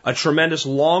you, a tremendous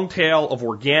long tail of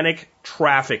organic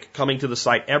traffic coming to the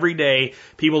site every day.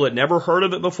 People that never heard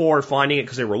of it before finding it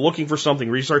because they were looking for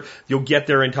something research. You'll get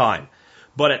there in time.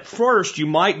 But at first, you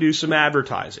might do some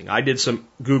advertising. I did some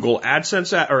Google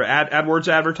AdSense or AdWords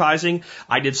advertising.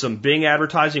 I did some Bing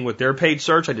advertising with their paid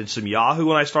search. I did some Yahoo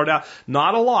when I started out.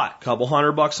 Not a lot, a couple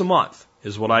 $100 a month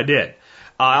is what I did.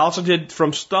 I also did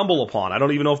from StumbleUpon. I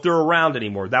don't even know if they're around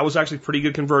anymore. That was actually pretty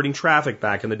good converting traffic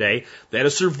back in the day. They had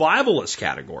a survivalist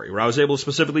category where I was able to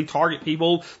specifically target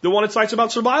people that wanted sites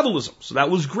about survivalism. So that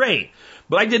was great.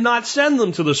 But I did not send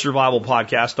them to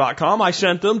thesurvivalpodcast.com. I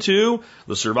sent them to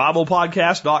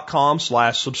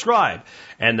thesurvivalpodcast.com/subscribe.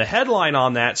 And the headline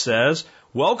on that says,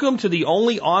 "Welcome to the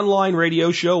only online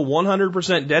radio show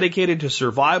 100% dedicated to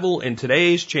survival in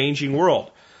today's changing world."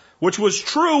 Which was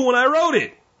true when I wrote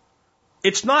it.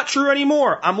 It's not true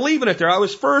anymore. I'm leaving it there. I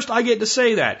was first. I get to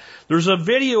say that. There's a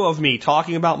video of me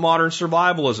talking about modern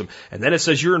survivalism. And then it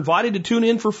says you're invited to tune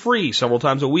in for free several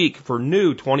times a week for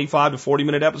new 25 to 40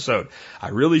 minute episode. I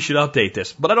really should update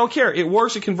this, but I don't care. It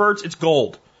works. It converts. It's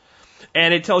gold.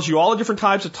 And it tells you all the different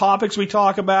types of topics we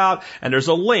talk about. And there's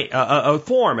a link, a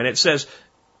form, and it says,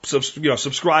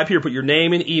 subscribe here, put your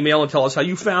name and email and tell us how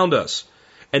you found us.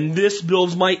 And this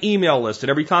builds my email list. And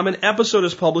every time an episode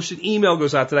is published, an email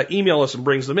goes out to that email list and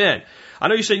brings them in. I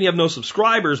know you're saying you have no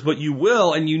subscribers, but you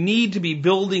will, and you need to be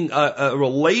building a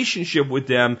relationship with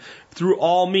them through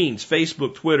all means.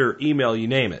 Facebook, Twitter, email, you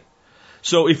name it.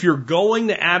 So if you're going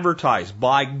to advertise,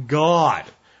 by God,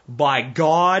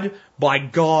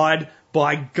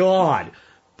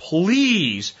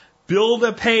 please build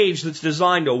a page that's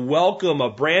designed to welcome a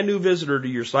brand new visitor to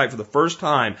your site for the first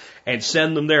time and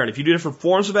send them there. And if you do different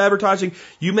forms of advertising,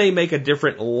 you may make a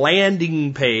different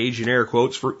landing page, in air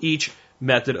quotes, for each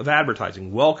method of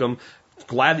advertising. Welcome.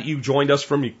 Glad that you joined us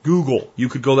from Google. You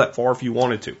could go that far if you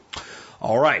wanted to.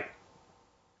 All right.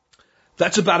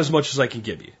 That's about as much as I can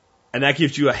give you. And that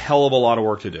gives you a hell of a lot of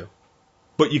work to do.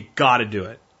 But you got to do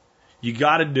it. You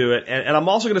got to do it. And I'm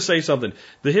also going to say something.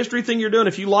 The history thing you're doing,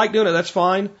 if you like doing it, that's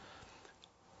fine.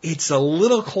 It's a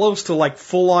little close to like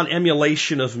full-on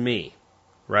emulation of me,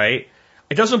 right?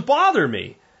 It doesn't bother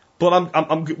me, but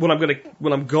what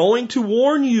I'm going to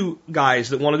warn you guys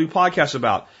that want to do podcasts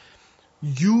about,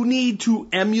 you need to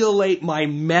emulate my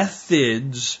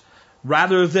methods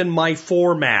rather than my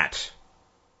format.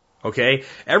 Okay?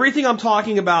 Everything I'm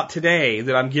talking about today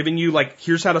that I'm giving you, like,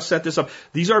 here's how to set this up.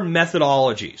 These are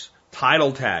methodologies.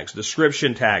 Title tags,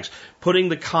 description tags, putting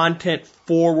the content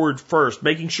forward first,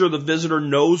 making sure the visitor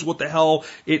knows what the hell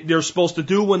they're supposed to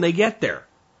do when they get there.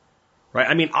 Right?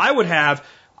 I mean, I would have,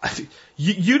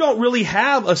 you don't really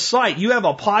have a site. You have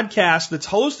a podcast that's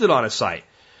hosted on a site.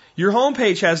 Your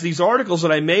homepage has these articles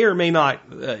that I may or may not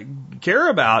care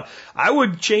about. I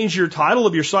would change your title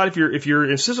of your site if you're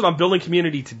insistent on building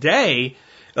community today,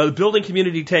 building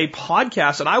community today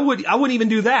podcast, and I wouldn't even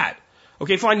do that.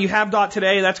 Okay, fine, you have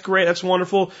 .today, that's great, that's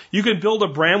wonderful. You can build a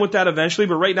brand with that eventually,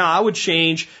 but right now I would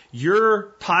change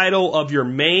your title of your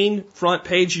main front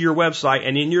page of your website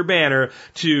and in your banner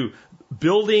to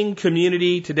Building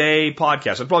Community Today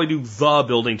Podcast. I'd probably do the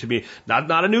Building Community,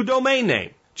 not a new domain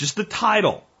name, just the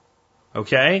title.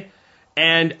 Okay?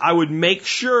 And I would make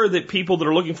sure that people that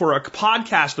are looking for a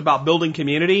podcast about building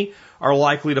community are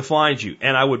likely to find you.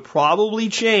 And I would probably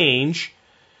change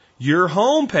your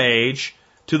homepage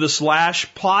to the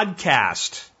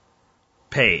 /podcast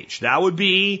page. That would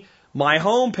be my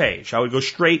homepage. I would go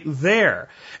straight there.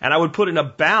 And I would put an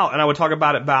about, and I would talk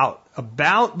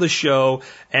about the show,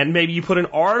 and maybe you put an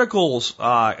articles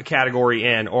category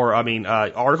in, or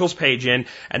articles page in,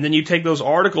 and then you take those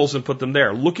articles and put them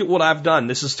there. Look at what I've done.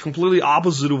 This is completely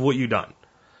opposite of what you've done.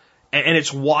 And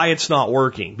it's why it's not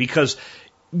working. Because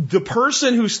the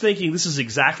person who's thinking this is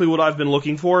exactly what I've been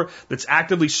looking for, that's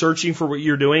actively searching for what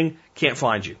you're doing, can't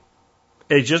find you.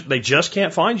 They just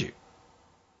can't find you.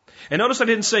 And notice I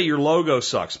didn't say your logo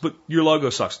sucks, but your logo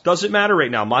sucks. Doesn't matter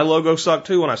right now. My logo sucked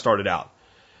too when I started out.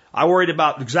 I worried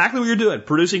about exactly what you're doing,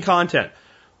 producing content.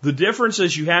 The difference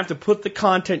is you have to put the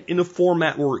content in a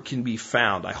format where it can be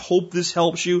found. I hope this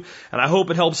helps you, and I hope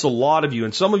it helps a lot of you.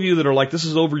 And some of you that are like, this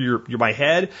is over my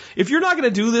head. If you're not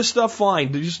going to do this stuff,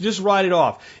 fine. Just write it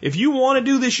off. If you want to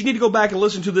do this, you need to go back and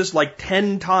listen to this like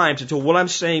 10 times until what I'm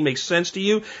saying makes sense to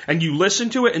you, and you listen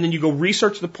to it, and then you go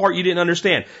research the part you didn't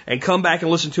understand, and come back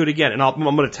and listen to it again. And I'm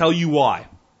going to tell you why.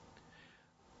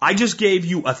 I just gave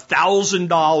you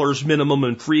 $1,000 minimum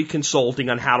in free consulting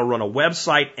on how to run a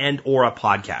website and or a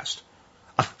podcast.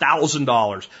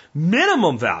 $1,000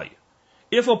 minimum value.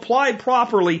 If applied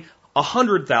properly,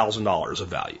 $100,000 of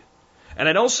value. And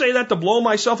I don't say that to blow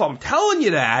myself up. I'm telling you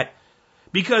that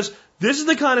because this is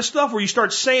the kind of stuff where you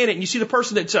start saying it and you see the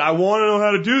person that said, I want to know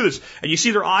how to do this. And you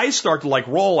see their eyes start to like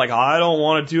roll like, I don't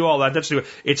want to do all that.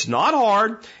 It's not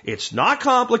hard. It's not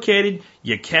complicated.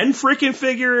 You can freaking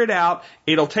figure it out.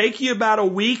 It'll take you about a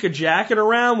week of jacking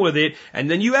around with it. And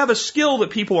then you have a skill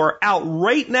that people are out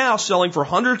right now selling for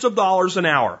hundreds of dollars an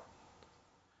hour.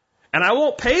 And I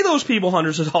won't pay those people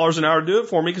hundreds of dollars an hour to do it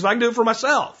for me because I can do it for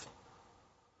myself.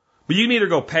 But you can either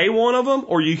go pay one of them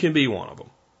or you can be one of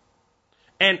them.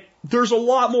 And there's a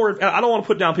lot more. I don't want to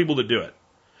put down people that do it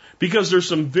because there's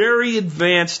some very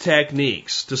advanced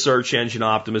techniques to search engine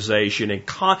optimization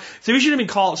so we shouldn't even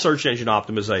call it search engine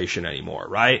optimization anymore,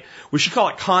 right? We should call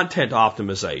it content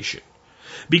optimization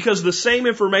because the same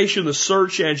information the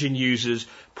search engine uses,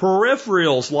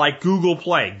 peripherals like Google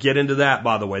Play, get into that,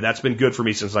 by the way. That's been good for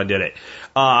me since I did it.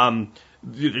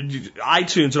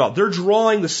 iTunes and all, they're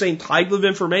drawing the same type of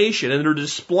information and they're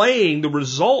displaying the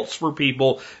results for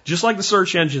people just like the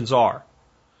search engines are.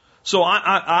 So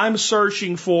I'm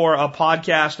searching for a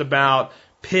podcast about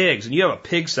pigs, and you have a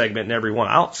pig segment in every one.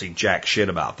 I don't see jack shit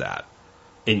about that,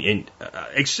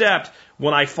 except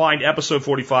when I find episode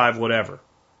 45, whatever.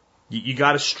 You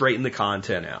got to straighten the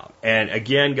content out. And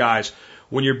again, guys,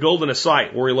 when you're building a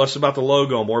site, worry less about the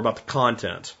logo, more about the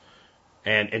content.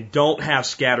 And don't have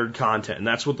scattered content. And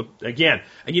that's what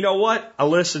and you know what? I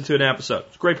listened to an episode.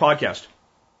 It's a great podcast.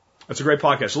 That's a great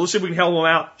podcast. So let's see if we can help them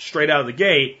out straight out of the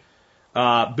gate.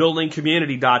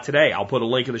 Buildingcommunity.today. I'll put a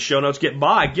link in the show notes. Give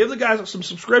the guys some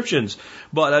subscriptions.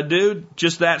 But dude,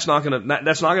 just that's not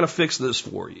gonna fix this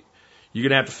for you. You're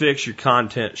gonna have to fix your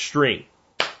content stream.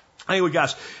 Anyway,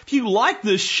 guys, if you like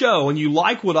this show and you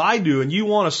like what I do and you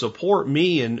want to support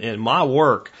me and my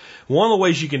work, one of the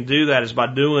ways you can do that is by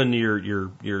doing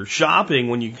your shopping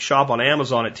when you shop on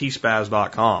Amazon at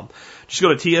tspaz.com. Just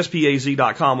go to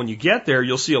tspaz.com. When you get there,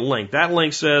 you'll see a link. That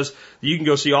link says you can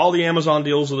go see all the Amazon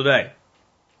deals of the day.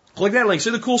 Click that link.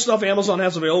 See the cool stuff Amazon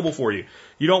has available for you.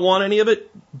 You don't want any of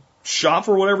it? Shop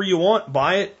for whatever you want,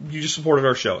 buy it, you just supported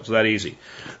our show. It's that easy.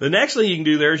 The next thing you can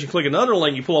do there is you click another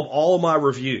link, you pull up all of my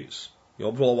reviews.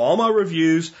 You'll pull up all my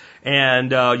reviews,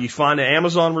 and you find the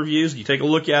Amazon reviews, you take a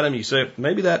look at them, you say,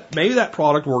 maybe that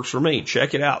product works for me.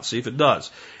 Check it out, see if it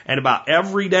does. And about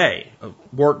every day,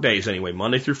 work days anyway,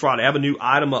 Monday through Friday, I have a new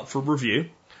item up for review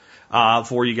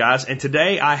for you guys. And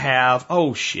today I have,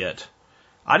 I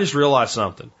just realized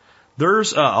something.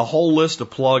 there's a whole list of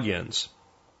plugins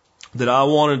that I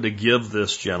wanted to give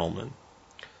this gentleman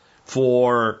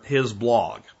for his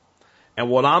blog. And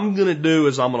what I'm going to do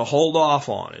is I'm going to hold off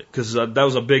on it because that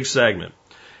was a big segment.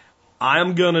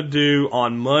 I'm going to do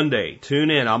on Monday,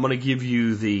 tune in, I'm going to give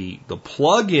you the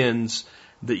plugins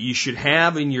that you should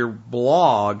have in your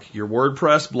blog, your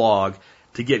WordPress blog,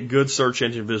 to get good search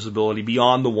engine visibility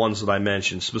beyond the ones that I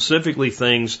mentioned, specifically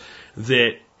things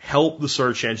that help the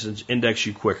search engines index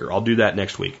you quicker. I'll do that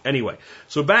next week. Anyway,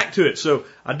 so back to it. So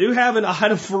I do have an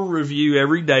item for review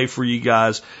every day for you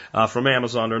guys from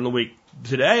Amazon during the week.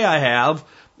 Today I have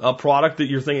a product that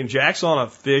you're thinking, Jack's on a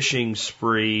fishing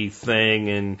spree thing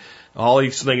and all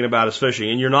he's thinking about is fishing.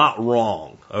 And you're not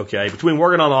wrong, okay? Between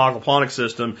working on the aquaponics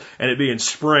system and it being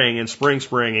spring and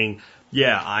springing,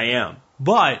 yeah, I am.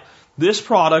 But this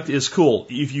product is cool.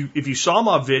 If you saw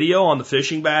my video on the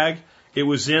fishing bag, it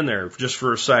was in there just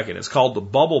for a second. It's called the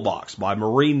Bubble Box by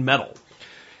Marine Metal.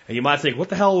 And you might think, what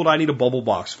the hell would I need a bubble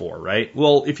box for, right?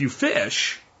 Well, if you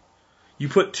fish, you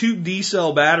put 2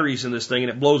 D-cell batteries in this thing and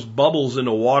it blows bubbles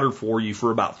into water for you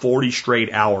for about 40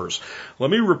 straight hours. Let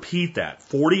me repeat that.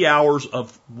 40 hours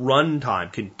of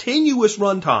runtime, continuous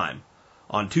runtime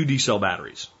on 2 D-cell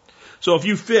batteries. So if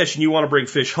you fish and you want to bring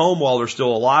fish home while they're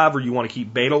still alive or you want to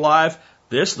keep bait alive,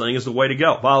 this thing is the way to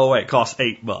go. By the way, it costs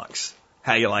 $8.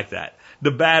 How you like that?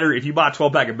 The battery, if you buy a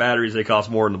 12-pack of batteries, they cost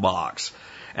more in the box.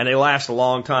 And they last a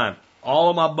long time. All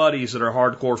of my buddies that are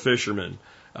hardcore fishermen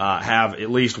have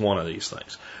at least one of these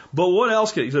things. But what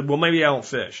else could, he said, well, maybe I don't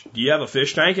fish. Do you have a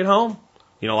fish tank at home?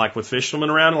 You know, like with fishermen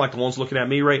around, like the ones looking at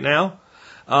me right now?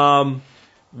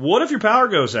 What if your power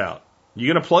goes out?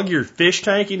 You going to plug your fish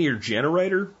tank into your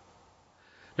generator?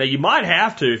 Now, you might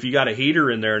have to if you got a heater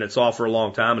in there and it's off for a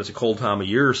long time and it's a cold time of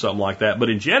year or something like that. But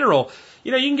in general,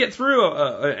 you know, you can get through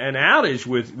an outage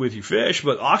with your fish,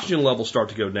 but oxygen levels start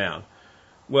to go down.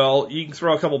 Well, you can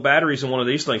throw a couple batteries in one of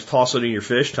these things, toss it in your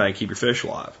fish tank, keep your fish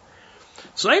alive.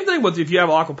 Same thing with if you have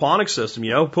an aquaponics system,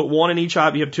 you know, put one in each, you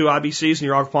have 2 IBCs in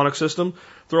your aquaponics system,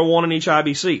 throw one in each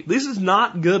IBC. This is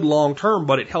not good long term,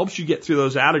 but it helps you get through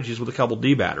those outages with a couple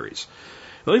D batteries.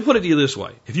 Let me put it to you this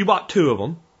way. If you bought 2 of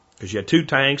them, because you had 2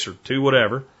 tanks or 2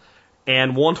 whatever,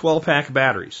 and 1 12-pack of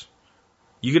batteries,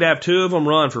 you could have 2 of them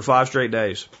run for 5 straight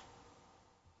days.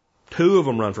 2 of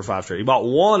them run for 5 straight. You bought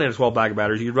 1 in a 12-pack of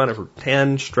batteries, you could run it for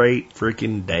 10 straight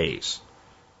freaking days.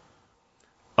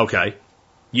 Okay,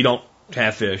 you don't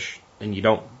have fish, and you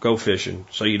don't go fishing,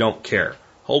 so you don't care.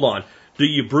 Hold on. Do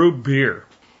you brew beer?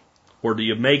 Or do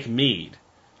you make mead?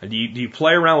 And do you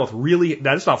play around with really,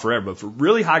 that's not forever, but for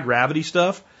really high gravity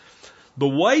stuff, the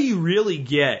way you really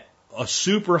get a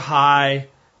super high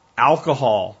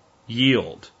alcohol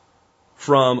yield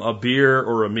from a beer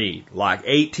or a mead, like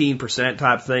 18%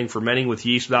 type thing, fermenting with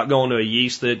yeast without going to a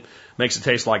yeast that makes it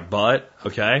taste like butt,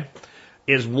 okay,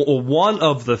 is one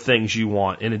of the things you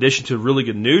want, in addition to really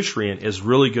good nutrient, is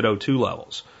really good O2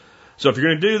 levels. So if you're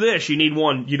going to do this, you need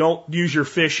one. You don't use your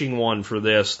fishing one for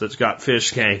this that's got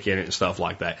fish skank in it and stuff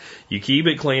like that. You keep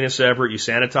it clean and separate. You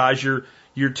sanitize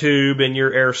your tube and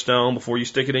your air stone before you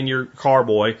stick it in your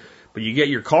carboy. But you get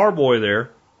your carboy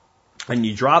there, and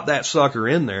you drop that sucker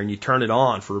in there, and you turn it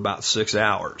on for about 6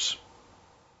 hours.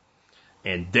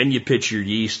 And then you pitch your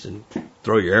yeast and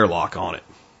throw your airlock on it.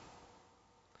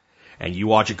 And you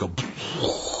watch it go,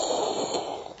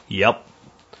 yep.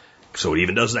 So it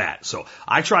even does that. So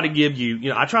I try to give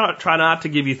you, I try not to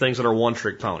give you things that are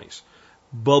one-trick ponies.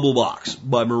 Bubble Box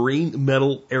by Marine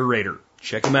Metal Aerator.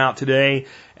 Check them out today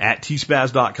at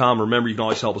tspaz.com. Remember, you can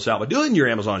always help us out by doing your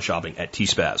Amazon shopping at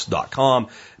tspaz.com.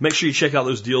 Make sure you check out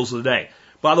those deals of the day.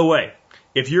 By the way,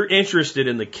 if you're interested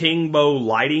in the Kingbo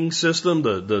lighting system,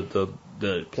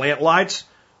 the plant lights,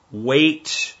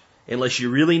 wait. Unless you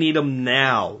really need them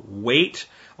now, wait.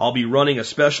 I'll be running a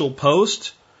special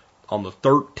post on the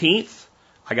 13th.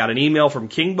 I got an email from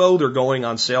Kingbo. They're going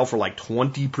on sale for like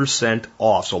 20%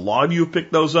 off. So a lot of you have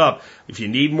picked those up. If you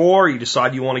need more, you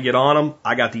decide you want to get on them,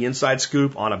 I got the inside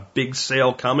scoop on a big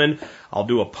sale coming. I'll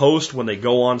do a post when they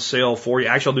go on sale for you.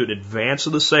 Actually, I'll do it in advance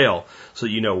of the sale so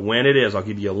you know when it is. I'll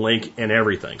give you a link and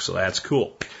everything. So that's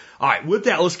cool. All right, with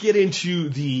that, let's get into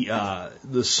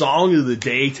the song of the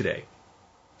day today.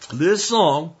 This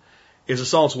song is a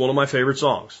song. It's one of my favorite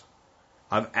songs.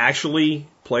 I've actually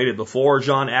played it before.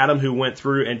 John Adam, who went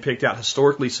through and picked out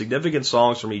historically significant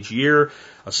songs from each year,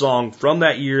 a song from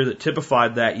that year that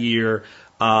typified that year,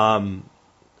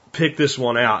 picked this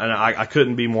one out, and I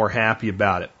couldn't be more happy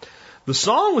about it. The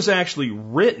song was actually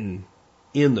written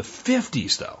in the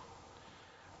 50s, though.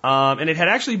 And it had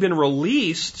actually been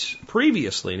released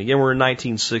previously, and again, we're in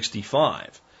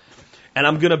 1965. And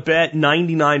I'm going to bet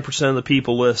 99% of the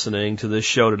people listening to this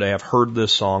show today have heard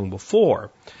this song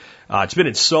before. It's been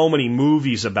in so many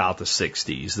movies about the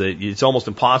 60s that it's almost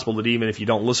impossible that even if you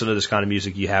don't listen to this kind of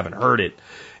music, you haven't heard it.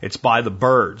 It's by the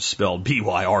Byrds, spelled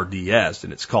B-Y-R-D-S,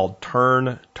 and it's called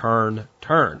Turn, Turn,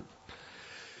 Turn.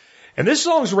 And this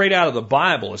song's right out of the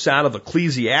Bible. It's out of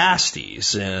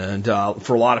Ecclesiastes, and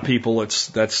for a lot of people,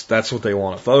 that's what they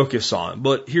want to focus on.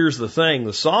 But here's the thing: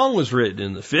 the song was written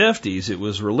in the 50s. It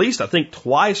was released, I think,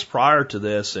 twice prior to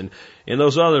this, and in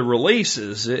those other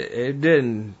releases, it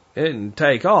didn't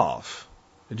take off.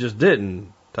 It just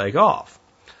didn't take off.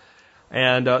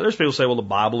 And there's people who say, well, the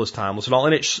Bible is timeless and all,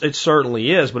 and it certainly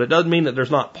is, but it doesn't mean that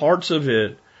there's not parts of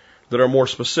it that are more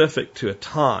specific to a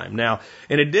time. Now,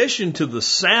 in addition to the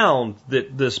sound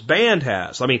that this band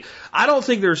has, I mean, I don't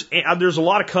think there's a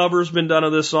lot of covers been done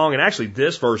of this song, and actually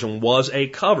this version was a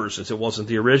cover since it wasn't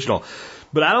the original.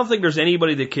 But I don't think there's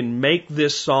anybody that can make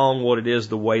this song what it is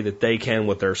the way that they can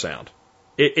with their sound.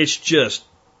 It's just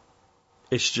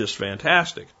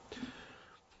fantastic.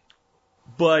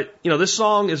 But, this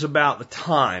song is about the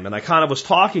time, and I kind of was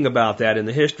talking about that in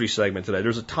the history segment today.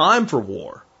 There's a time for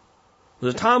war.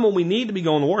 There's a time when we need to be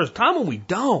going to war. There's a time when we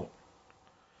don't.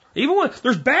 Even when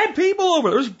there's bad people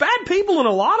over there. There's bad people in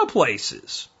a lot of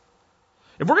places.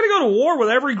 If we're going to go to war with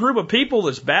every group of people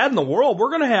that's bad in the world, we're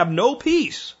going to have no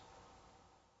peace.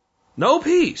 No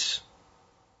peace.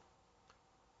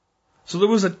 So there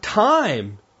was a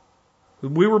time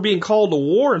we were being called to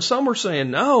war, and some were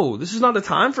saying, no, this is not the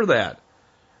time for that.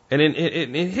 And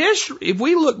in history, if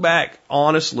we look back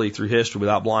honestly through history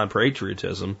without blind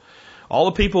patriotism, all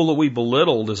the people that we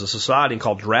belittled as a society and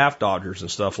called draft dodgers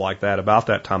and stuff like that about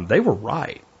that time, they were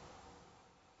right.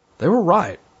 They were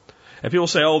right. And people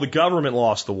say, oh, the government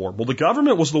lost the war. Well, the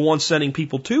government was the one sending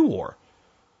people to war.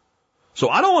 So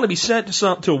I don't want to be sent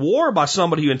to war by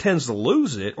somebody who intends to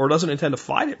lose it or doesn't intend to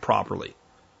fight it properly.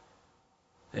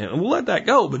 And we'll let that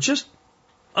go, but just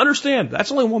understand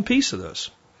that's only one piece of this.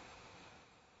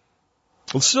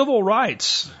 The civil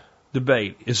rights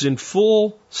debate is in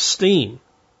full steam.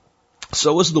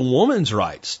 So is the women's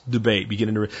rights debate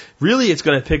beginning to... Really, it's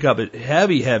going to pick up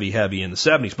heavy in the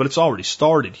 70s, but it's already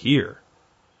started here.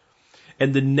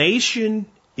 And the nation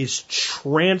is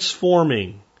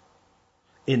transforming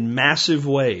in massive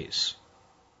ways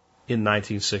in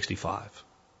 1965.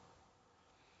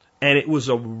 And it was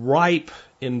a ripe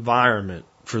environment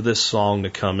for this song to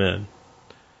come in.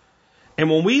 And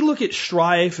when we look at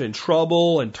strife and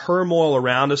trouble and turmoil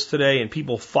around us today and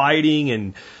people fighting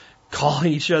and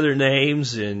calling each other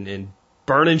names and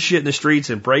burning shit in the streets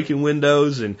and breaking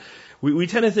windows, and we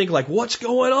tend to think like, what's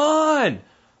going on?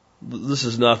 This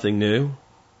is nothing new.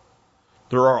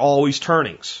 There are always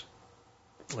turnings.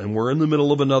 And we're in the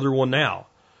middle of another one now.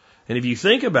 And if you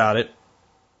think about it,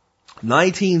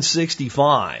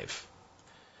 1965,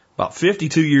 about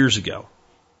 52 years ago,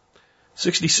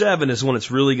 67 is when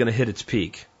it's really going to hit its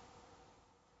peak.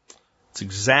 It's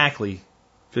exactly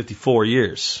 54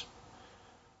 years.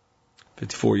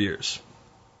 54 years.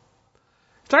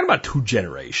 We're talking about two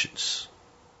generations.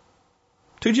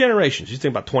 Two generations. You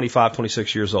think about 25,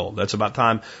 26 years old. That's about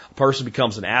time a person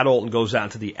becomes an adult and goes out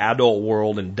into the adult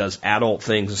world and does adult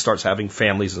things and starts having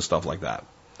families and stuff like that.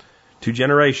 Two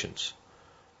generations.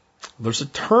 There's a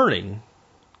turning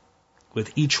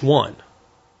with each one.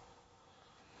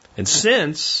 And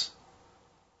since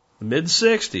the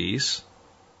mid-60s,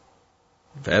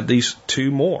 we've had these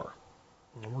two more.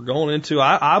 We're going into,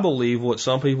 I believe, what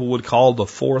some people would call the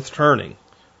fourth turning.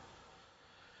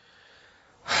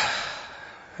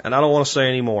 And I don't want to say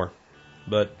any more,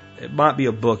 but it might be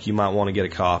a book you might want to get a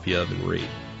copy of and read.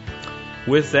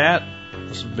 With that,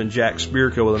 this has been Jack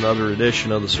Spirko with another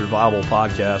edition of the Survival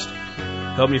Podcast.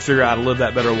 Helping you figure out how to live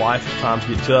that better life if times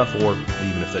get tough or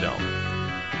even if they don't.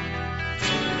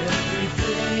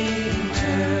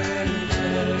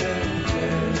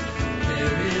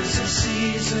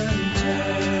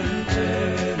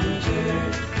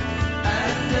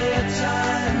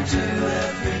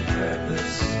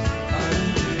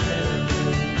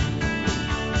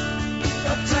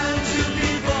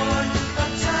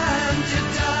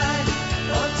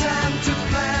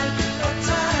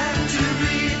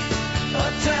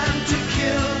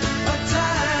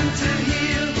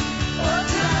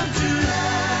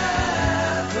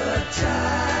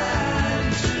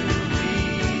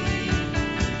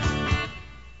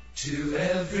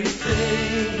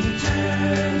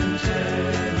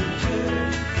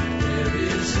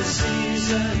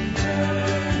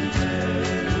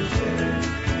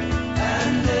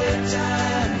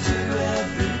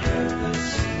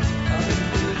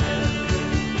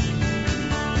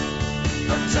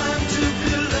 Time to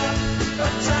build up, a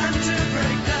time to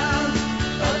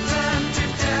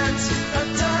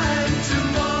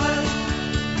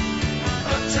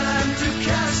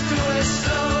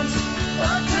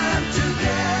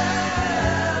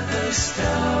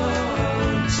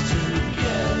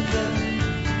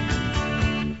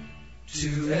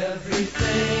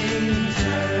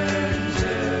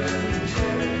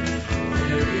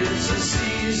a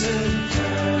season,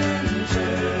 turn,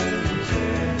 turn,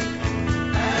 turn,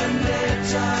 and they're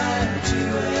tied to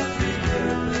every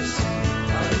purpose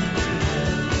under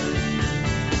heaven.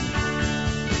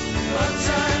 A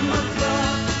time of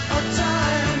love, a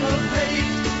time of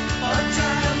hate, a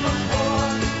time of war,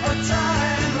 a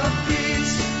time of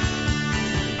peace,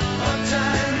 a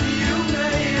time you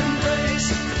may embrace,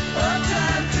 a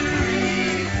time to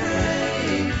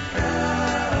refrain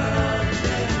from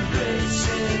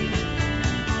embracing.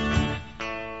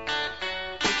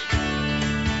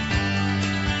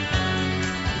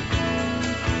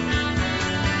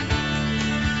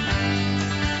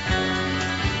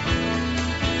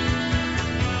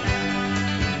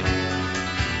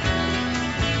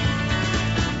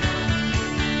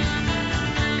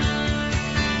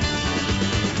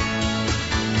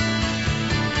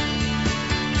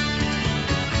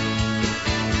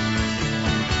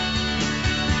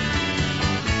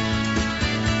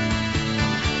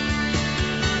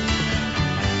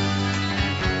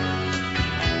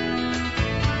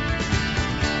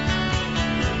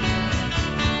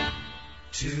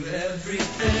 To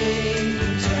everything,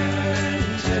 turn,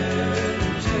 turn,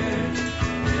 turn.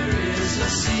 There is a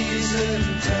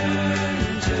season, turn,